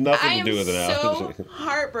alcoholic. It has nothing to do with an alcoholic. So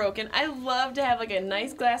heartbroken. I love to have like a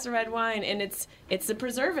nice glass of red wine, and it's the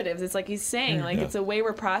preservatives. It's like he's saying, like it's a way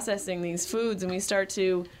we're processing these foods, and we start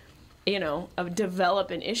to,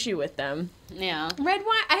 develop an issue with them. Yeah. Red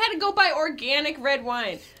wine. I had to go buy organic red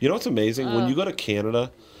wine. You know what's amazing? When you go to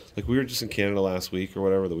Canada, like we were just in Canada last week or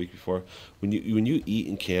whatever, the week before, when you eat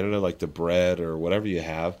in Canada, like the bread or whatever you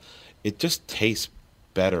have, it just tastes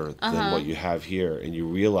better than what you have here, and you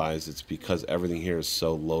realize it's because everything here is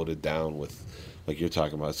so loaded down with, like you're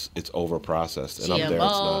talking about, it's over processed, and GMOs up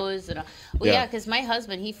there it's not. And all. Yeah, because my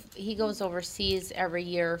husband he goes overseas every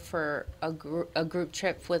year for a group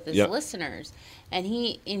trip with his listeners, and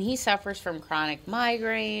he suffers from chronic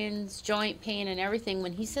migraines, joint pain, and everything.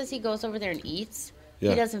 When he says he goes over there and eats,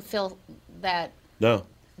 he doesn't feel that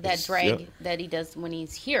drag that he does when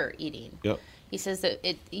he's here eating. Yep. He says that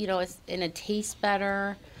it tastes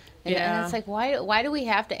better. And it's like, why do we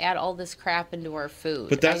have to add all this crap into our food?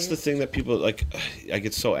 But that's the thing that people, like, I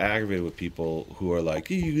get so aggravated with people who are like,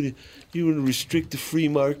 hey, you're going to restrict the free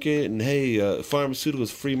market, and hey, pharmaceuticals,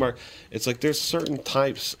 free market. It's like there's certain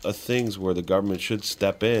types of things where the government should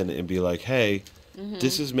step in and be like, hey,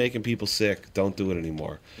 this is making people sick. Don't do it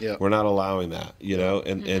anymore. Yeah. We're not allowing that,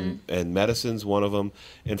 and medicine's one of them,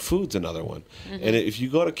 and food's another one. And if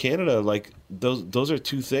you go to Canada, like, those are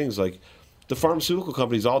two things, like, the pharmaceutical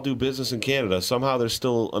companies all do business in Canada. Somehow there's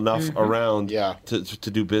still enough around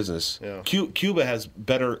to do business. Yeah. Cuba has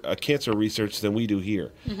better cancer research than we do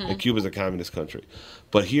here. And Cuba's a communist country.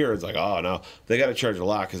 But here it's like, oh, no, they got to charge a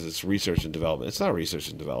lot because it's research and development. It's not research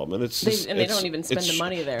and development. They don't even spend the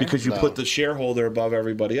money there. Because you put the shareholder above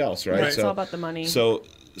everybody else, right? It's all about the money. So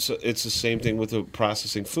it's the same thing with the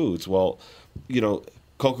processing foods. Well,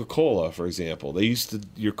 Coca-Cola, for example,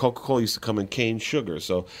 your Coca-Cola used to come in cane sugar.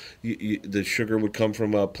 So the sugar would come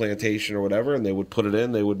from a plantation or whatever, and they would put it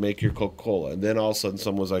in. They would make your Coca-Cola, and then all of a sudden,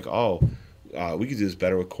 someone was like, "Oh, we could do this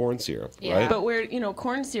better with corn syrup, right?" But where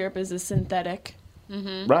corn syrup is a synthetic.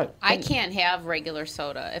 Right. I can't have regular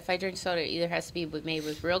soda. If I drink soda, it either has to be made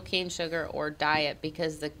with real cane sugar or diet,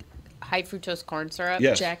 because the high fructose corn syrup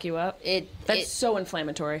jack you up. That's so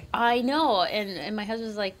inflammatory. I know, and my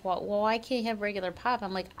husband's like, well, why can't you have regular pop?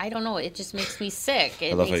 I'm like, I don't know, it just makes me sick.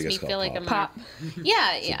 It makes me feel like I'm pop.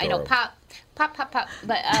 Yeah, I know, pop,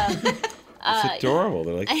 but it's adorable.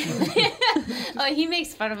 They're like, oh, he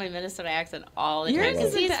makes fun of my Minnesota accent all the time.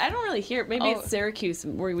 I don't really hear it. Maybe it's Syracuse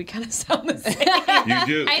where we kind of sound the same. You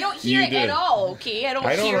do. I don't hear it at all. Okay, I don't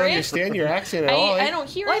understand your accent at all. I don't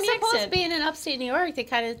hear any accent. Supposed to be in upstate New York, they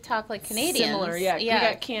kind of talk like Canadians. Similar, yeah. We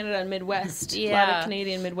got Canada and Midwest. A lot of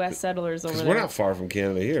Canadian Midwest settlers over there. We're not far from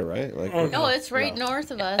Canada here, right? Like, no, it's right north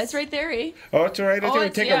of us. It's right there, eh? Oh, it's right there. We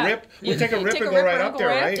take a rip. We take a rip and go right up there,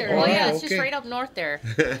 right? Oh, yeah, it's just right up north there.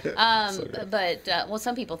 But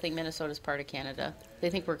some people think Minnesota's part of Canada. They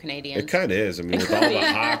think we're Canadians. It kind of is. I mean, with all the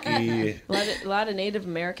hockey. A lot of Native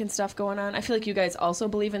American stuff going on. I feel like you guys also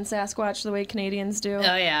believe in Sasquatch the way Canadians do.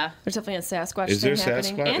 Oh, yeah. There's definitely a Sasquatch is thing there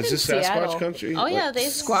happening. Sasquatch? And is this in Sasquatch Seattle. country? Oh, yeah.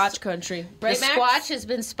 Squatch country. Right, the Max? Squatch has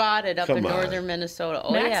been spotted up in northern Minnesota.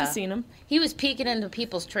 Oh, Max yeah. has seen him. He was peeking into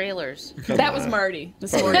people's trailers. That was Marty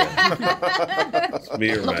this morning.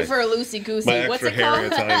 Looking for a loosey-goosey. What's it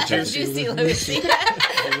called? Juicy Lucy.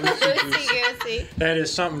 Loosey-goosey. That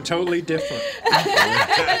is something totally different.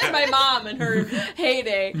 That's my mom in her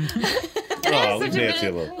heyday. Loosey-goosey.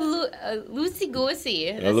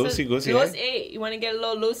 Loosey-goosey. You want to get a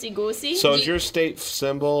little loosey-goosey? So is your state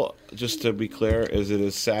symbol, just to be clear, is it a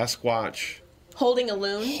Sasquatch holding a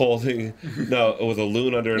loon? With a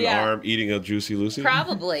loon under an arm, eating a Juicy Lucy?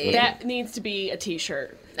 Probably. That needs to be a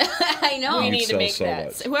T-shirt. I know. We need to make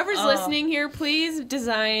that. So whoever's listening here, please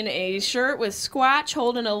design a shirt with Squatch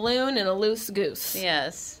holding a loon and a loose goose.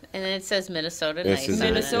 Yes. And then it says Minnesota.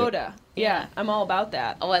 Minnesota. Yeah, I'm all about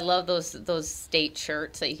that. Oh, I love those state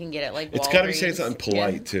shirts that you can get at like Walgreens. It's got to be saying something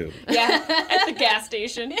polite too. Yeah, at the gas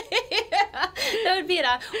station. That would be it.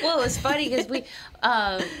 Well, it was funny because we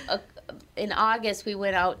in August we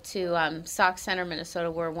went out to Sauk Center,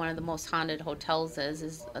 Minnesota, where one of the most haunted hotels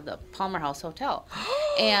is the Palmer House Hotel,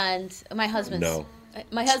 and my husband's into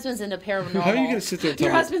paranormal. How are you going to sit there and tell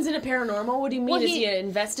Your husband's into paranormal? What do you mean? Is he an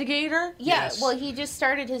investigator? Yeah, yes. Well, he just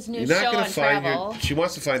started his new show on travel. She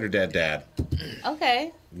wants to find her dad.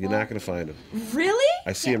 Okay. You're not going to find him. Really?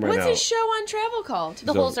 I see him right now. What's his show on travel called?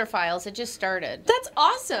 The Holzer Files. It just started. That's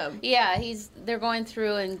awesome. Yeah, they're going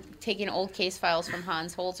through and taking old case files from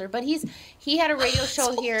Hans Holzer, but he had a radio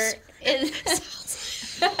show here.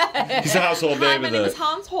 He's a household Hi, name my in name the. is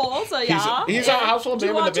Hans Holzer, yeah. He's a household Do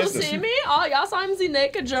name you in the want to business. see me? Oh, yes, I'm the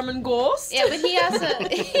naked German ghost. Yeah, but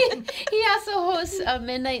he also hosts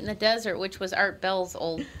Midnight in the Desert, which was Art Bell's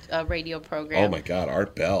old radio program. Oh my God,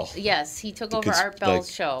 Art Bell. Yes, he took over Because, Art Bell's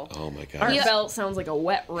like, show. Oh my God. Art Bell sounds like a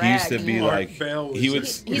wet rag. He used to be Art like Bell was he would.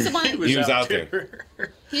 just- He's the one. He was out there.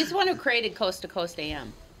 He's the one who created Coast to Coast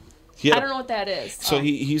AM. He had I don't know what that is. So he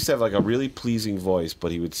used to have like a really pleasing voice,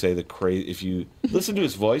 but he would say the crazy. If you listen to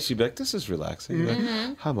his voice, you'd be like, "This is relaxing." You'd be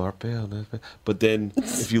like, I'm Art Bell. But then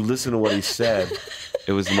if you listen to what he said,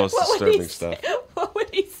 it was the most disturbing stuff. What would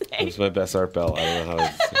he say? It was my best Art Bell. I don't know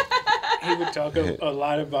how. He would talk a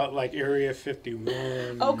lot about like Area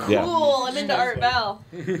 51. Oh, cool. Yeah. I'm into Art Bell.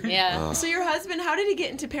 Yeah. So your husband, how did he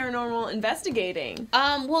get into paranormal investigating?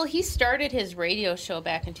 Well, he started his radio show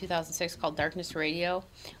back in 2006 called Darkness Radio,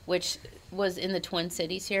 which was in the Twin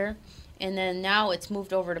Cities here. And then now it's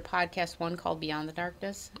moved over to podcast one called Beyond the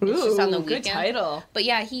Darkness. It's just on the Ooh, weekend. good title. But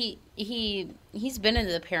yeah, he's been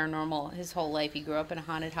into the paranormal his whole life. He grew up in a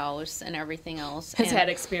haunted house and everything else. Has and, had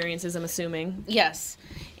experiences, I'm assuming. Yes.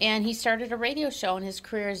 And he started a radio show, and his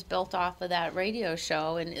career is built off of that radio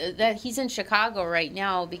show. And that he's in Chicago right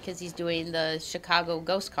now because he's doing the Chicago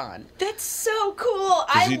Ghost Con. That's so cool.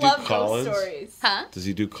 Does he I do love call-ins? ghost stories. Huh? Does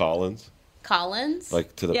he do call-ins? Collins?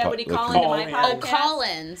 Like to the Yeah, pu- would he like call to- into my Oh, podcast?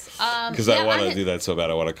 Collins. Because Yeah, I want to had- do that so bad.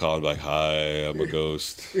 I want to call him like, "Hi, I'm a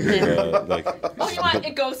ghost." Like, Oh, you want a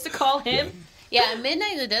ghost to call him? Yeah, at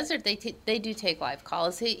Midnight in the Desert, they do take live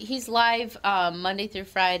calls. He's live Monday through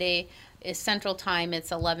Friday. Is Central Time,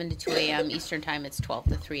 it's 11 to 2 a.m. Eastern Time, it's 12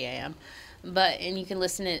 to 3 a.m. And you can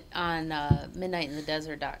listen it on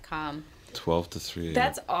midnightinthedesert.com. 12 to 3.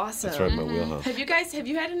 That's awesome. That's right in my wheelhouse. Have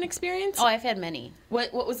you had an experience? Oh, I've had many.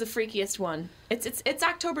 What was the freakiest one? It's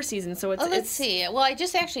October season, so it's. Oh, let's it's see. Well, I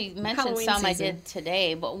just actually mentioned Halloween some I season. did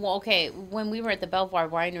today. But, well, okay, when we were at the Belvoir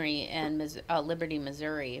Winery in Liberty,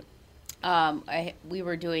 Missouri, we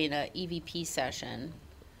were doing an EVP session.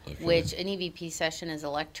 Okay. Which an EVP session is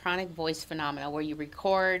electronic voice phenomena where you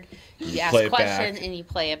record, you ask play it questions, back. and you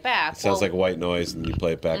play it back. It sounds like white noise, and you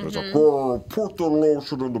play it back, and it's like, "Oh, put the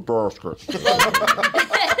lotion in the basket."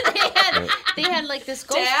 they had like this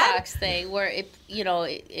ghost Dad? box thing where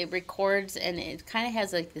it records and it kind of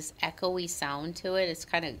has like this echoey sound to it. It's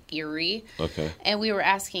kind of eerie. Okay. And we were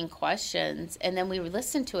asking questions, and then we would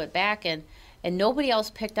listen to it back, and nobody else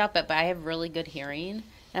picked up it, but I have really good hearing.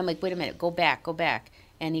 And I'm like, wait a minute, go back.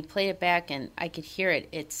 And he played it back, and I could hear it.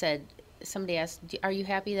 It said, somebody asked, "Are you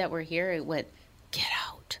happy that we're here?" It went, "Get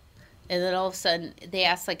out." And then all of a sudden, they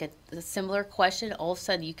asked like a similar question. All of a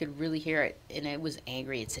sudden, you could really hear it, and it was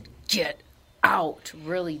angry. It said, "Get out."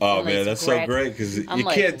 Really. Oh nice man, that's so crack. great because I'm you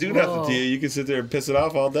like, can't do nothing whoa. to you. You can sit there and piss it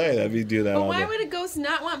off all day. That'd be do that But all why day. would a ghost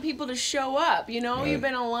not want people to show up? You know, Right. you've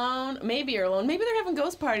been alone. Maybe you're alone. Maybe they're having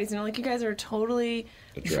ghost parties, and they're like, you guys are totally.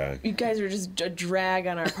 A drag. You guys are just a drag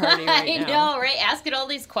on our party right I now. know, right? Asking all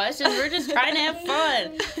these questions. We're just trying to have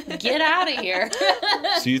fun. Get out of here.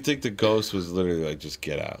 So you think the ghost was literally like, just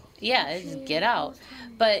get out? Yeah, just get out.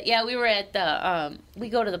 But yeah, we were at the we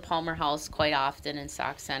go to the Palmer House quite often in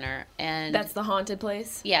Sauk Center, and That's the haunted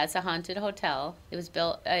place? yeah, it's a haunted hotel. It was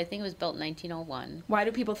built, I think it was built in 1901. Why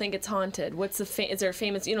do people think it's haunted? What's is there a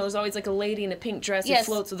famous, there's always like a lady in a pink dress Yes.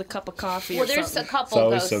 who floats with a cup of coffee Well, or there's something. a couple It's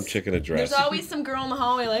always ghosts. some chick in a dress. There's always some girl in the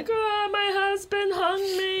hallway like, oh, my husband hung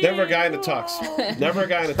me. Never a guy in a tux. Never a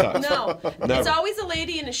guy in a tux. No, Never. it's always a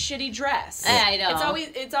lady in a shitty dress. I know.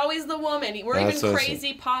 It's always the woman. We're That's even awesome.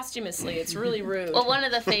 crazy posthumously. It's really rude. Well, one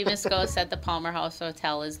of the famous ghosts at the Palmer House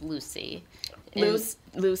Hotel is Lucy. And-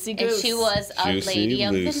 Lucy And Goose. she was a Juicy lady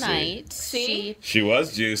of the Lucy. night. See? She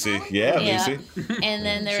was juicy. Yeah, Yeah. Lucy. And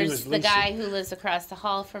then She there's was the Lucy. guy who lives across the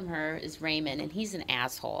hall from her is Raymond, and he's an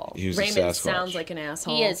asshole. He was Raymond a Sasquatch. sounds like an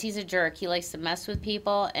asshole. He is. He's a jerk. He likes to mess with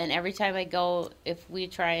people, and every time I go, if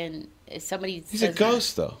somebody He's a says,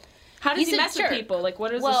 ghost, though. How does He's he a mess jerk. with people? Like,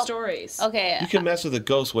 what are the Well, stories? Okay. You can mess with a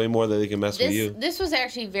ghost way more than they can mess with you. This was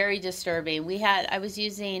actually very disturbing. I was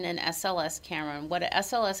using an SLS camera, and what an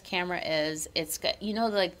SLS camera is, it's got,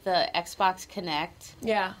 like the Xbox Connect.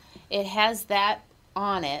 Yeah. It has that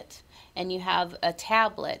on it, and you have a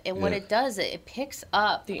tablet, and what Yeah. it does, it picks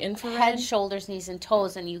up The infrared? head, shoulders, knees, and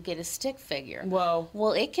toes, and you get a stick figure. Whoa.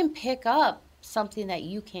 Well, it can pick up something that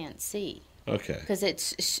you can't see Okay. because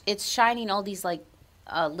it's shining all these like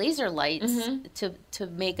laser lights to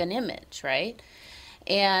make an image, right?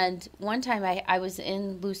 And one time I was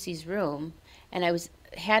in Lucy's room, and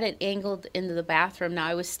had it angled into the bathroom. Now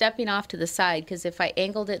I was stepping off to the side because if I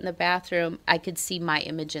angled it in the bathroom, I could see my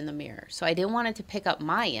image in the mirror. So I didn't want it to pick up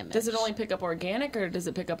my image. Does it only pick up organic, or does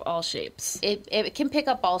it pick up all shapes? It can pick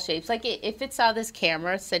up all shapes. Like if it's on this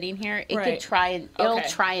camera sitting here, it Right. could try and it'll Okay.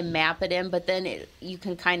 try and map it in, but then you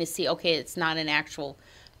can kind of see, okay, it's not an actual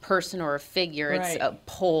person or a figure. Right. It's a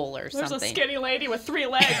pole or There's something. a skinny lady with 3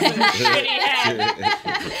 legs and a shitty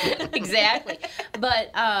head. Exactly.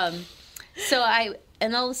 But so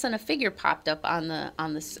and all of a sudden a figure popped up on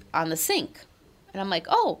the sink, and I'm like,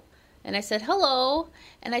 oh, and I said hello,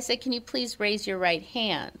 and I said, can you please raise your right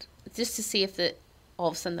hand, just to see if all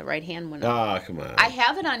of a sudden the right hand went up. Ah, come on. I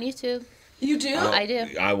have it on YouTube. You do? I do.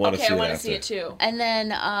 I want to see I want to that see after. it too. And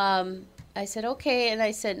then I said, okay, and I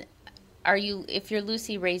said, if you're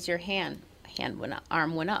Lucy, raise your hand.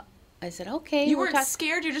 Arm went up. I said, okay. You we'll weren't talk-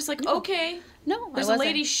 scared? You're just like, okay. No, There's I a wasn't.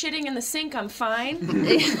 lady shitting in the sink. I'm fine.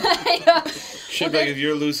 Should like if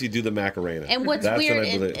you're Lucy, do the Macarena. And what's That's weird, what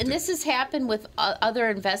I believe. and this has happened with other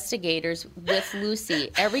investigators with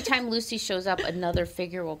Lucy. Every time Lucy shows up, another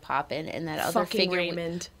figure will pop in, and that other Fucking figure,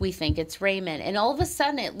 Raymond. we think it's Raymond. And all of a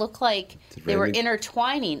sudden, it looked like they were Raymond-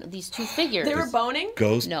 intertwining these two figures. They were boning?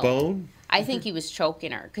 Ghost No. bone? I think he was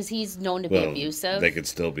choking her because he's known to be abusive. They could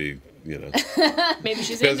still be, you know. Maybe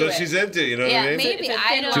she's Depends into what it. she's into, you know Yeah, what I mean? maybe. It's a I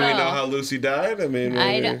thin don't Do we know. know how Lucy died? I mean,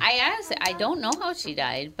 I honestly, I don't know how she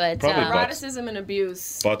died, but Probably butt- Eroticism and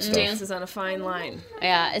abuse Butt stuff. dances on a fine line.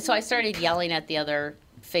 yeah. And so I started yelling at the other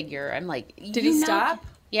figure. I'm like, Did he stop?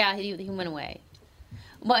 Yeah, he went away.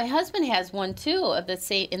 My husband has one too of the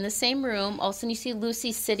same in the same room. All of a sudden, you see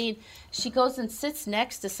Lucy sitting. She goes and sits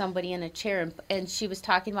next to somebody in a chair, and she was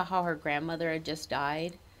talking about how her grandmother had just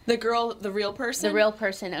died. The girl, the real person? The real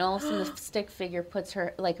person, and all of a sudden, the stick figure put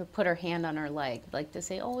her hand on her leg, like to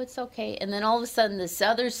say, "Oh, it's okay." And then all of a sudden, this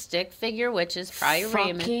other stick figure, which is probably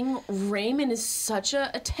Raymond. Fucking Raymond is such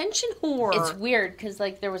a attention whore. It's weird because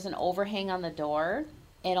like there was an overhang on the door,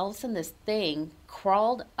 and all of a sudden this thing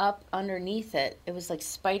crawled up underneath it. It was like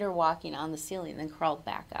spider walking on the ceiling, then crawled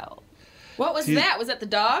back out. What was that? Was that the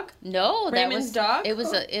dog? No, Raymond's that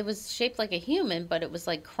was dog? It was shaped like a human, but it was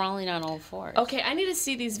like crawling on all fours. Okay, I need to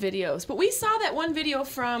see these videos. But we saw that one video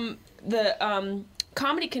from the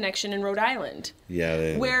Comedy Connection in Rhode Island,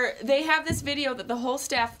 Yeah. where they have this video that the whole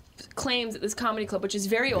staff claims at this comedy club, which is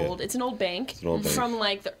very old. It's an old bank an old bank. from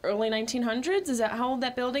like the early 1900s. Is that how old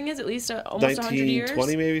that building is? At least almost 100 years.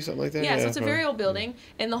 1920 maybe, something like that? Yeah, so it's a probably. very old building.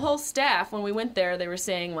 And the whole staff, when we went there, they were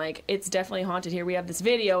saying, like, it's definitely haunted here. We have this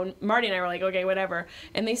video. And Marty and I were like, okay, whatever.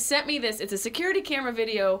 And they sent me this. It's a security camera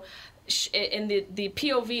video. And the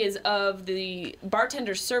POV is of the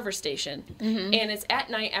bartender's server station. Mm-hmm. And it's at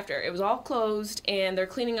night after it was all closed, and they're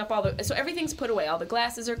cleaning up all the... So everything's put away. All the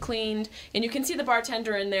glasses are cleaned. And you can see the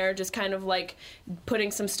bartender in there just kind of, like,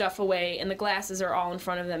 putting some stuff away. And the glasses are all in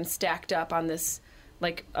front of them stacked up on this...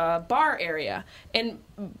 like bar area, and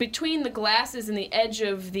between the glasses and the edge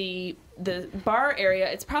of the bar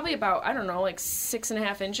area, it's probably about, I don't know, like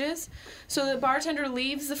 6.5 inches. So the bartender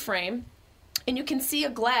leaves the frame, and you can see a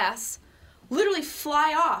glass literally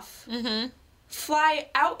fly off, fly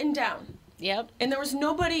out and down. Yep. And there was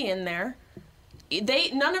nobody in there.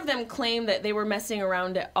 None of them claim that they were messing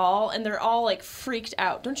around at all, and they're all like freaked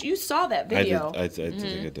out. Don't you saw that video? I think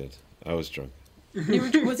I did. I was drunk.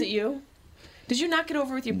 Was it you? Did you knock it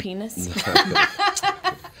over with your penis?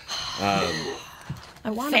 I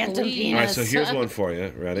want to Phantom believe. penis. All right, so here's one for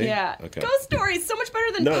you. Ready? Yeah. Okay. Ghost stories so much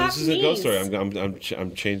better than No, pop this isn't a ghost knees. story.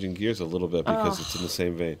 I'm changing gears a little bit because it's in the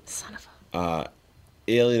same vein. Son of a...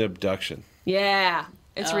 Alien abduction. Yeah,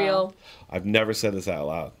 it's real. I've never said this out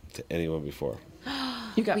loud to anyone before.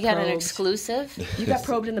 You got We got an probed. exclusive. You got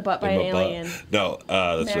probed in the butt by In an my butt. alien. No,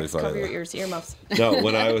 that's Max, really funny. cover though. your earmuffs. No,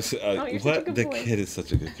 when I was you're such a good the boy. kid is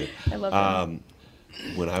such a good kid. I love him.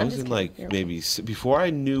 When I was just in kidding. like You're maybe before I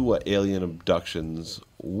knew what alien abductions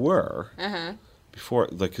were, before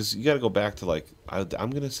like because you got to go back to like I'm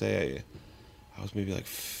gonna say I was maybe like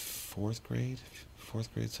fourth grade.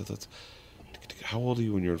 So that's how old are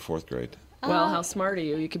you when you're in fourth grade? Well, how smart are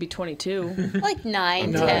you? You could be 22. Like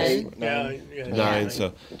 9, Nine. 10. Yeah. Nine.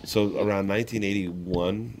 So around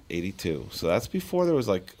 1981, 82. So that's before there was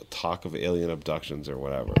like talk of alien abductions or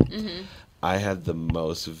whatever. I had the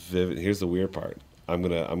most vivid. Here's the weird part. I'm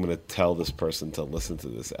gonna tell this person to listen to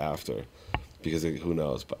this after, because who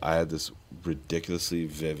knows? But I had this ridiculously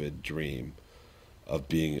vivid dream of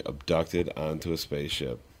being abducted onto a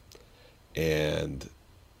spaceship, and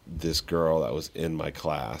this girl that was in my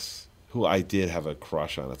class, who I did have a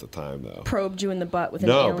crush on at the time, though. Probed you in the butt with an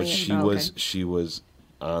alien. No, but she Oh, was okay. she was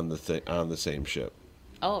on the same ship.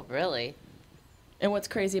 Oh, really? And what's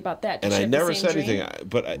crazy about that? And Did she I have the never same said dream?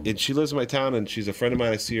 anything. And she lives in my town, and she's a friend of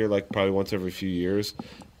mine. I see her like probably once every few years,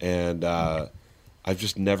 and I've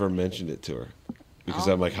just never mentioned it to her because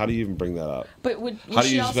I'm like, how do you even bring that up? But was how do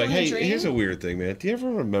she you also just like, in the hey, dream? here's a weird thing, man. Do you ever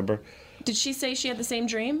remember? Did she say she had the same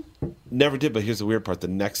dream? Never did, but here's the weird part. The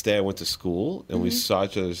next day I went to school, and we Mhm. saw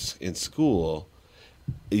each other in school.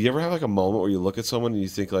 You ever have like a moment where you look at someone and you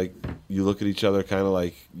think like you look at each other kind of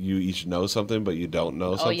like you each know something, but you don't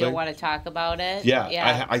know Oh, something? you don't want to talk about it?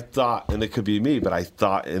 Yeah, I thought, and it could be me, but I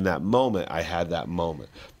thought in that moment, I had that moment.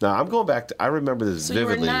 Now, I'm going back to, I remember this So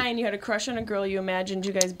vividly. you were 9, you had a crush on a girl, you imagined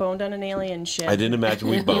you guys boned on an alien ship. I didn't imagine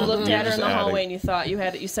we boned. You looked We were at her in just the hallway adding. and you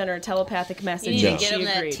thought you sent her a telepathic message. You need and to get she him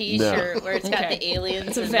that agreed. T-shirt where it's got Okay. the aliens.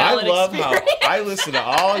 It's a and- valid I love experience. how I listen to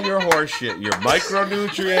all your horse shit, your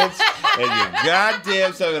micronutrients, and your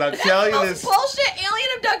goddamn stuff, and I'm telling you Most this. bullshit alien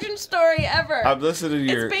abduction story ever. I'm listening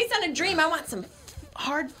to your. It's based on a dream. I want some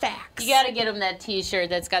hard facts. You got to get him that T-shirt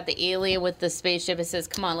that's got the alien with the spaceship. It says,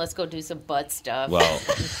 "Come on, let's go do some butt stuff." Well,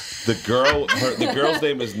 the girl's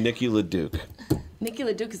name is Nikki LeDuc. Nikki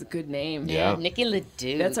LeDuc is a good name. Yeah. Nikki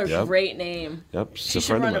LeDuc. That's a Yep. great name. Yep, she's She a should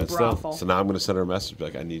friend of run a mine still. brothel. So now I'm going to send her a message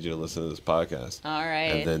like, I need you to listen to this podcast. All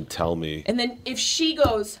right. And then tell me. And then if she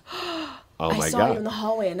goes, Oh I my saw you in God. the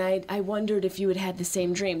hallway and I wondered if you had had the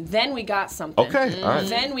same dream. Then we got something. Okay, all right.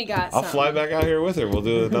 Then we got I'll something. fly back out here with her. We'll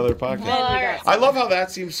do another podcast. Then we got I love how that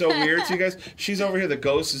seems so weird to you guys. She's over here, the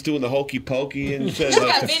ghost is doing the hokey pokey and says, She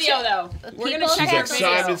got video though. We're gonna she's check her like, video.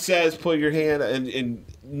 Simon says, put your hand and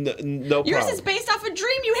no Yours problem. is based off a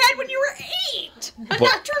dream you had when you were 8. A But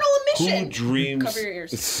nocturnal Who emission. dreams? Cover your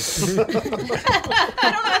ears. I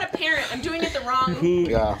don't know how to parent. I'm doing it the wrong.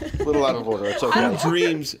 Yeah, a little out of order. It's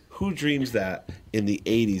okay. Who dreams that in the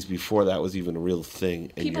 80s before that was even a real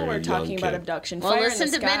thing? And People you're were a talking young about kid? abduction. Well, Fire in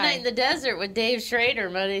listen the to sky. Midnight in the Desert with Dave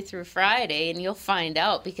Schrader Monday through Friday, and you'll find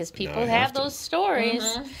out because people I have have to. those stories.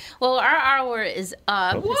 Mhm. Well, our hour is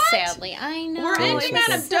up. What? Sadly, I know. We're ending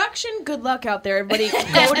on abduction. Good luck out there, everybody.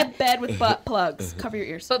 Go to bed with butt plugs. Cover your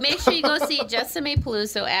ears. But make sure you go see Jessime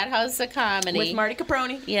Peluso at House of Comedy With Marty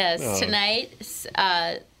Caproni. Yes, Oh. tonight.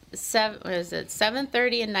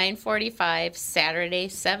 7:30 and 9:45. Saturday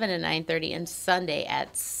 7 and 9:30, and Sunday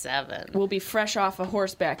at 7. We'll be fresh off a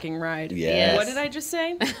horsebacking ride. Yes. What did I just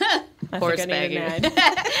say? I Horsebacking.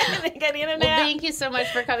 think I need a nap. Well, thank you so much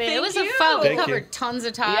for coming. It Thank was you. a fun. We Thank you. covered tons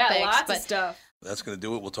of topics. Yeah, lots but of stuff. That's going to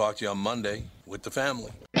do it. We'll talk to you on Monday with the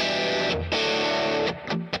family.